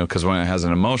on you. Because when it has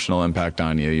an emotional impact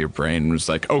on you, your brain was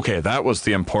like, okay, that was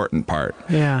the important part.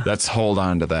 Yeah. Let's hold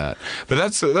on to that. But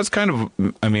that's kind of,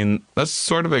 I mean, that's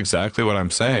sort of exactly what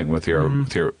I'm saying with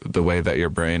the way that your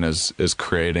brain is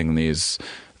creating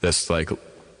this like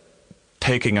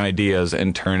taking ideas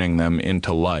and turning them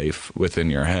into life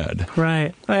within your head.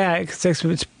 Right. Oh, yeah,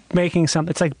 it's making something.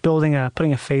 It's like putting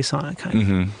a face on it,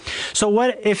 kind of. So,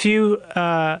 what if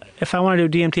I want to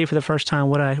do DMT for the first time?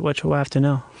 What should I have to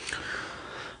know?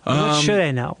 What should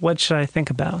I know? What should I think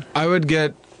about? I would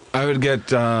get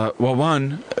well,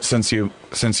 one, since you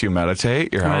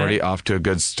meditate, you're already off to a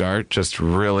good start. Just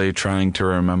really trying to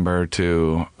remember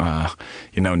to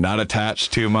not attach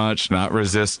too much, not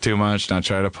resist too much, not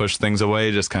try to push things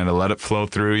away, just kind of let it flow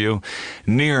through you.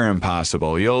 Near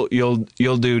impossible. You'll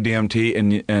do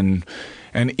DMT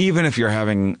and even if you're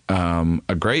having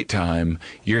a great time,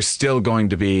 you're still going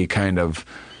to be kind of,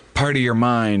 part of your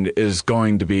mind is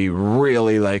going to be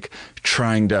really like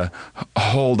trying to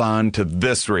hold on to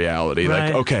this reality. Right.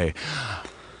 Like, okay,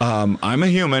 I'm a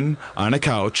human on a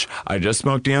couch. I just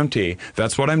smoked DMT.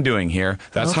 That's what I'm doing here.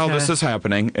 That's how this is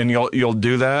happening. And you'll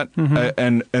do that.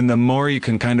 And the more you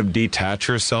can kind of detach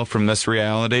yourself from this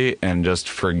reality and just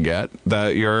forget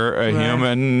that you're a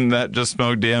human that just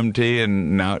smoked DMT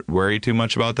and not worry too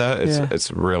much about that,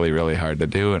 it's really, really hard to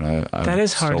do. And I'm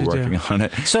still working on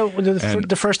it. So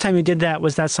the first time you did that,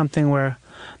 was that something where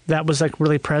that was like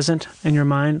really present in your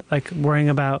mind, like worrying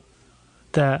about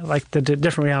the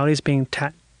different realities being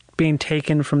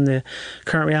taken from the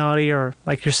current reality, or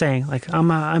like you're saying, like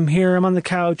I'm here, I'm on the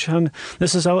couch,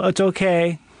 it's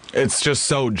okay. It's just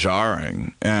so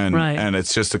jarring, and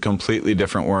it's just a completely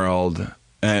different world,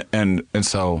 and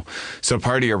so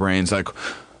part of your brain's like,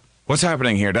 what's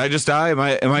happening here? Did I just die? Am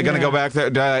I going to go back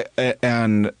there?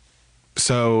 And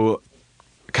so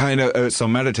so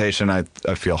meditation, I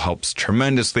feel, helps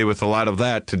tremendously with a lot of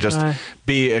that, to just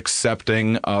be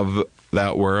accepting of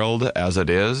that world as it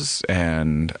is.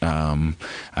 And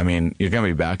I mean, you're gonna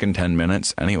be back in 10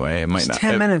 minutes anyway. It might not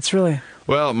 10 minutes, really.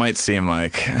 Well, it might seem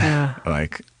like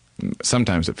like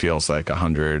sometimes it feels like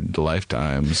 100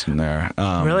 lifetimes in there.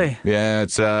 Really? Yeah,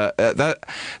 it's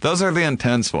those are the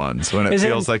intense ones, when it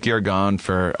feels like you're gone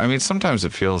for, I mean, sometimes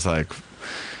it feels like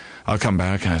I'll come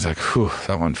back and it's like, whew,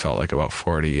 that one felt like about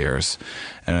 40 years.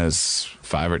 And it's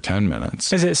 5 or 10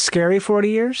 minutes. Is it scary 40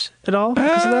 years at all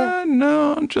because of that?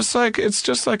 No, it's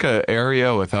just like an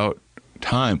area without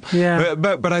time. Yeah.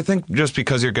 But I think just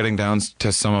because you're getting down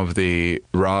to some of the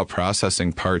raw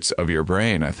processing parts of your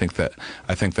brain, I think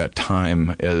that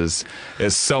time is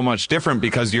so much different,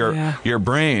 because your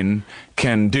brain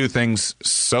can do things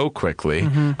so quickly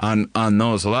on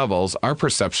those levels. Our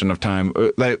perception of time,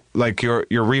 like your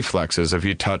reflexes, if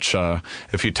you touch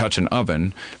an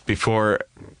oven before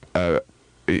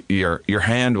your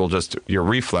hand will just, your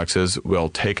reflexes will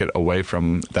take it away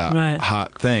from that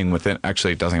hot thing within,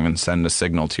 actually it doesn't even send a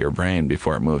signal to your brain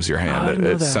before it moves your hand.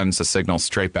 It sends a signal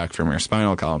straight back from your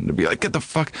spinal column to be like, get the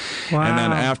fuck. Wow. And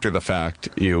then after the fact,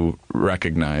 you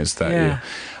recognize that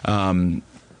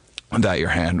that your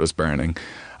hand was burning.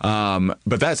 But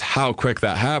that's how quick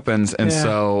that happens. And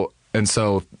so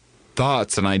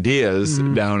thoughts and ideas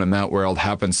down in that world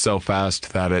happen so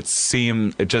fast that it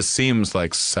just seems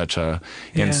like such a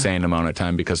insane amount of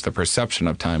time, because the perception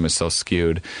of time is so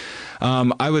skewed.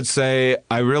 I would say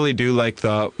I really do like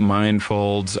the mind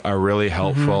folds are really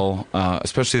helpful,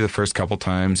 especially the first couple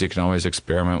times. You can always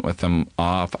experiment with them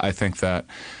off. I think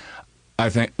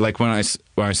like when I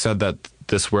said that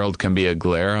this world can be a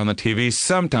glare on the TV.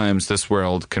 Sometimes this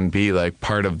world can be like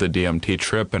part of the DMT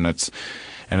trip, and it's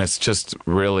just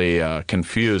really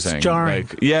confusing. It's jarring.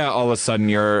 Like, yeah, all of a sudden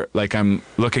you're like, I'm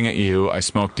looking at you, I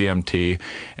smoke DMT,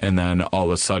 and then all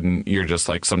of a sudden you're just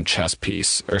like some chess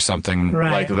piece or something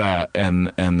like that,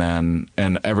 and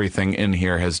everything in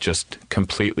here has just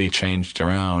completely changed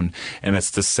around, and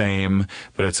it's the same,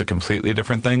 but it's a completely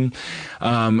different thing.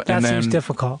 That seems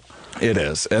difficult. It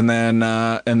is, and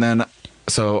then.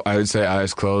 So I would say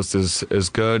eyes closed is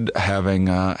good.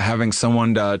 Having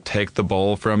someone to take the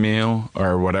bowl from you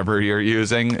or whatever you're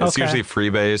using. It's usually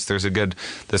Freebase. There's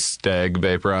the Stag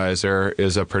vaporizer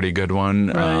is a pretty good one.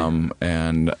 Right.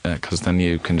 And because then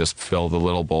you can just fill the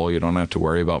little bowl. You don't have to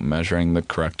worry about measuring the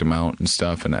correct amount and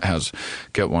stuff. And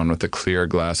get one with a clear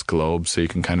glass globe so you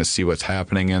can kind of see what's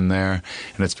happening in there.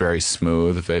 And it's very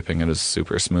smooth. Vaping it is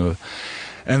super smooth.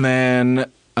 And then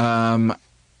I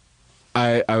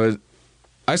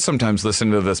sometimes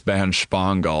listen to this band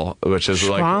Spangle, which is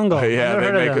Spangle.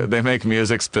 They make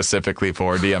music specifically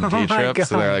for DMT trips. God.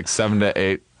 So they're like 7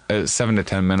 to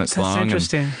 10 minutes long. That's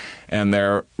interesting. And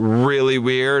they're really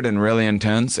weird and really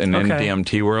intense, and in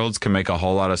DMT worlds can make a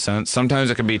whole lot of sense. Sometimes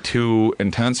it can be too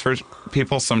intense for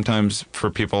people. Sometimes for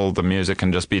people, the music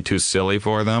can just be too silly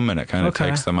for them, and it kind of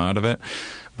takes them out of it.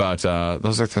 But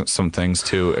those are some things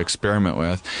to experiment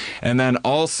with. And then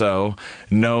also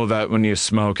know that when you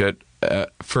smoke it,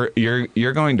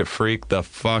 you're going to freak the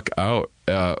fuck out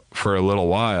for a little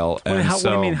while. Wait, what do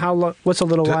you mean? What's a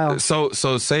little while? So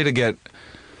say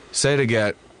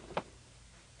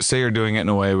you're doing it in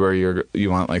a way where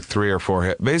you want like 3 or 4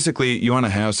 hits. Basically, you want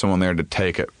to have someone there to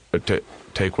take it, to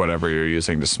take whatever you're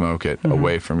using to smoke it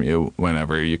away from you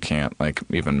whenever you can't like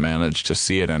even manage to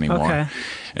see it anymore. Okay.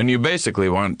 And you basically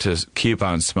want to keep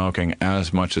on smoking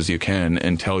as much as you can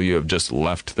until you have just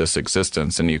left this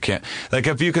existence, and you can't, like,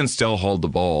 if you can still hold the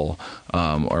bowl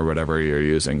or whatever you're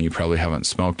using, you probably haven't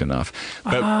smoked enough.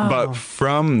 But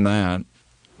from that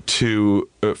to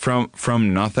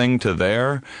from nothing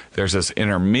to there's this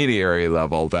intermediary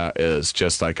level that is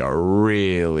just like a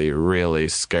really, really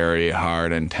scary,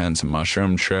 hard, intense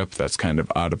mushroom trip that's kind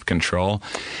of out of control.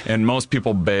 And most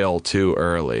people bail too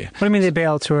early. What do you mean they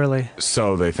bail too early?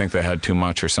 So they think they had too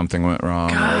much or something went wrong,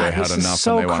 God, or they had this enough is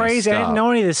so and they crazy. want to stop. I didn't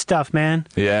know any of this stuff, man.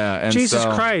 Yeah. And Jesus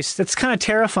so, Christ. That's kind of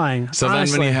terrifying. So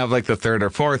honestly. then when you have like the 3rd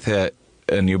or 4th hit,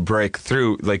 and you break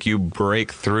through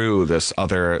this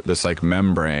like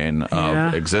membrane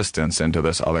of existence into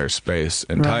this other space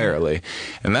entirely. Right.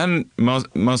 And then most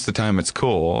of the time it's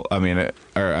cool. I mean,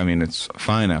 it's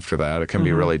fine after that. It can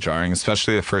be really jarring,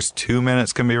 especially the first 2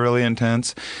 minutes can be really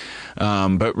intense.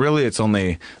 But really it's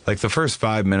only like the first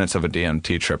 5 minutes of a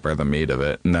DMT trip are the meat of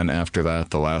it. And then after that,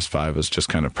 the last 5 is just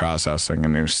kind of processing,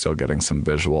 and you're still getting some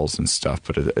visuals and stuff,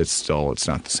 but it's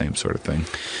not the same sort of thing.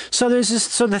 So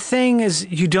so the thing is,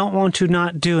 you don't want to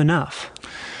not do enough.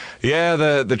 Yeah,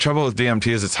 the trouble with DMT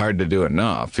is it's hard to do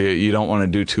enough. You don't want to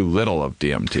do too little of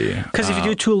DMT. Because if you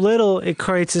do too little, it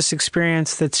creates this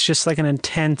experience that's just like an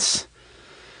intense...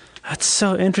 That's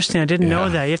so interesting. I didn't know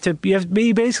that.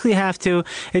 You basically have to,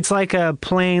 it's like a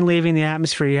plane leaving the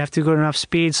atmosphere. You have to go at enough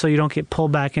speed so you don't get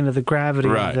pulled back into the gravity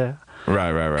of the...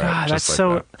 Right. God, just that's like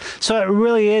so. That. So it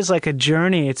really is like a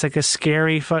journey. It's like a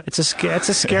scary. It's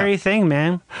a scary thing,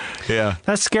 man. Yeah,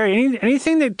 that's scary.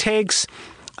 Anything that takes.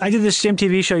 I did this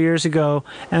MTV show years ago,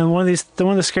 and one of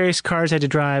the scariest cars I had to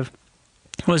drive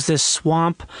was this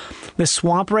swamp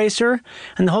racer.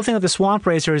 And the whole thing with the swamp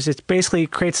racer is it basically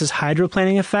creates this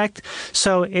hydroplaning effect.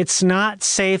 So it's not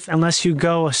safe unless you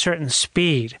go a certain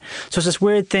speed. So it's this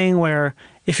weird thing where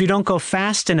if you don't go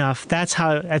fast enough, that's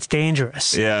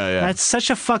dangerous. Yeah. That's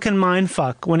such a fucking mind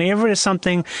fuck. Whenever it's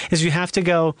something is you have to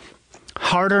go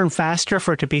harder and faster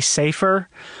for it to be safer.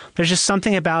 There's just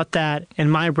something about that in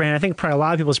my brain. I think probably a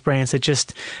lot of people's brains. It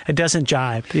doesn't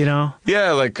jive, you know?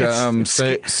 Yeah, like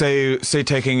say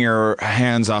taking your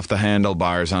hands off the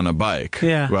handlebars on a bike.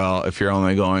 Yeah. Well, if you're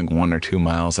only going 1 or 2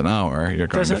 miles an hour, you're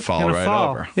going to fall right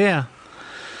over. Yeah.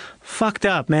 Fucked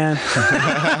up, man.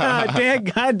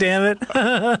 God damn it.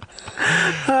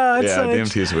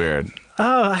 DMT's weird.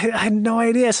 Oh, I had no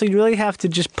idea. So you really have to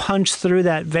just punch through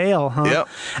that veil, huh? Yep.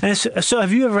 And so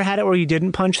have you ever had it where you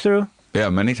didn't punch through? Yeah,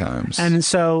 many times. And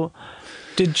so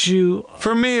did you...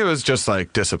 For me, it was just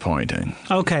like disappointing.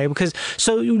 Okay,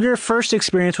 so your first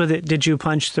experience with it, did you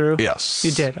punch through? Yes.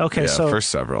 You did? Okay, yeah, so...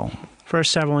 First several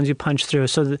ones you punched through.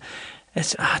 So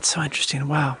it's so interesting.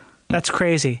 Wow. That's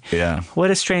crazy. Yeah. What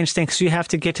a strange thing. Because you have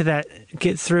to get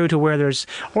through to where there's,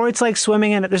 or it's like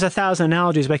swimming in. There's 1,000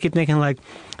 analogies, but I keep thinking like,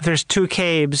 if there's 2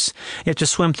 caves, you have to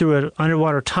swim through an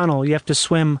underwater tunnel. You have to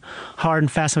swim hard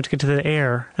and fast enough to get to the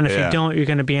air. And if you don't, you're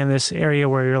going to be in this area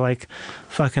where you're like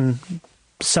fucking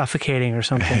suffocating or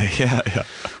something. Yeah.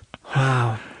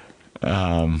 Wow.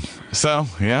 So,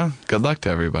 yeah, good luck to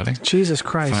everybody. Jesus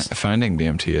Christ. Finding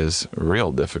DMT is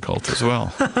real difficult as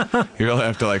well. You really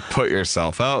have to like put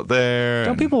yourself out there.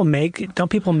 Don't people make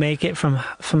it from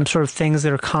sort of things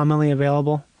that are commonly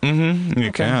available? Mm-hmm.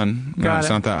 You can. No, it's it.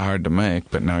 not that hard to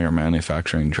make, but now you're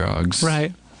manufacturing drugs.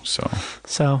 Right. So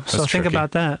think tricky.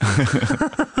 about that.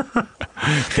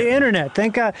 The internet.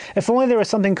 Thank God. If only there was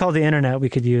something called the internet we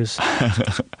could use.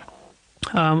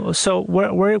 So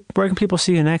where can people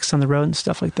see you next on the road and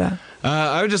stuff like that?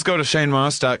 I would just go to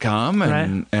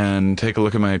shanemoss.com and take a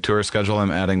look at my tour schedule.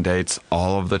 I'm adding dates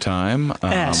all of the time.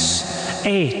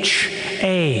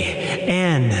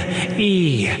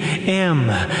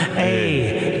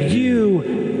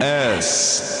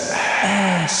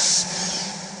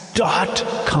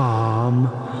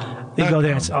 You go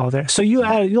there, it's all there. So you'll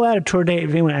add a tour date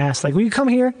if anyone asks, like, will you come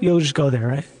here? You'll just go there,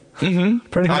 right? Mm-hmm.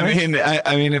 Pretty much. I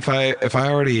mean, if I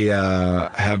already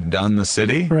have done the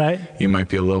city, right, you might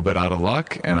be a little bit out of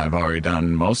luck, and I've already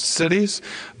done most cities.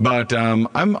 But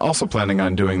I'm also planning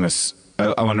on doing this.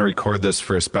 I want to record this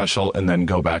for a special, and then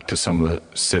go back to some of the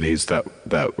cities that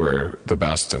were the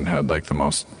best and had like the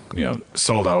most,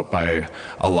 sold out by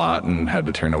a lot and had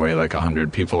to turn away like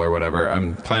 100 people or whatever.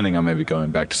 I'm planning on maybe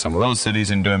going back to some of those cities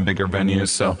and doing bigger venues.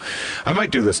 So I might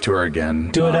do this tour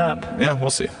again. Do it up. Yeah, we'll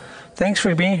see. Thanks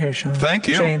for being here, Sean. Thank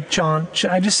you. Sean.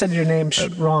 I just said your name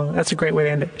wrong. That's a great way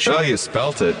to end it. Sean. Oh, you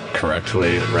spelt it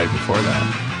correctly right before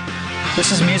that.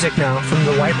 This is music now from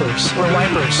the Wipers. We're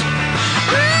Wipers.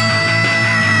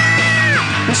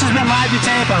 This has been Live to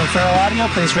Tape on Feral Audio.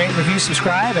 Please rate, review,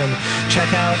 subscribe, and check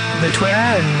out the Twitter,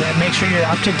 and make sure you're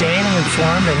up to date and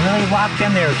informed and really locked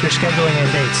in there with your scheduling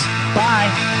and dates. Bye.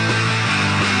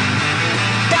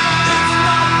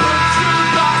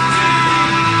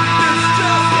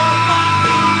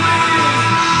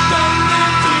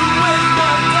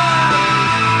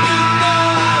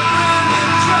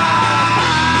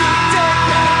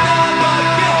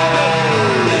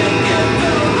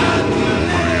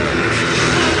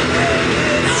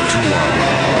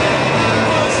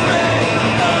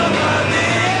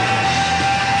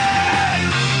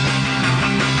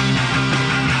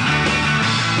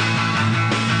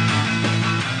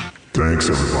 Thanks,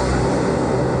 everybody.